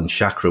 balanced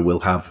chakra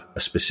will have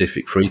a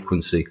specific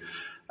frequency.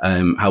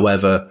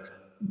 However,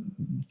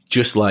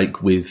 just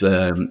like with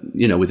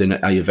within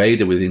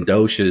Ayurveda, within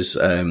doshas,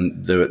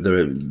 there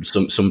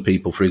are some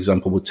people, for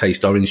example, would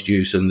taste orange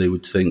juice and they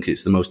would think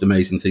it's the most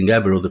amazing thing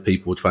ever. Other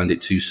people would find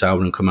it too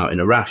sour and come out in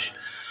a rash.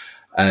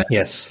 And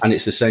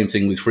it's the same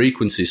thing with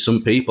frequencies.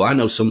 I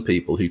know some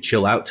people who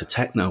chill out to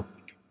techno.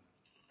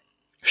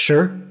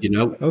 Sure. You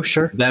know, Oh,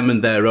 sure. them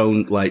and their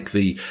own, like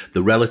the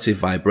relative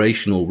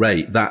vibrational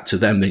rate, that to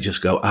them, they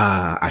just go,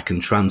 I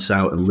can trance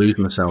out and lose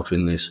myself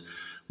in this.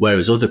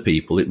 Whereas other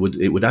people, it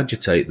would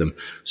agitate them.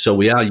 So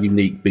we are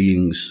unique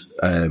beings,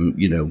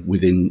 you know,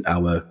 within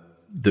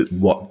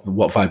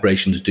what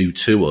vibrations do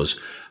to us.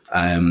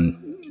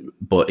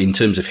 But in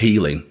terms of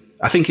healing,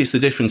 I think it's the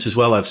difference as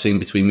well I've seen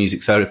between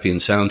music therapy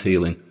and sound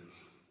healing.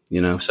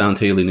 You know, sound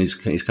healing is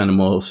kind of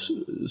more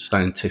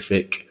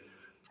scientific,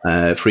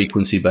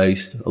 frequency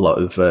based. A lot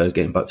of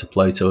getting back to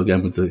Plato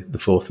again with the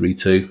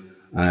 4-3-2,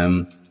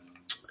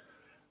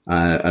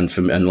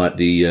 and like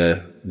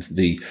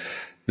the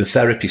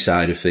therapy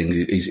side of things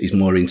is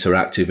more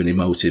interactive and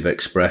emotive,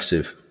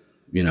 expressive.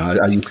 You know,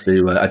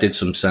 I did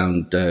some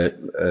sound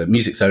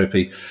music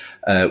therapy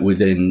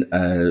within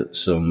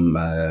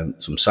some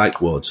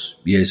psych wards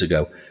years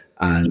ago.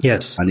 And,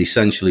 yes. And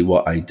essentially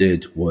what I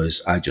did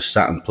was I just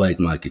sat and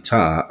played my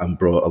guitar and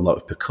brought a lot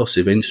of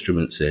percussive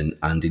instruments in.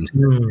 And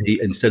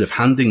instead of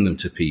handing them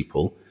to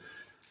people,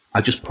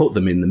 I just put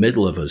them in the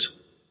middle of us.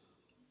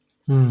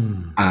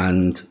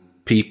 And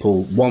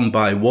people, one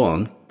by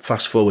one,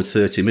 fast forward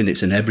 30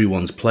 minutes and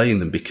everyone's playing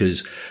them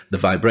because the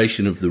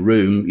vibration of the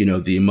room, you know,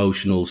 the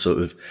emotional sort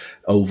of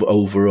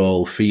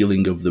overall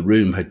feeling of the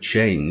room had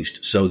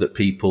changed so that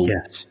people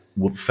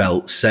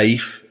felt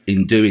safe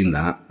in doing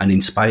that and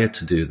inspired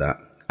to do that.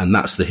 And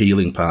that's the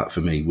healing part for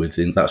me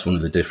that's one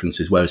of the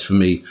differences. Whereas for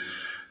me,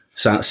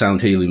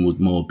 sound healing would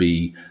more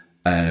be,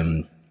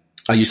 I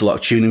use a lot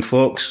of tuning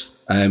forks.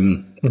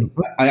 I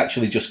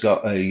actually just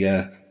got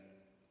a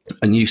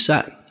new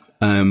set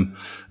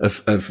of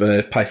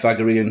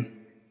Pythagorean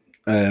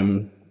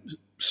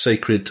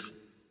sacred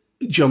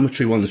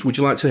geometry ones. Would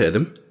you like to hear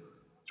them?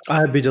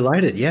 I'd be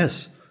delighted,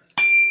 yes.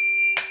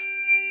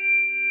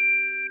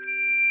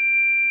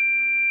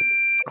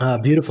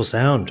 Beautiful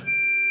sound.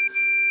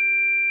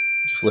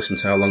 Just listen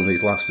to how long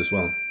these last as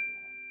well.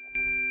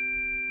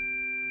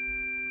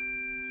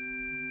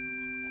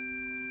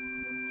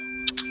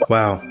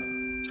 Wow.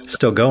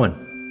 Still going.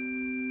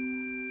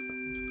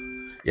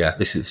 Yeah,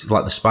 this is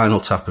like the Spinal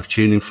Tap of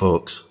tuning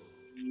forks.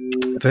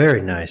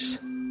 Very nice.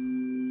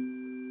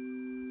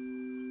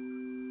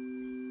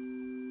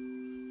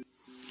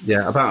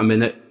 Yeah, about a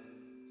minute.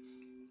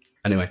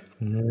 Anyway.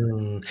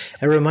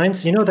 It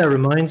reminds me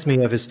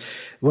of is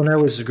when I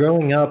was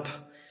growing up,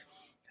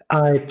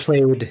 I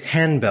played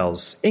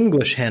handbells,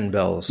 English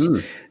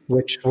handbells,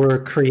 which were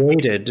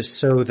created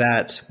so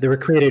that they were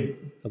created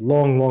a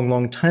long, long,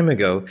 long time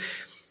ago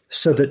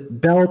so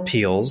that bell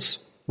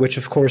peals, which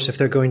of course, if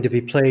they're going to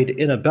be played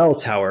in a bell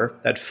tower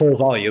at full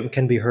volume,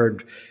 can be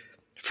heard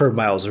for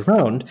miles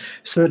around,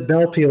 so that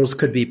bell peals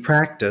could be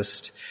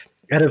practiced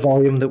at a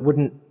volume that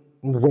wouldn't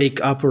wake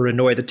up or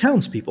annoy the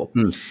townspeople.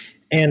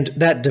 And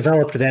that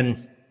developed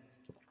then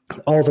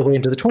all the way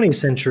into the 20th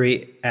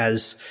century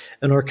as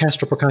an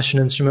orchestral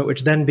percussion instrument,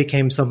 which then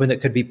became something that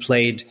could be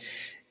played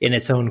in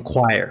its own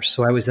choir.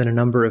 So I was in a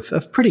number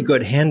of pretty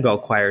good handbell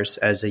choirs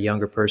as a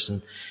younger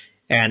person.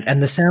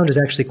 And the sound is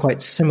actually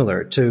quite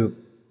similar to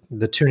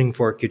the tuning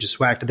fork you just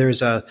whacked.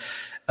 There's a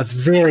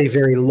very,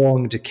 very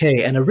long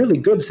decay, and a really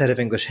good set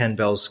of English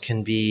handbells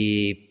can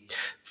be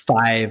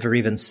 5 or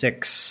even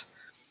 6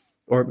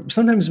 or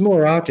sometimes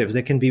more octaves.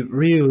 They can be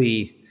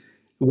really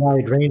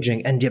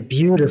wide-ranging and yet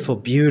beautiful,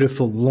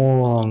 beautiful,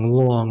 long,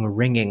 long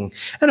ringing.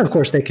 And of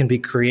course, they can be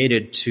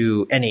created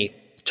to any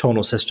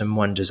tonal system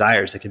one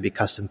desires. They can be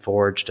custom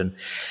forged.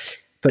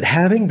 But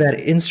having that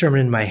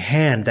instrument in my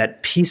hand,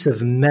 that piece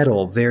of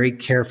metal, very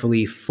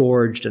carefully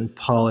forged and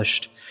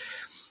polished,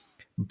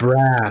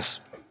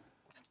 brass,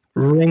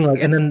 ring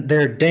like, and then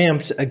they're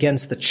damped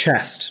against the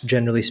chest,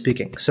 generally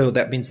speaking. So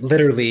that means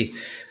literally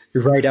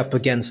right up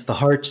against the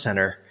heart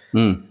center.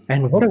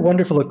 And what a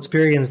wonderful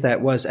experience that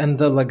was. And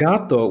the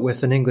legato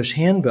with an English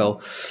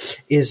handbell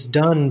is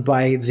done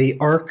by the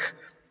arc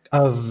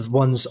of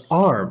one's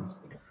arm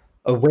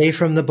away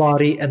from the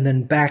body and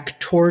then back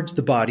towards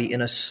the body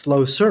in a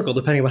slow circle,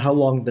 depending on how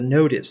long the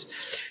note is.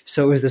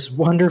 So it was this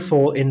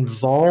wonderful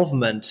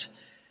involvement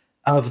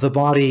of the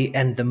body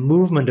and the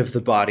movement of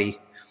the body.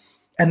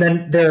 And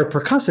then there are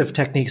percussive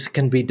techniques that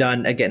can be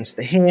done against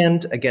the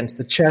hand, against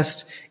the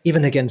chest,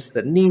 even against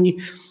the knee.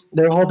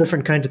 There are all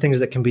different kinds of things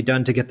that can be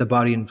done to get the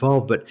body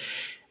involved. But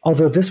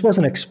although this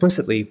wasn't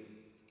explicitly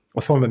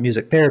a form of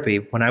music therapy,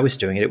 when I was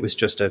doing it, it was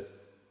just a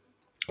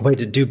way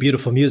to do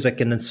beautiful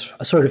music, and it's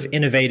a sort of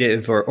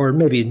innovative or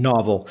maybe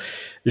novel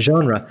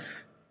genre.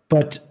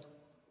 But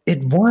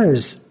it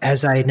was,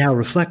 as I now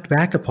reflect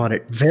back upon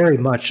it, very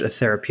much a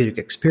therapeutic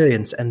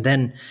experience. And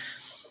then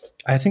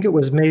I think it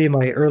was maybe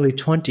my early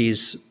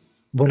 20s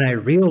when I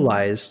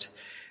realized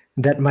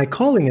that my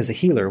calling as a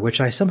healer,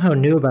 which I somehow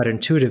knew about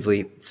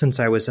intuitively since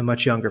I was a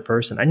much younger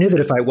person. I knew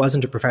that if I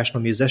wasn't a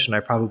professional musician, I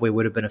probably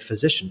would have been a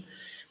physician,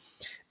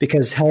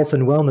 because health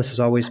and wellness has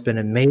always been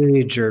a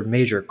major,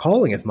 major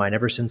calling of mine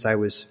ever since I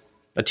was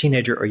a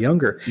teenager or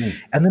younger.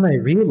 And then I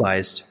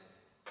realized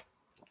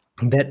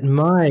that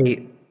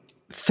my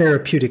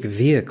therapeutic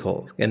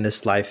vehicle in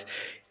this life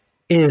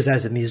is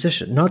as a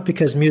musician, not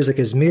because music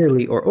is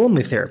merely or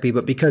only therapy,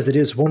 but because it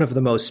is one of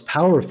the most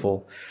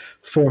powerful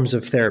forms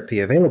of therapy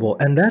available.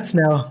 And that's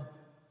now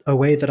a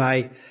way that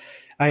I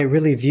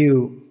really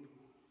view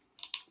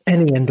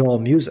any and all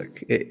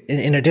music.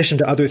 In addition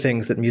to other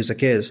things that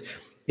music is,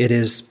 it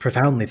is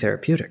profoundly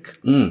therapeutic.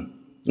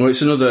 Well,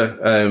 it's another.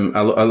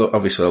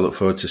 Obviously, I look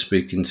forward to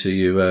speaking to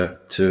you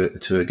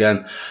to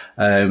again.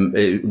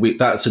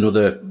 That's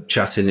another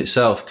chat in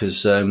itself,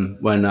 because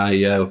when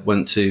I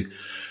went to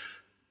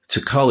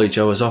college,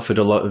 I was offered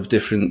a lot of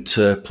different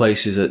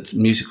places at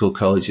musical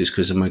colleges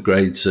because of my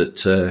grades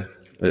at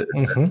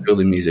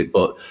building music,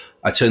 but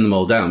I turned them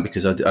all down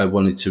because I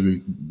wanted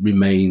to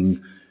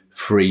remain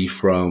free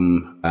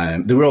from.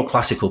 They were all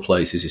classical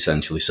places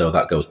essentially, so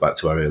that goes back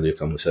to our earlier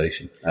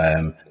conversation.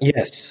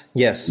 Yes.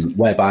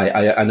 Whereby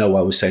I know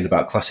I was saying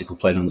about classical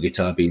playing on the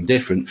guitar being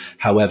different.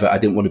 However, I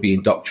didn't want to be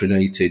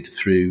indoctrinated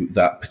through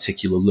that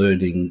particular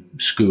learning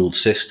schooled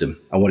system.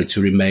 I wanted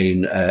to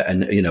remain,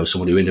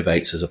 someone who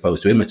innovates as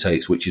opposed to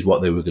imitates, which is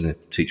what they were going to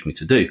teach me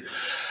to do.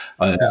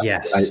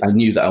 Yes, I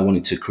knew that I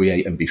wanted to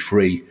create and be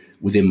free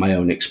within my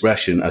own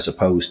expression, as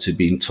opposed to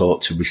being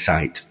taught to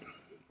recite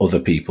other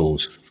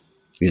people's.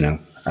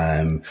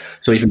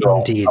 So even though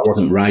I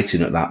wasn't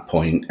writing at that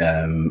point,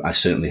 I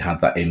certainly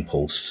had that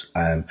impulse.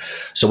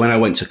 So when I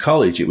went to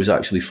college, it was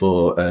actually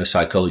for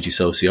psychology,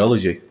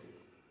 sociology.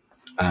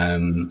 How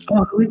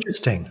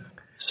interesting.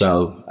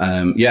 So,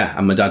 and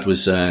my dad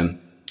was an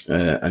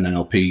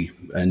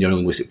NLP,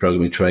 neuro-linguistic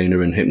programming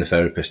trainer and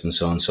hypnotherapist and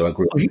so on. So I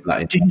grew up with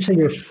that. Did you say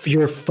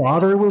your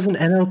father was an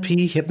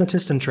NLP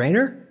hypnotist and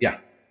trainer? Yeah.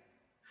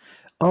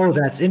 Oh,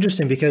 that's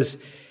interesting,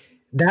 because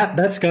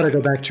that's got to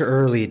go back to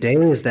early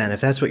days then,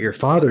 if that's what your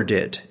father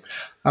did.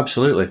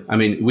 Absolutely. I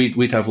mean,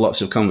 we'd have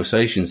lots of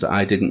conversations that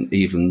I didn't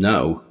even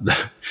know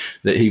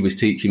that he was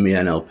teaching me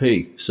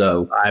NLP.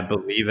 So I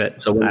believe it.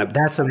 So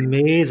that's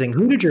amazing.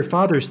 Who did your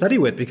father study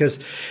with? Because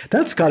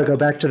that's got to go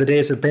back to the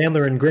days of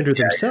Bandler and Grinder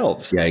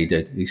themselves. Yeah, he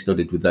did. He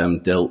studied with them,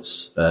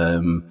 Dilts,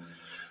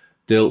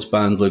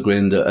 Bandler,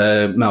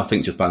 Grinder. No, I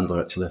think just Bandler,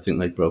 actually. I think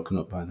they'd broken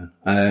up by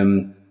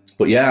then.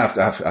 But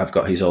yeah, I've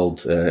got his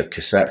old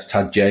cassettes,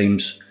 Tad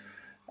James.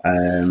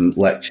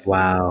 Lecture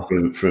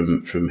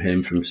from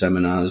him, from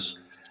seminars.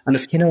 And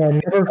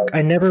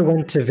I never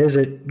went to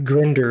visit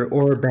Grinder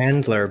or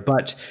Bandler,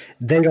 but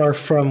they are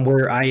from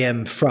where I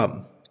am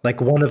from.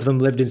 Like, one of them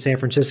lived in San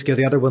Francisco,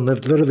 the other one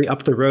lived literally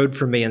up the road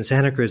from me in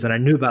Santa Cruz, and I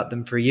knew about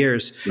them for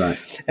years. Right.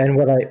 And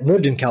when I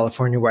lived in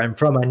California, where I'm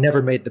from, I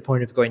never made the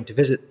point of going to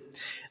visit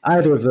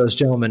either of those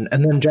gentlemen.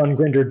 And then John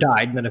Grinder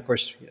died, and then of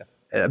course,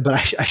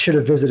 but I should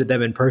have visited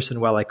them in person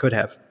while I could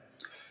have.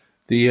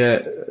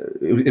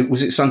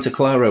 Was it Santa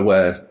Clara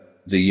where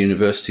the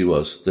university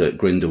was that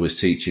Grinder was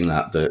teaching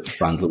that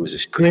Bandler was a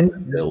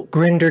student?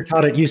 Grinder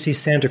taught at UC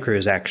Santa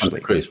Cruz, actually.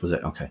 Santa Cruz, was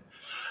it? Okay.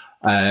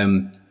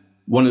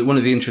 One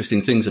of the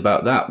interesting things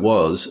about that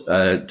was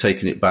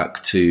taking it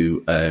back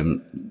to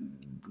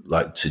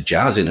to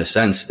jazz, in a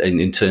sense,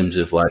 in terms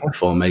of like the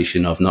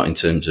formation of, not in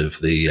terms of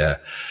the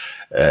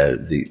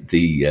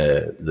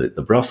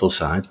brothel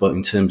side, but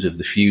in terms of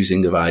the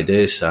fusing of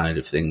ideas side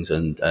of things.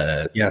 And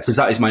because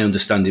that is my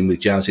understanding with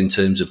jazz, in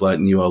terms of like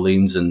New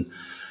Orleans and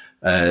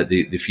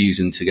the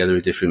fusing together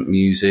of different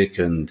music,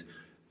 and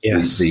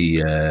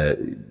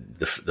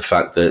the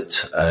fact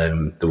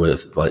that there were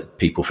like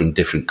people from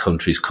different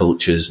countries,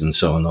 cultures, and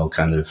so on, all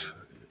kind of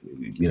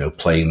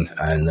playing.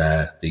 And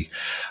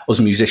us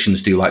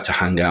musicians do like to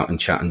hang out and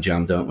chat and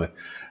jam, don't we?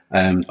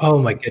 Oh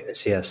my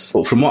goodness, yes.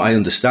 But from what I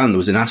understand, there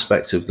was an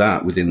aspect of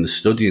that within the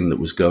studying that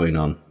was going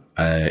on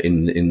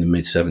in the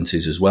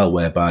mid-70s as well,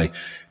 whereby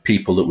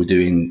people that were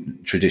doing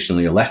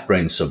traditionally a left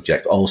brain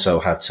subject also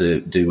had to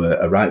do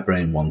a right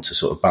brain one to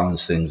sort of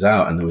balance things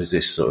out. And there was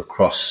this sort of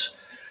cross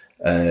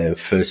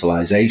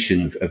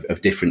fertilization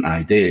of different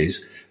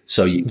ideas.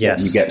 So you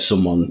get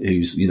someone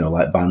who's,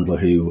 like Bandler,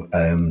 who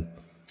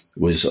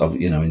was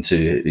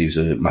he was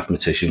a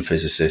mathematician,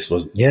 physicist,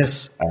 wasn't he?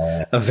 Yes,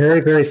 a very,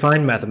 very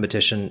fine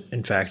mathematician,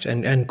 in fact,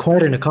 and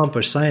quite an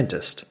accomplished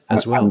scientist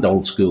as well, and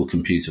old school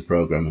computer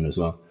programming as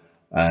well.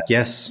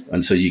 Yes,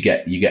 and so you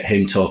get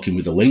him talking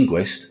with a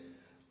linguist,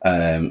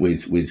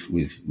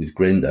 with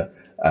Grinder,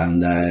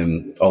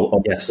 and all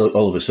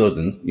of a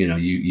sudden,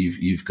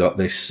 you've got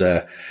this.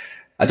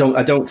 I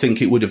don't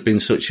think it would have been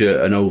such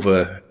an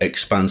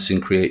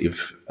over-expansing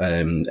creative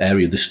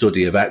area, the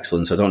study of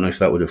excellence. I don't know if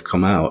that would have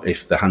come out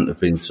if there hadn't have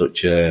been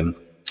such a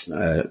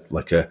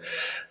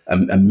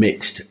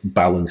mixed,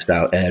 balanced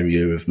out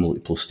area of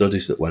multiple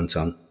studies that went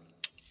on.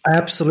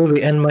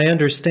 Absolutely. And my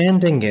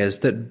understanding is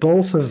that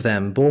both of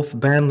them, both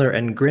Bandler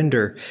and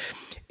Grinder,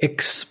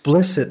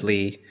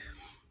 explicitly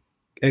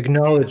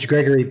acknowledged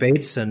Gregory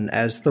Bateson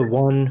as the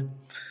one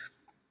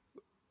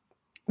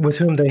with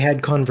whom they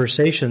had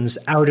conversations,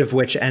 out of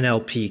which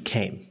NLP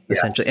came,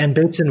 essentially. And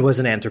Bateson was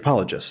an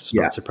anthropologist,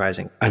 not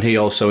surprising. And he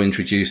also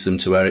introduced them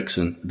to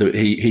Erickson.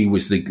 He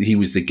was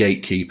the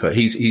gatekeeper.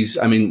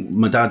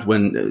 My dad,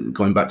 when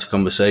going back to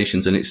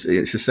conversations, and it's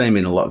the same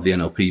in a lot of the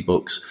NLP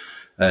books,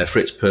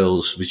 Fritz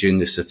Perls,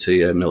 Virginia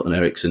Satir, Milton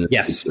Erickson,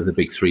 Yes. the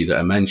big three that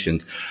I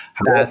mentioned.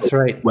 However, That's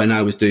right. When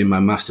I was doing my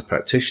master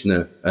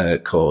practitioner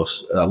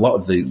course, a lot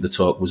of the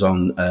talk was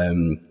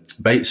on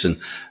Bateson,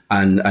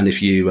 and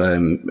if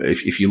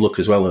you look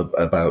as well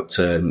about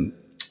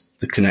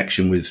the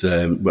connection with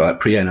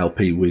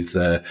pre-NLP with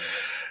a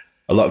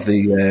lot of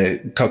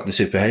the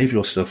cognitive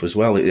behavioural stuff as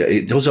well,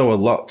 it does owe a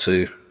lot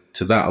to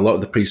that. A lot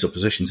of the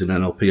presuppositions in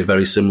NLP are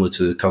very similar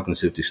to the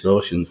cognitive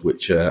distortions,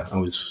 which I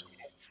was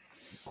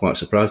quite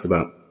surprised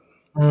about.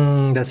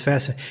 That's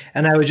fascinating.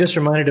 And I was just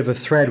reminded of a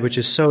thread which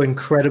is so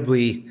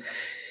incredibly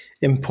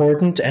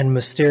important and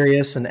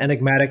mysterious and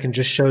enigmatic and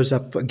just shows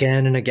up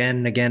again and again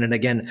and again and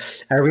again.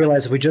 I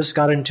realized we just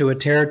got into a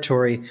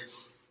territory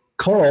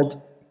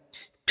called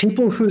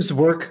people whose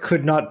work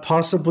could not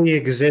possibly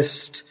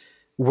exist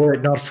were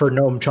it not for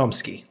Noam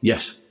Chomsky.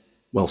 Yes,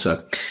 well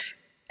said.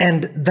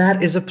 And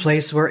that is a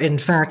place where, in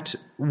fact,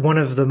 one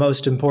of the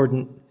most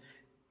important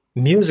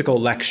musical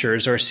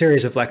lectures or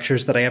series of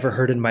lectures that I ever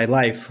heard in my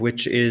life,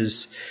 which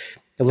is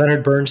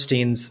Leonard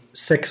Bernstein's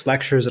 6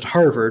 lectures at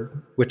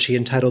Harvard, which he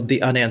entitled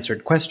The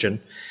Unanswered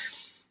Question,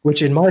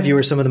 which in my view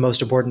are some of the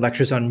most important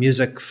lectures on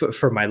music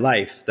for my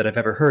life that I've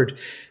ever heard.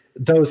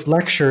 Those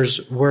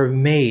lectures were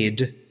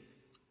made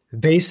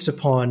based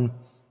upon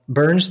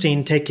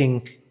Bernstein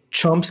taking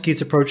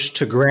Chomsky's approach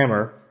to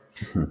grammar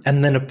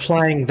and then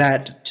applying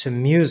that to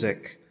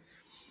music.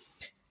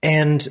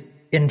 And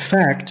in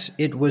fact,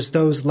 it was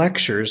those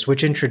lectures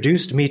which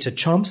introduced me to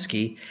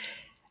Chomsky.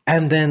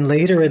 And then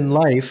later in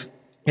life,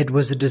 it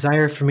was a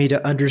desire for me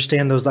to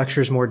understand those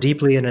lectures more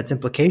deeply and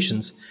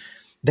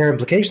their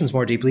implications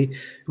more deeply,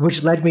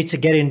 which led me to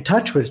get in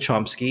touch with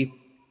Chomsky.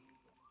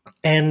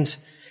 And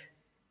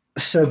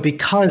so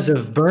because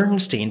of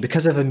Bernstein,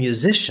 because of a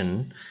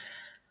musician,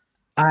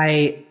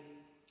 I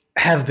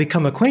have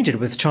become acquainted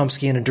with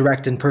Chomsky in a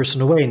direct and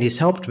personal way, and he's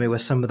helped me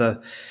with some of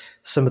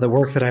the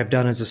work that I've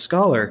done as a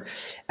scholar.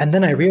 And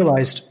then I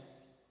realized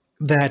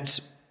that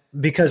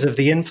because of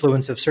the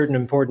influence of certain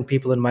important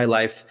people in my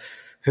life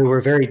who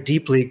were very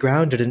deeply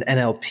grounded in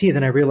NLP,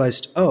 then I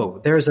realized, oh,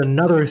 there's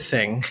another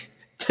thing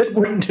that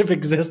wouldn't have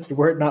existed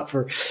were it not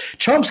for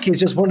Chomsky. Is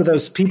just one of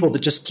those people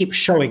that just keeps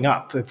showing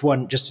up if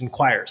one just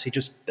inquires.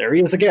 There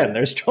he is again.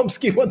 There's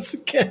Chomsky once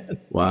again.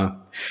 Wow.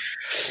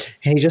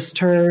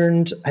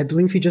 And I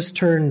believe he just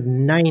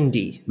turned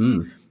 90.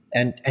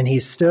 And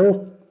he's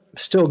still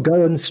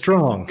going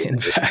strong, in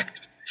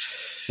fact.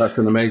 That's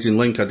an amazing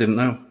link. I didn't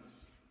know.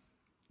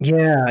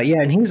 Yeah.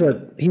 And he's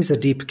a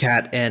deep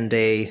cat and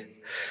a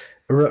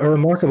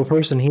remarkable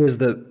person. He is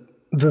the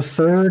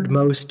third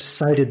most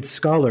cited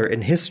scholar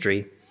in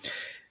history.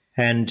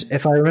 And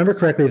if I remember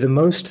correctly, the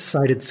most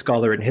cited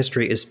scholar in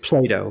history is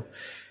Plato.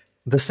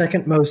 The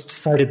second most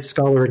cited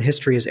scholar in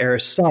history is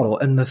Aristotle.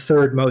 And the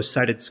third most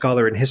cited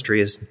scholar in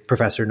history is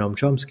Professor Noam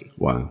Chomsky.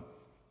 Wow.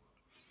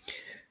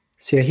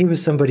 So yeah, he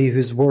was somebody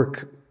whose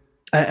work...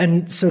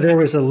 and so there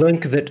was a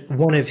link that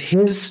one of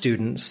his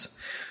students,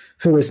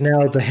 who is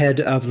now the head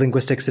of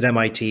linguistics at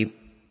MIT,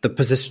 the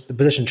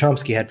position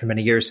Chomsky had for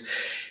many years,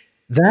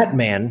 that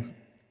man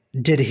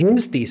did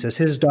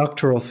his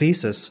doctoral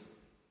thesis,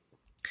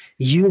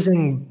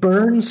 using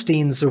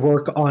Bernstein's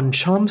work on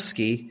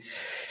Chomsky.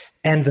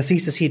 And the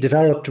thesis he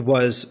developed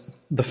was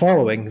the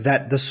following,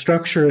 that the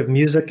structure of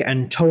music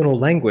and tonal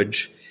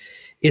language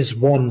is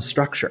one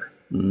structure.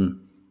 And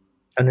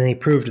then he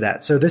proved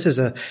that. So this is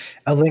a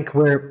link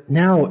where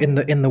now in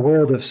the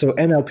world of, so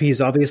NLP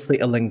is obviously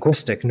a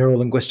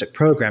neuro-linguistic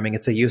programming.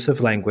 It's a use of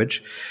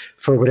language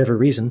for whatever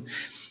reason,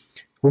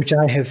 which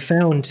I have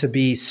found to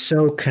be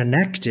so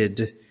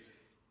connected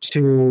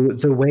to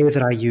the way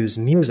that I use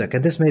music.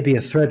 And this may be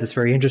a thread that's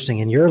very interesting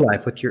in your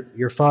life, with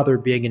your father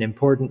being an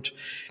important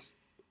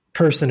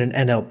person in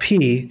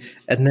NLP,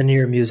 and then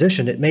you're a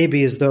musician. It may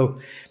be as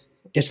though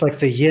it's like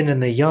the yin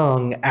and the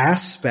yang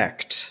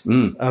aspect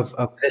of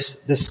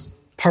this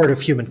part of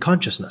human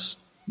consciousness.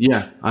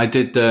 Yeah, I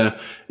did.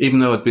 Even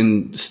though I'd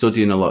been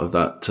studying a lot of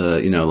that,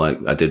 like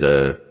I did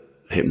a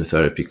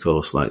hypnotherapy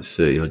course like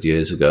 30 odd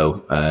years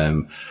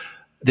ago.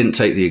 Didn't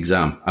take the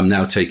exam. I'm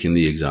now taking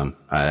the exam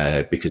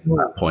because at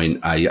that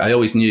point I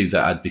always knew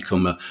that I'd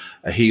become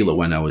a healer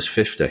when I was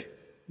 50,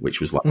 which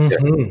was like,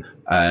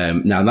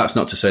 now that's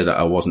not to say that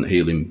I wasn't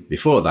healing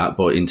before that,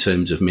 but in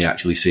terms of me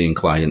actually seeing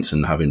clients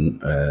and having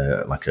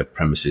like a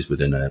premises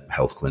within a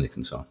health clinic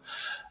and so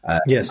on.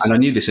 Yes. And I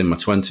knew this in my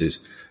 20s.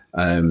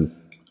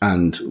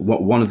 And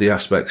one of the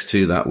aspects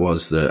to that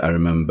was that I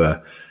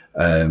remember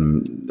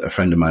a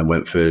friend of mine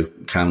went for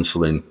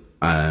counselling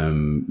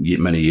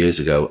many years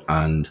ago,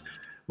 and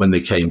when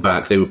they came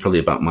back, they were probably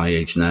about my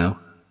age now.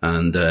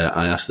 And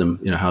I asked them,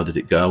 how did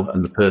it go?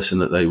 And the person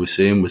that they were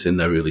seeing was in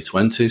their early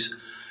 20s,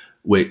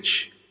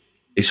 which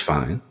is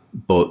fine.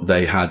 But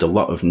they had a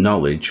lot of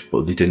knowledge,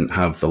 but they didn't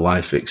have the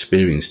life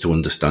experience to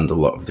understand a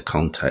lot of the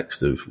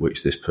context of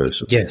which this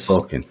person was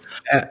talking.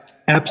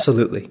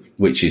 Absolutely.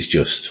 Which is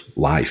just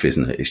life,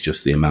 isn't it? It's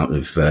just the amount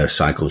of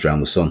cycles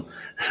around the sun,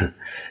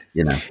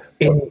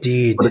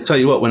 Indeed. But I tell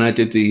you what, when I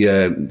did the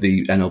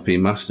NLP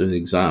Master's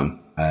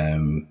exam,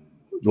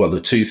 well,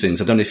 the two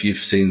things. I don't know if you've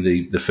seen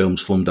the film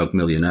Slumdog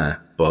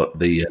Millionaire, but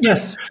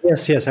yes,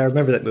 I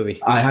remember that movie.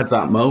 I had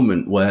that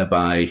moment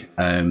whereby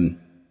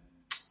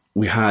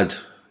we had,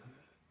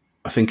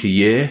 I think, a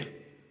year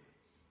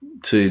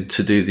to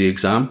do the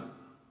exam,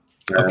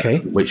 Okay.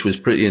 which was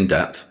pretty in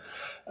depth.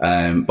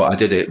 But I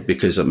did it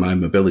because my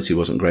mobility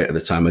wasn't great at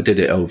the time. I did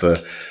it over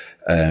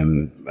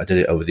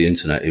the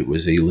internet. It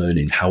was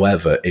e-learning.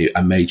 However,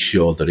 I made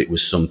sure that it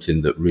was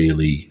something that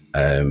really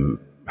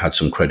had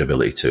some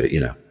credibility to it. You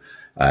know,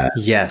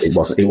 yes,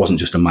 it wasn't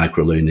just a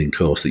micro learning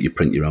course that you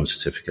print your own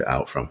certificate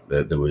out from.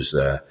 There was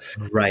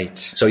right.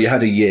 So you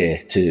had a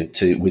year to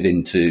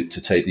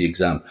take the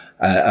exam,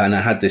 and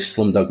I had this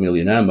Slumdog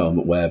Millionaire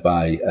moment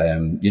whereby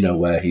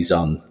where he's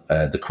on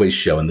the quiz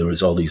show and there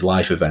was all these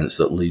life events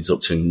that leads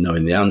up to him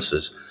knowing the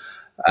answers.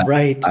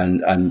 Right.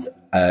 And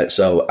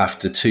so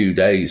after 2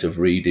 days of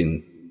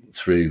reading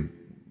through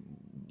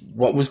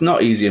what was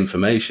not easy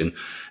information,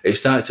 it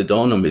started to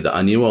dawn on me that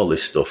I knew all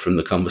this stuff from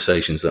the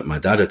conversations that my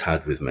dad had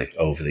had with me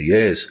over the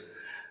years.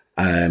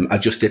 I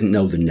just didn't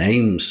know the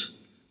names.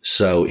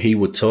 So he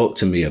would talk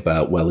to me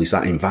about, well, is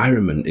that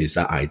environment? Is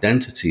that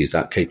identity? Is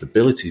that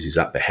capabilities? Is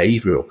that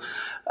behavioral?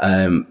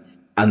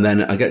 And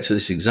then I get to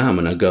this exam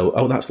and I go,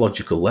 oh, that's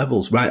logical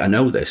levels. Right, I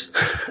know this.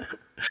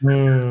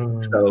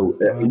 So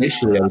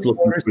initially I was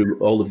looking through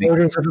all of the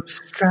orders of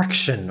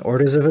abstraction.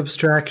 Orders of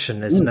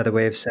abstraction is another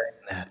way of saying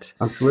that.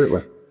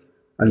 Absolutely.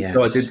 And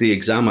so I did the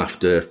exam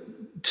after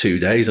 2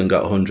 days and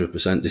got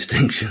 100%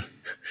 distinction.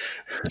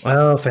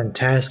 Oh,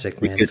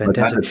 fantastic, man. Because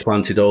fantastic. my dad had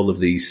planted all of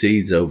these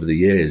seeds over the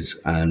years.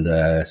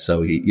 And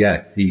so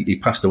he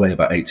passed away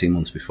about 18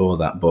 months before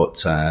that.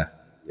 But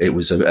it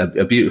was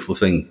a beautiful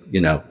thing,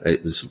 you know.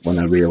 It was when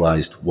I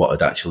realized what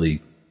had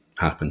actually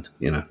happened,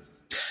 you know.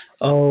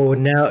 Oh,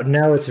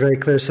 now it's very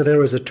clear. So there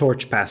was a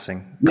torch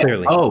passing,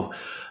 clearly. Yeah. Oh,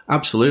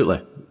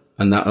 absolutely.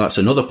 And that's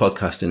another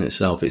podcast in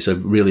itself. It's a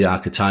really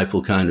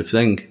archetypal kind of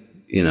thing,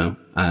 you know.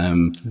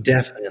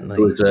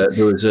 Definitely.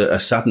 There was a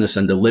sadness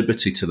and a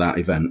liberty to that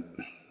event,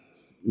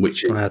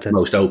 which is the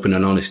most open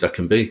and honest I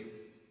can be.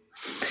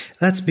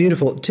 That's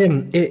beautiful.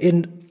 Tim,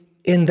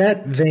 in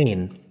that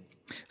vein,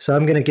 so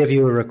I'm going to give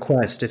you a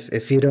request,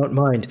 if you don't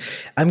mind.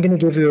 I'm going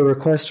to give you a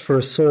request for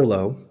a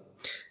solo.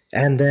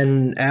 And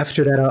then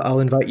after that, I'll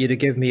invite you to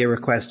give me a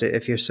request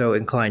if you're so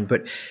inclined.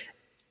 But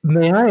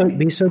may I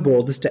be so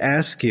bold as to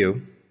ask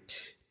you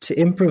to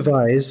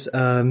improvise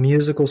a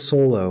musical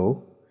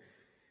solo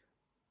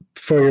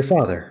for your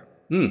father?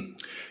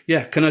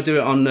 Yeah, can I do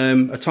it on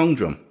a tongue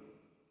drum?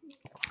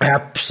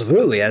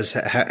 Absolutely, as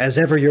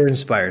ever you're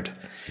inspired.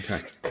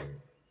 Okay.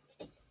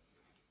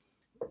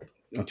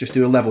 I'll just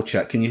do a level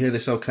check. Can you hear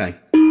this okay?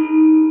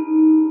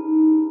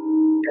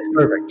 Yes,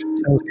 perfect.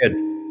 Sounds good.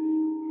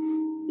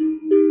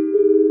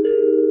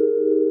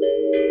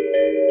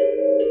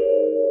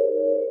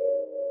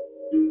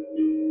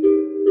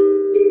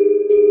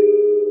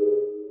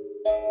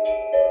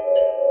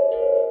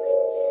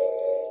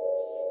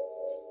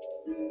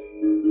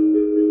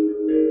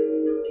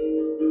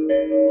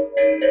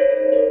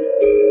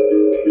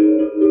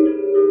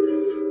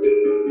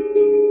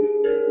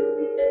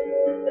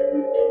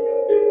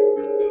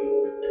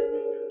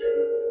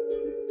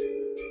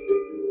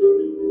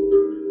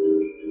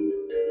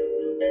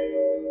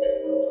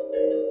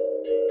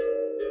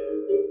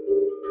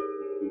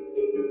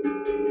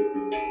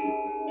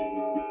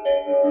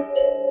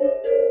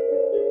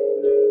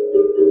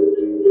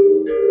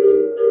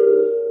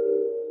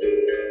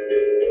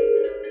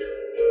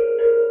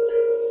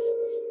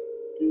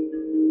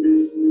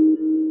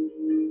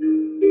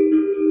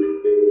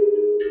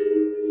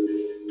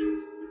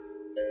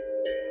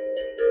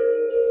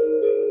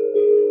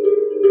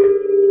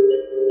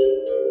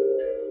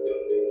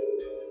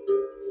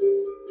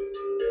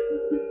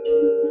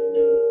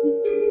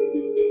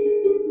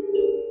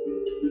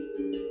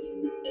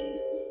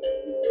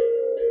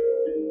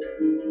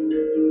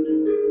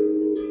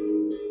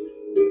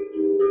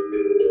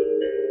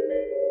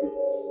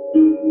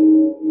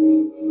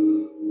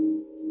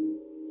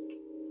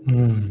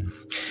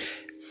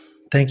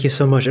 Thank you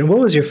so much. And what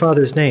was your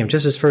father's name?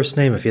 Just his first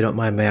name, if you don't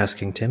mind me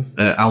asking, Tim.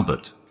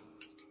 Albert.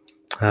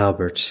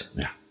 Albert.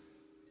 Yeah.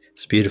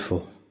 It's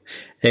beautiful.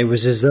 It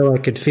was as though I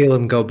could feel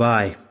him go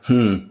by.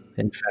 In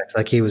fact,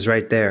 like he was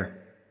right there.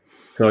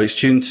 So it's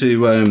tuned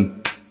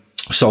to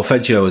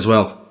solfeggio as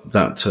well,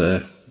 that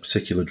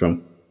particular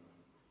drum.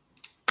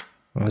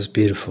 That was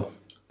beautiful.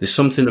 There's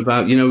something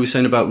about, we were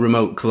saying about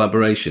remote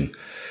collaboration.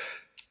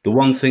 The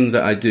one thing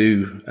that I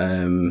do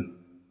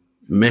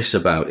miss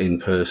about in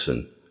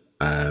person,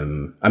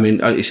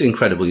 it's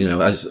incredible,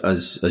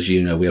 as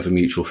you know, we have a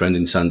mutual friend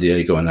in San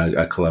Diego and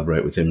I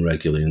collaborate with him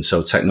regularly. And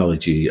so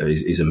technology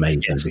is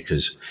amazing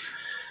because,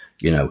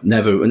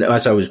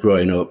 as I was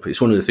growing up,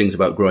 it's one of the things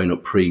about growing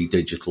up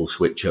pre-digital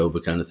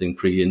switchover kind of thing,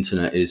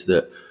 pre-internet, is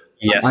that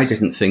I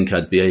didn't think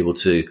I'd be able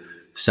to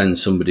send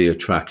somebody a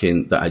track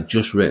in that I'd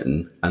just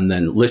written, and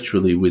then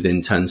literally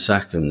within 10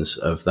 seconds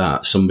of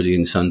that, somebody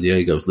in San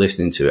Diego is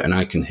listening to it and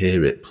I can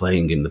hear it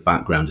playing in the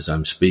background as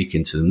I'm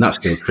speaking to them. That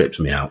still trips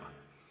me out.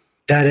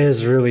 That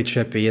is really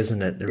trippy,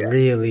 isn't it? It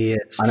really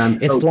is. And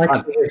I'm It's so like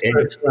glad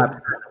it is.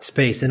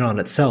 space in on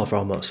itself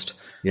almost.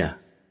 Yeah.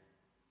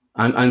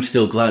 I'm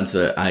still glad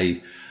that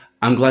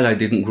I'm glad I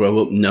didn't grow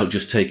up not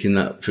just taking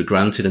that for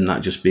granted and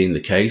that just being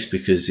the case,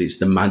 because it's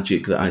the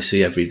magic that I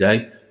see every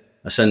day.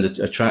 I send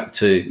a track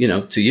to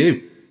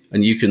you,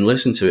 and you can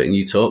listen to it and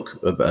you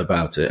talk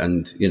about it,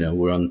 and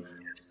we're on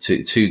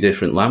two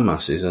different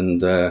landmasses,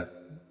 and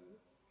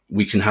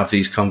we can have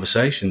these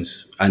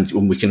conversations, and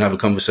we can have a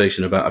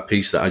conversation about a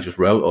piece that I just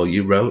wrote or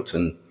you wrote.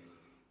 And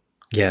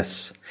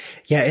yes.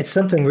 Yeah, it's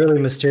something really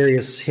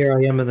mysterious. Here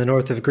I am in the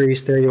north of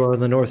Greece, there you are in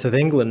the north of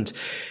England,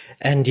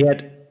 and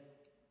yet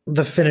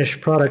the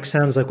finished product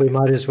sounds like we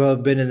might as well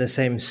have been in the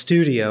same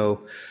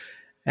studio.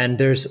 And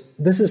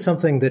this is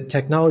something that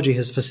technology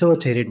has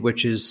facilitated,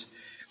 which is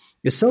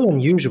so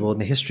unusual in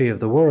the history of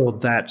the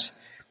world, that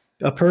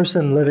a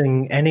person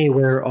living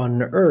anywhere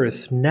on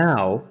Earth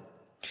now,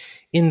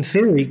 in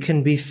theory,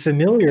 can be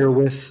familiar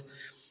with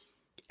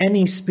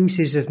any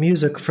species of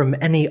music from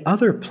any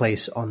other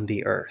place on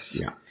the Earth.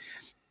 yeah.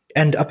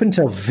 And up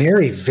until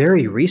very,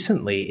 very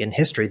recently in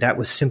history, that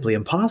was simply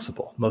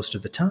impossible most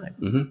of the time.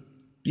 Mm-hmm.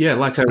 Yeah,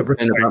 like I was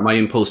saying about my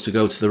impulse to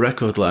go to the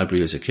record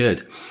library as a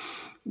kid.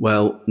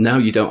 Well, now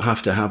you don't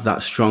have to have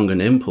that strong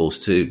an impulse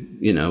to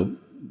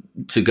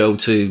go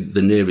to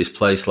the nearest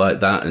place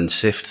like that and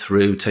sift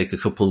through, take a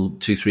couple,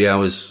 2-3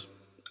 hours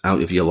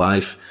out of your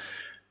life.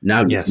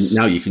 Now,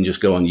 now you can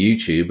just go on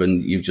YouTube,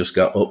 and you've just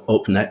got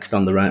up next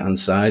on the right hand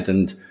side,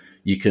 and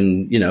you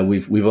can,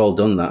 we've all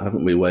done that,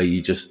 haven't we? Where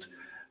you just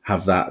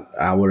have that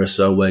hour or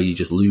so where you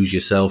just lose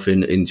yourself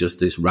in just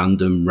this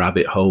random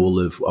rabbit hole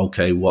of,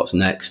 okay, what's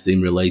next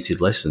in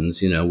related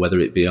listens, whether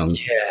it be on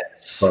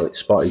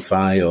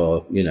Spotify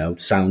or,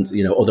 sound,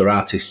 other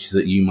artists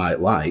that you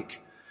might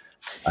like.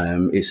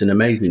 It's an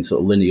amazing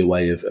sort of linear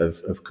way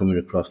of coming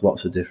across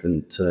lots of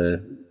different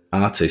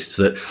artists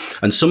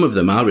and some of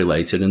them are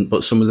related,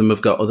 but some of them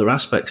have got other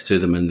aspects to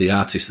them, and the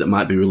artists that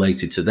might be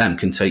related to them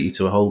can take you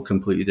to a whole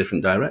completely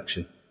different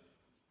direction.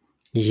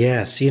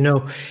 Yes.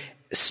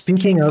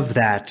 Speaking of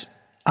that,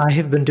 I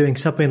have been doing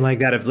something like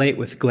that of late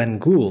with Glenn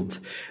Gould,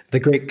 the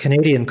great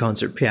Canadian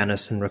concert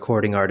pianist and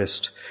recording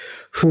artist,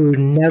 who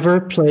never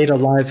played a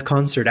live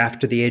concert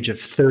after the age of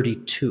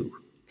 32.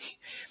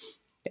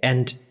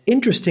 And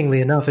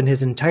interestingly enough, in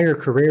his entire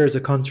career as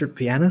a concert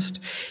pianist,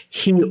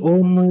 he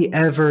only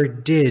ever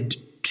did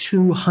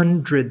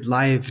 200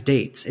 live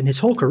dates in his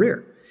whole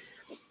career.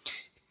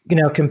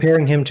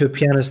 Comparing him to a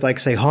pianist like,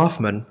 say,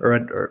 Hoffman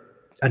or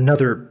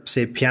another,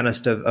 say,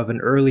 pianist of an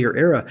earlier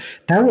era,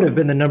 that would have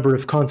been the number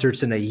of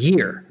concerts in a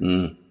year.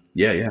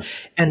 Yeah.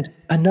 And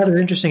another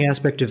interesting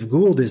aspect of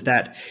Gould is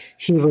that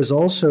he was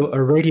also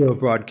a radio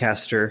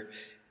broadcaster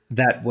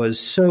that was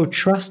so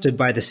trusted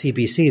by the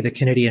CBC, the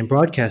Canadian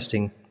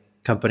Broadcasting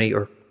Company,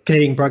 or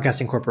Canadian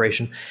Broadcasting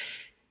Corporation,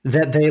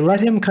 that they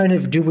let him kind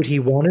of do what he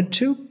wanted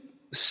to.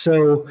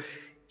 So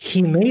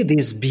he made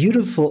these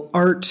beautiful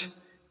art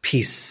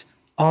piece,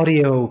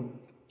 audio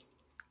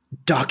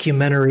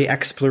documentary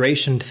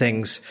exploration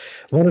things.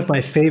 One of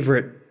my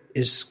favorite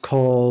is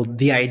called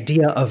The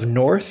Idea of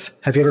North.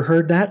 Have you ever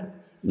heard that?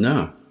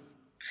 No.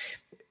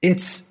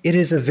 It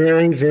is a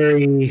very,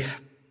 very,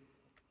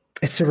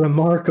 it's a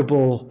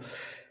remarkable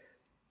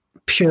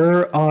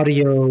pure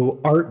audio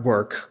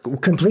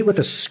artwork, complete with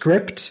a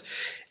script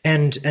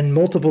and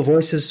multiple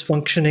voices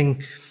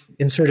functioning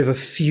in sort of a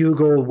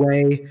fugal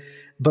way,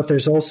 but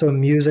there's also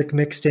music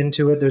mixed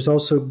into it. There's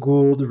also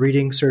Gould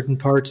reading certain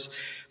parts.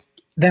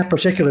 That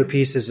particular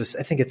piece is,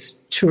 I think it's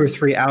 2 or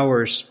 3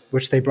 hours,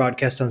 which they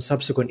broadcast on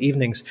subsequent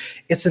evenings.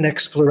 It's an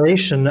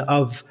exploration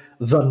of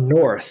the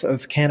north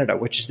of Canada,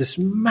 which is this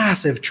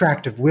massive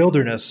tract of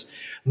wilderness,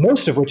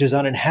 most of which is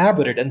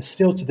uninhabited and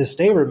still to this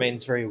day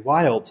remains very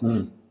wild.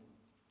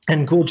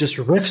 And Gould just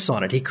riffs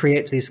on it. He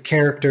creates these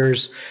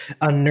characters,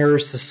 a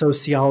nurse, a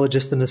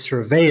sociologist, and a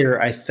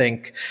surveyor, I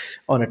think,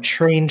 on a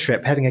train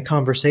trip, having a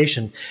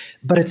conversation.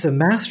 But it's a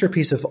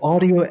masterpiece of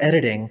audio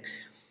editing,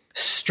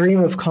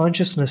 stream of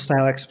consciousness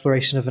style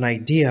exploration of an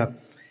idea.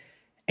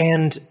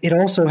 And it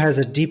also has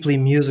a deeply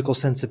musical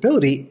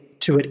sensibility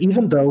to it,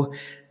 even though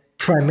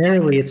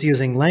primarily it's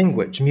using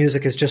language.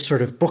 Music is just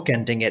sort of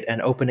bookending it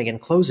and opening and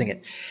closing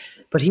it.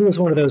 But he was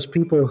one of those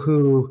people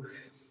who,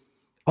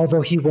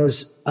 although he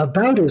was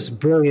about as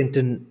brilliant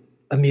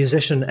a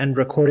musician and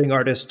recording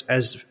artist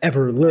as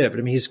ever lived,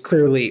 I mean, he's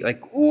clearly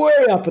like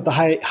way up at the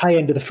high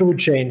end of the food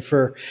chain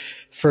for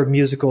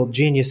musical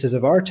geniuses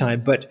of our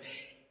time, but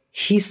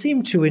he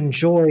seemed to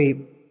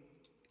enjoy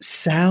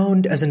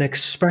sound as an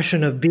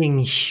expression of being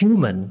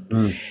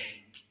human,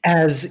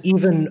 as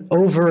even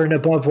over and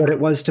above what it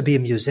was to be a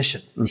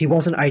musician. He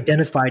wasn't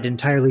identified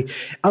entirely,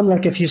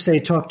 unlike if you say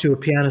talk to a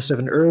pianist of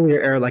an earlier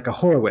era like a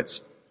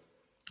Horowitz.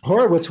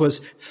 Horowitz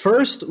was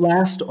first,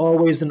 last,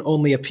 always, and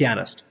only a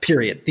pianist,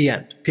 period, the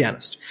end,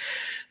 pianist.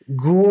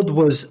 Gould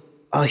was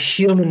a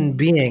human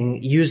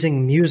being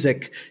using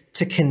music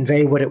to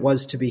convey what it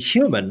was to be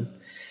human.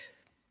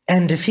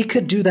 And if he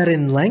could do that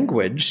in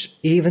language,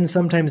 even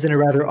sometimes in a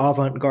rather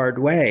avant-garde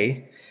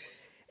way,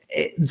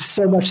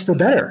 so much the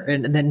better.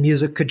 And then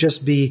music could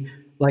just be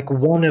like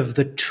one of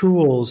the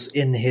tools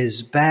in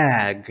his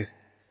bag,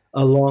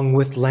 along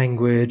with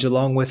language,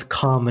 along with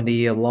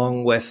comedy,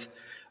 along with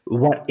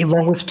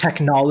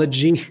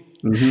technology,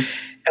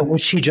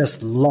 which he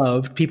just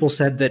loved. People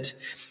said that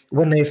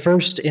when they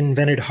first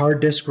invented hard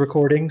disk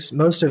recordings,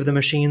 most of the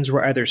machines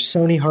were either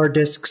Sony hard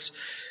disks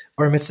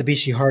or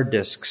Mitsubishi hard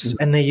disks,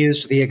 and they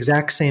used the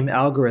exact same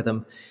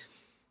algorithm.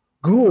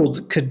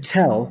 Gould could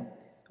tell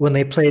when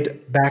they played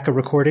back a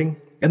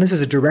recording, and this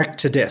is a direct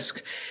to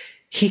disk,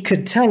 he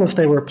could tell if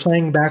they were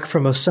playing back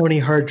from a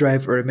Sony hard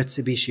drive or a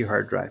Mitsubishi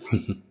hard drive.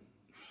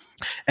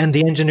 And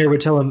the engineer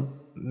would tell him,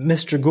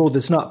 Mr. Gould,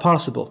 it's not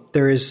possible.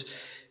 There is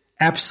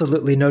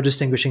absolutely no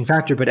distinguishing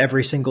factor, but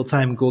every single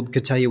time Gould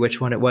could tell you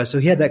which one it was. So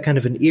he had that kind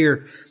of an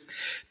ear.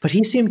 But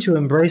he seemed to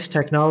embrace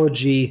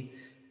technology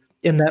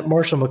in that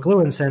Marshall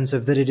McLuhan sense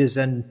of that it is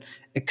an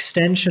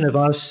extension of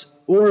us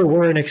or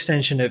we're an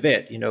extension of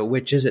it,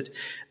 which is it?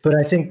 But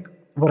I think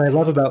what I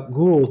love about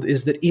Gould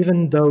is that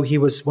even though he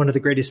was one of the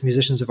greatest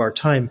musicians of our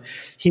time,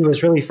 he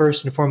was really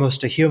first and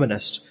foremost a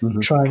humanist,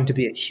 trying to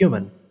be a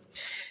human.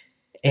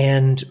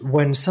 And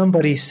when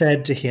somebody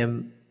said to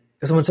him,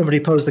 when somebody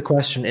posed the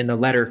question in a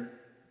letter,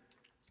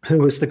 who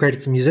was the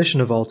greatest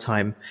musician of all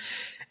time?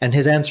 And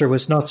his answer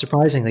was not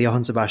surprisingly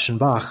Johann Sebastian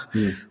Bach.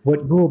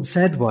 What Gould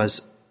said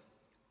was,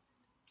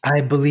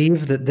 I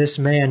believe that this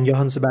man,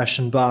 Johann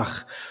Sebastian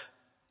Bach,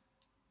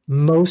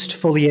 most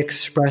fully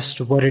expressed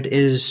what it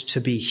is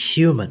to be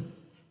human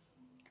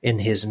in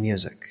his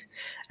music.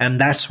 And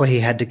that's why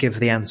he had to give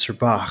the answer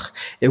Bach.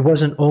 It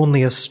wasn't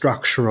only a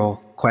structural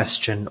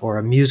question or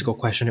a musical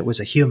question, it was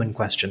a human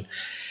question.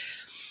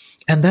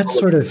 And that's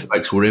sort of...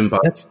 We're in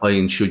Bach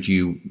playing Should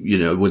You,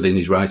 within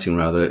his writing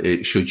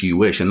rather, Should You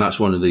Wish. And that's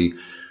one of the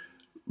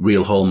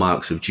real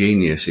hallmarks of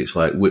genius. It's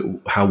like,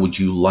 how would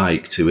you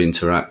like to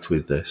interact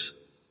with this?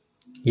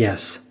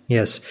 Yes.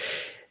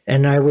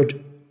 And I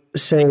would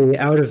say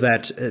out of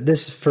that,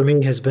 this for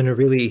me has been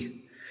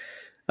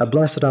a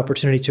blessed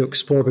opportunity to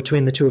explore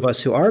between the two of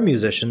us who are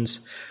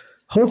musicians.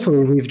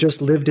 Hopefully we've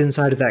just lived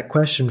inside of that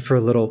question for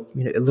a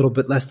little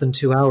bit less than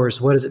 2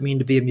 hours. What does it mean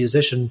to be a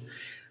musician?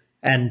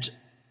 And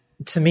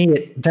to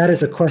me, that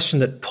is a question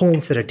that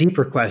points at a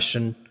deeper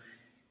question,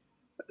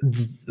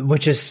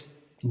 which is,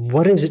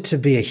 what is it to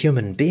be a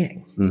human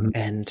being?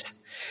 And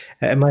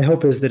my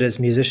hope is that as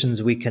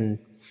musicians, we can,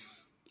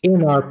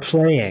 in our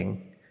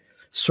playing,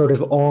 sort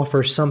of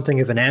offer something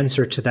of an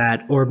answer to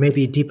that, or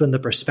maybe deepen the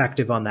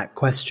perspective on that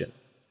question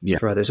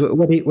for others.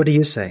 What do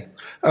you say?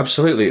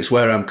 Absolutely. It's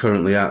where I'm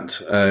currently at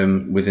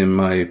within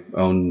my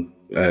own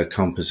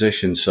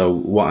composition. So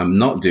what I'm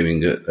not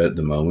doing at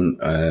the moment,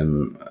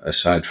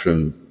 aside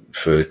from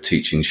for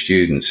teaching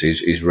students,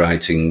 is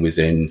writing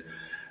within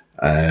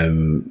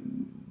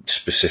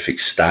specific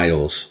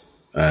styles.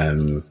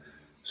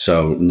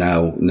 So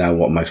now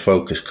what my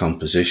focus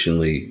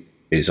compositionally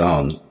is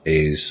on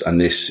is, and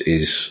this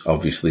is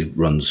obviously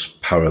runs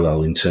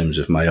parallel in terms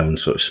of my own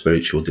sort of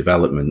spiritual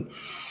development,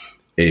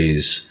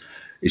 is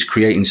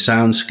creating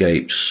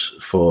soundscapes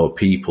for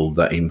people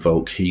that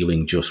invoke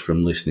healing just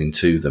from listening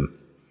to them.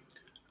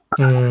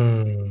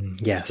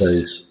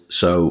 Yes.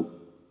 So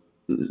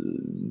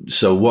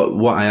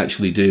what I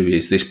actually do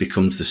is this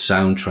becomes the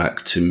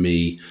soundtrack to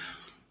me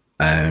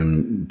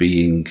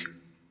being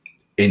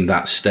in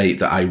that state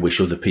that I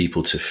wish other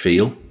people to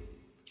feel.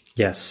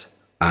 Yes.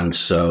 And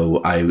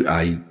so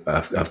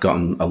I've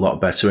gotten a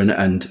lot better,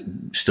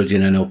 and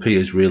studying NLP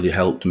has really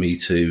helped me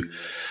to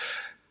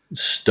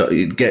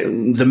get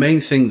the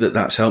main thing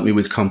that's helped me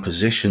with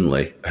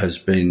compositionally has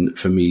been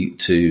for me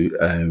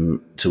to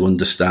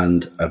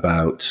understand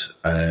about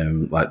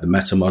like the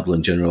meta model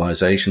and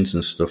generalizations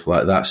and stuff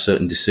like that,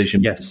 certain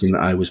decisions that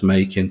I was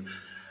making.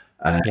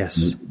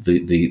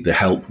 The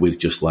help with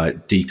just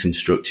like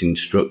deconstructing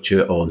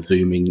structure or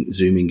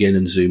zooming in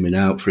and zooming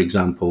out. For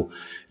example,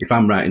 if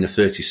I'm writing a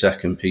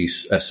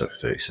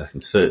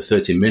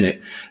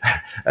 30-minute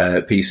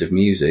piece of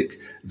music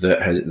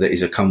that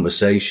is a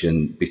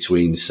conversation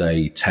between,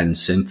 say, 10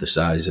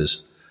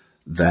 synthesizers,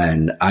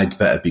 then I'd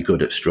better be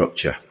good at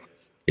structure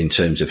in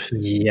terms of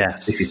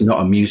this is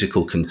not a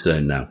musical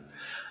concern now,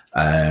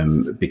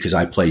 because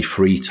I play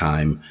free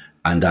time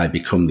and I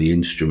become the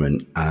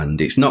instrument, and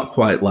it's not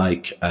quite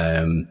like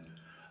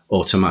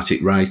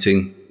automatic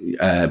writing,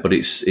 but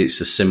it's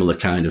a similar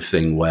kind of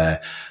thing where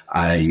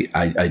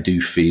I do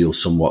feel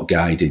somewhat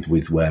guided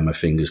with where my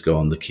fingers go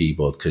on the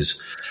keyboard,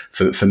 because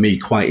for me,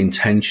 quite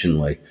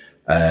intentionally,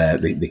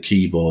 the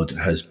keyboard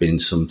has been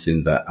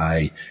something that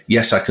I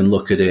can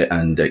look at it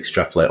and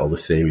extrapolate all the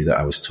theory that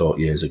I was taught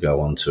years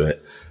ago onto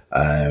it.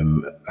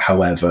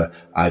 However,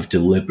 I've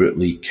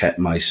deliberately kept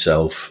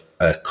myself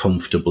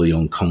comfortably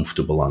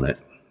uncomfortable on it.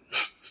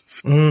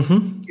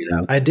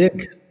 I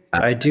dig.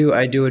 I do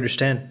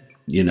understand.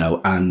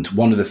 And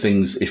one of the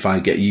things, if I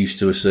get used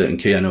to a certain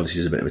key, I know this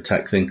is a bit of a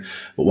tech thing,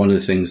 but one of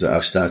the things that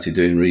I've started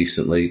doing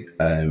recently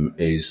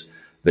is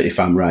that if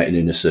I'm writing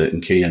in a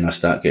certain key and I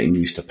start getting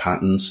used to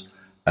patterns,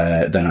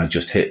 then I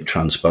just hit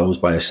transpose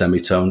by a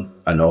semitone,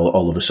 and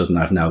all of a sudden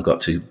I've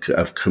got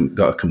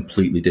a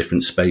completely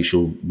different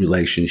spatial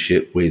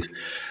relationship with,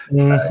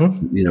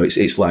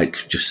 it's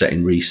like just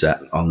setting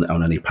reset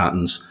on any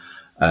patterns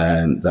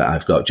that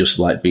I've got, just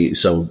like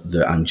so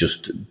that I'm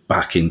just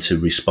back into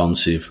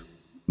responsive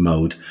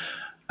mode,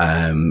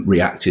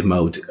 reactive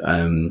mode,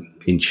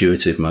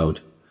 intuitive mode.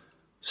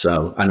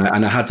 So,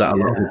 and I had that a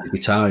lot with the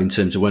guitar in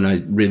terms of when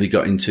I really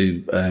got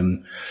into,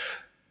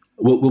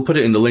 we'll put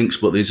it in the links,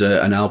 but there's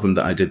an album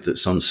that I did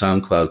that's on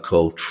SoundCloud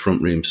called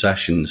Front Room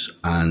Sessions.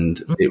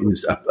 And it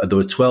was, there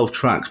were 12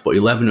 tracks, but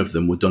 11 of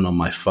them were done on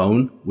my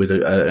phone with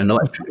an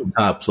electric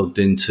guitar plugged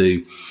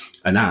into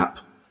an app.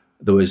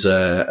 There was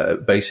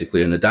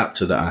basically an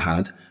adapter that I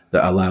had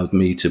that allowed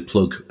me to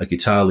plug a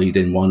guitar lead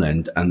in one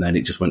end, and then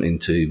it just went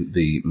into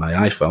my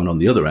iPhone on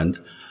the other end.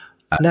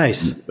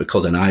 Nice.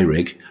 Called an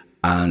iRig.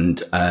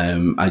 And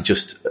I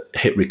just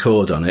hit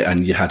record on it,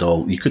 and you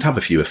could have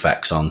a few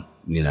effects on,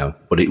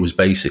 but it was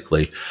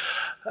basically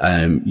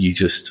you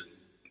just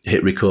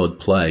hit record,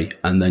 play,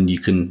 and then you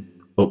can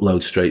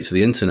upload straight to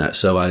the internet.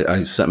 So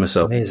I set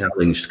myself a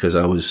challenge because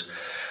I was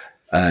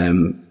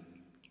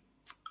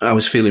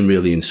feeling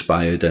really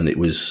inspired, and it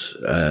was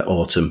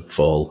autumn,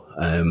 fall,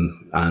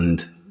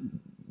 and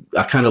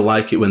I kind of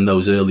like it when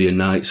those earlier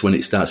nights, when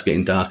it starts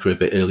getting darker a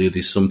bit earlier,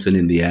 there's something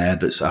in the air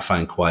that's I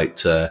find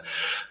quite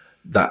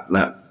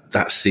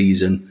that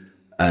season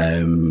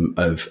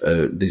of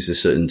there's a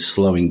certain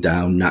slowing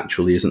down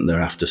naturally, isn't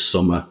there, after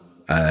summer?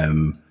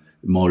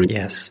 More,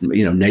 yes,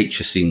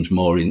 nature seems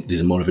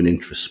there's more of an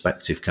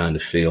introspective kind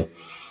of feel.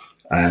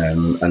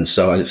 And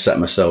so I set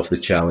myself the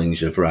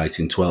challenge of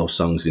writing 12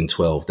 songs in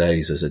 12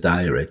 days as a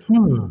diary.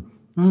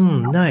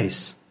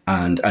 Nice.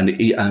 And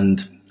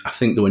I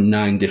think there were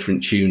 9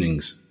 different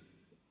tunings,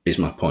 is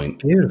my point.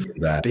 Beautiful.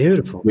 There.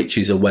 Beautiful. Which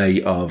is a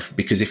way of,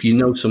 because if you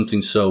know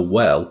something so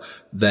well,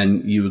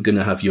 then you're going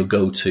to have your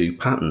go-to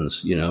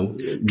patterns,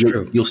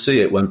 True. You'll see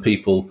it when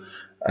people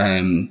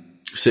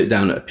sit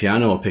down at a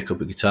piano or pick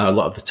up a guitar. A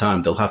lot of the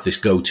time they'll have this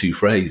go-to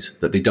phrase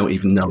that they don't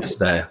even know that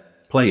they're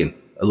playing.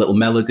 A little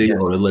melody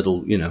or a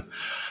little,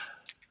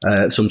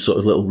 some sort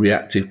of little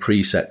reactive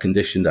preset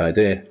conditioned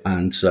idea.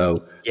 And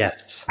so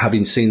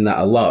having seen that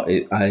a lot,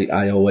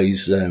 I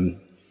always...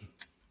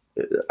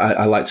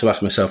 I like to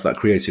ask myself that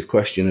creative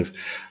question of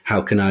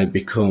how can I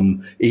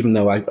become, even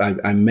though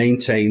I'm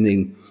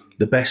maintaining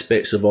the best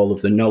bits of all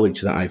of the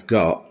knowledge that I've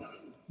got,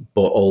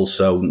 but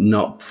also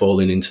not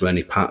falling into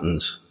any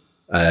patterns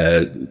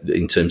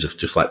in terms of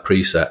just like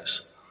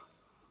presets.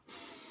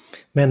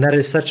 Man, that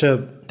is such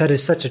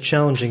a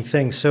challenging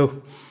thing.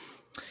 So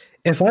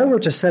if I were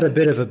to set a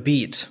bit of a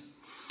beat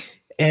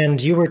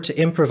and you were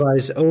to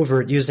improvise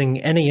over it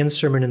using any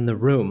instrument in the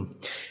room,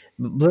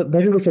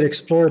 maybe we could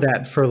explore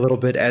that for a little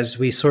bit as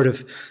we sort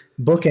of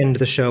bookend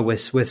the show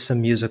with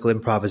some musical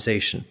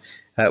improvisation.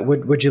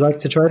 Would you like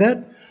to try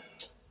that?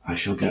 I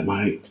shall get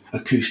my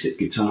acoustic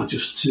guitar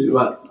just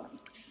to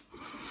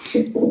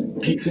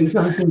keep things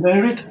nice and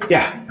varied.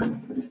 Yeah.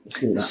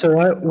 So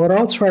what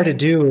I'll try to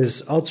do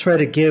is I'll try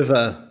to give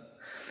a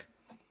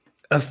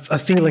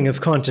feeling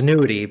of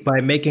continuity by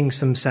making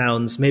some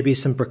sounds, maybe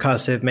some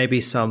percussive, maybe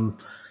some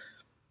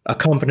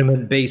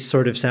accompaniment-based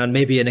sort of sound,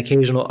 maybe an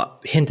occasional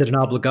hint at an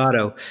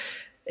obligato.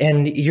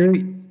 And you're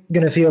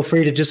going to feel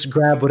free to just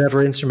grab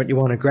whatever instrument you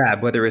want to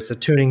grab, whether it's a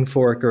tuning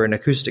fork or an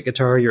acoustic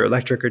guitar, your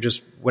electric, or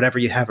just whatever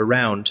you have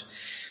around.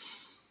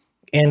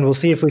 And we'll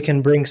see if we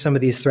can bring some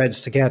of these threads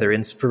together: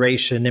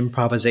 inspiration,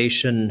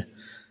 improvisation,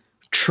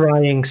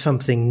 trying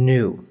something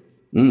new.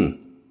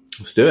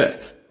 Let's do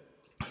it.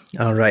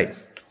 All right.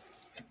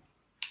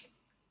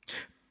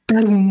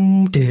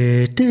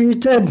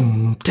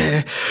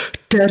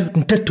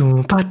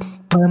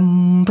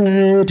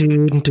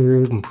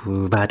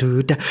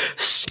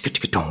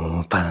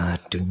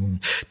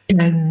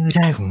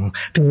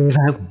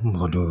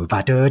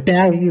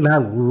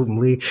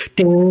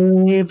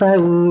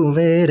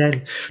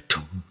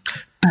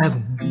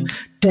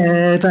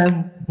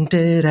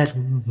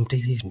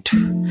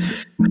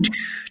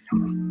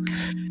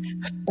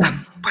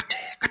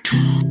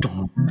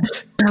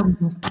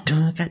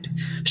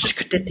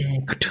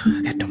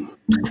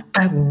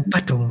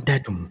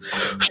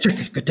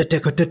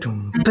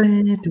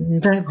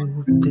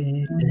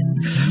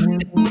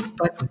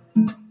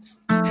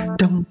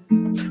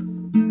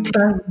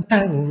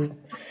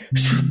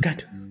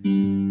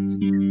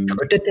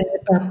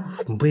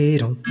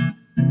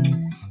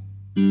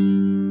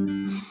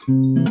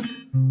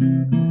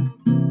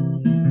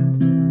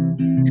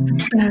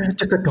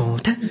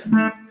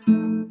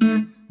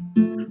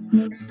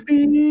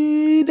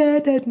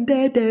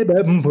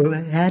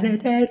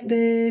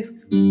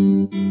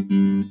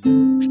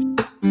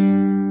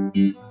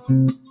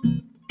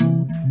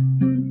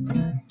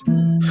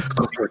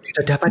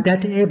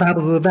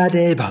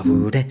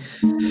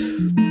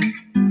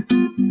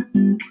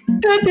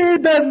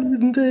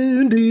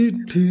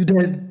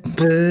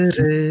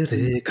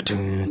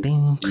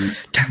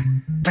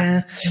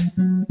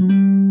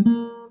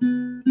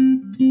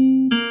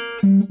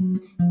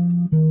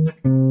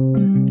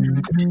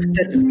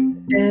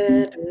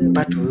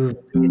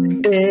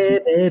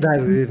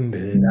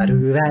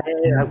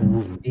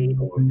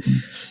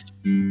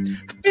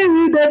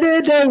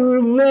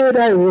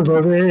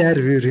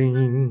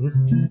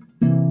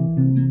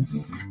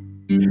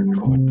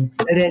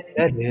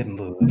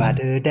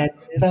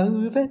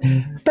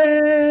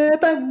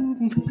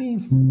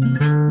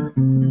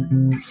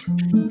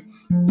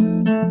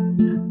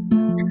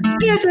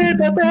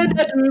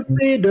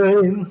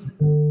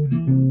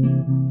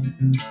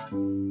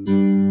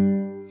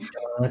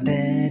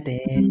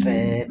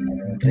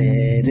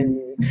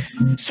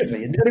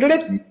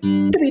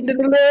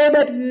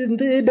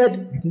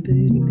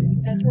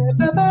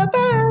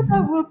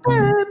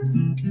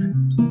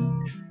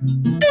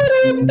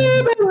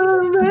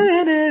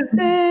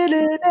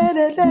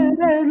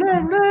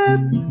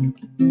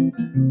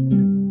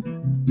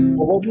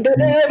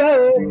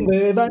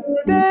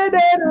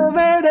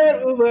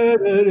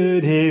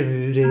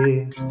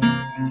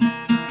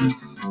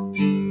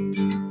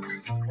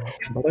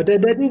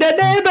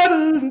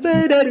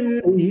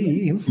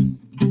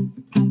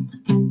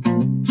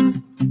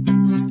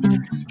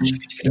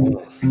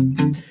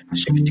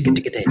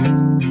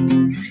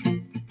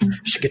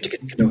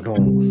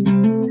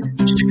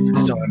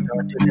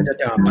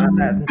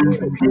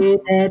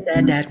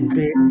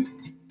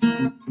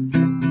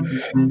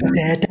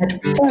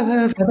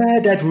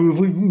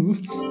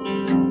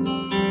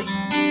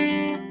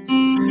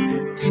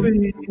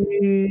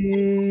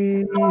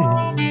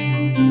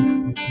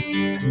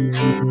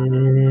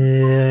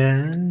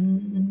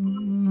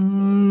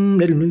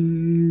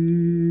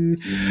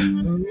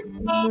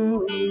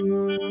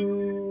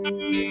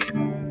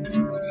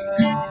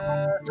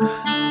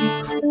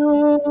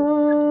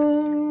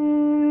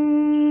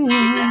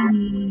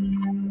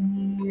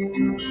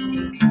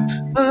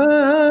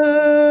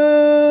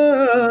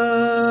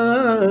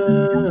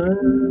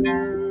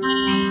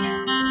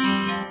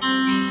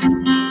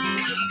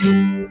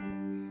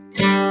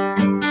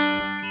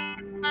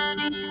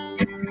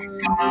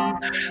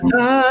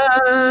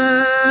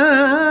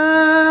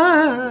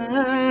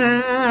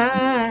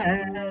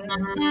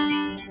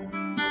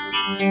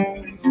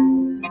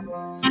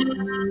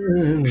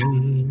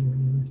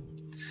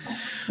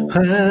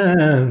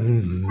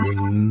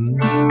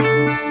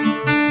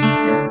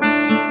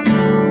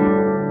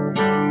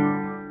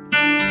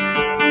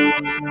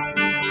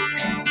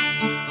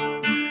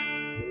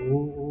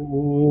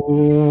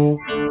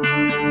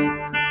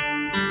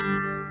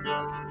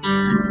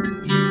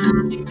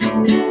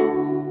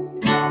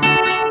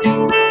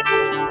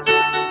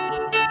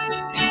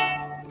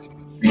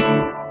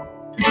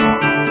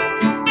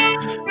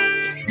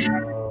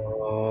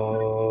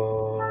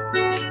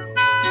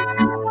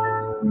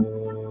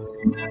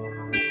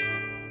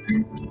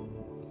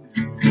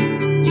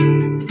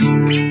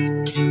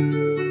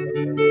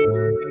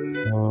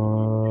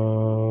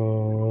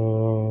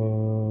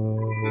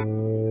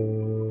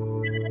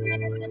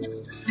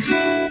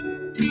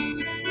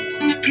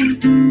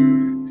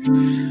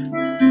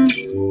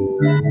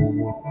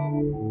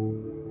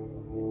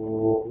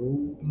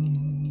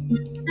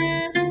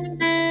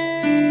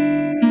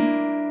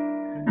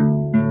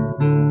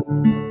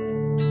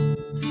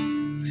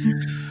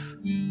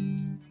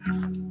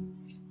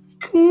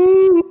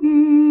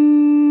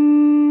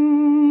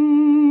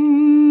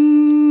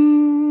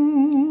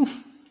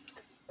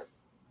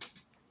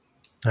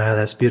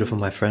 That's beautiful,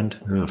 my friend.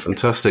 Oh,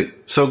 fantastic.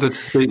 So good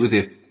to speak with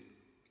you.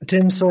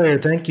 Tim Sawyer,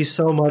 thank you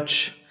so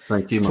much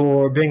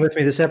for being with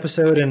me this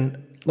episode,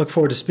 and look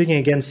forward to speaking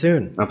again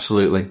soon.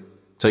 Absolutely.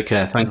 Take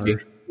care. Thank you.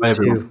 Bye,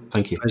 everyone.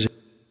 Thank you. Pleasure.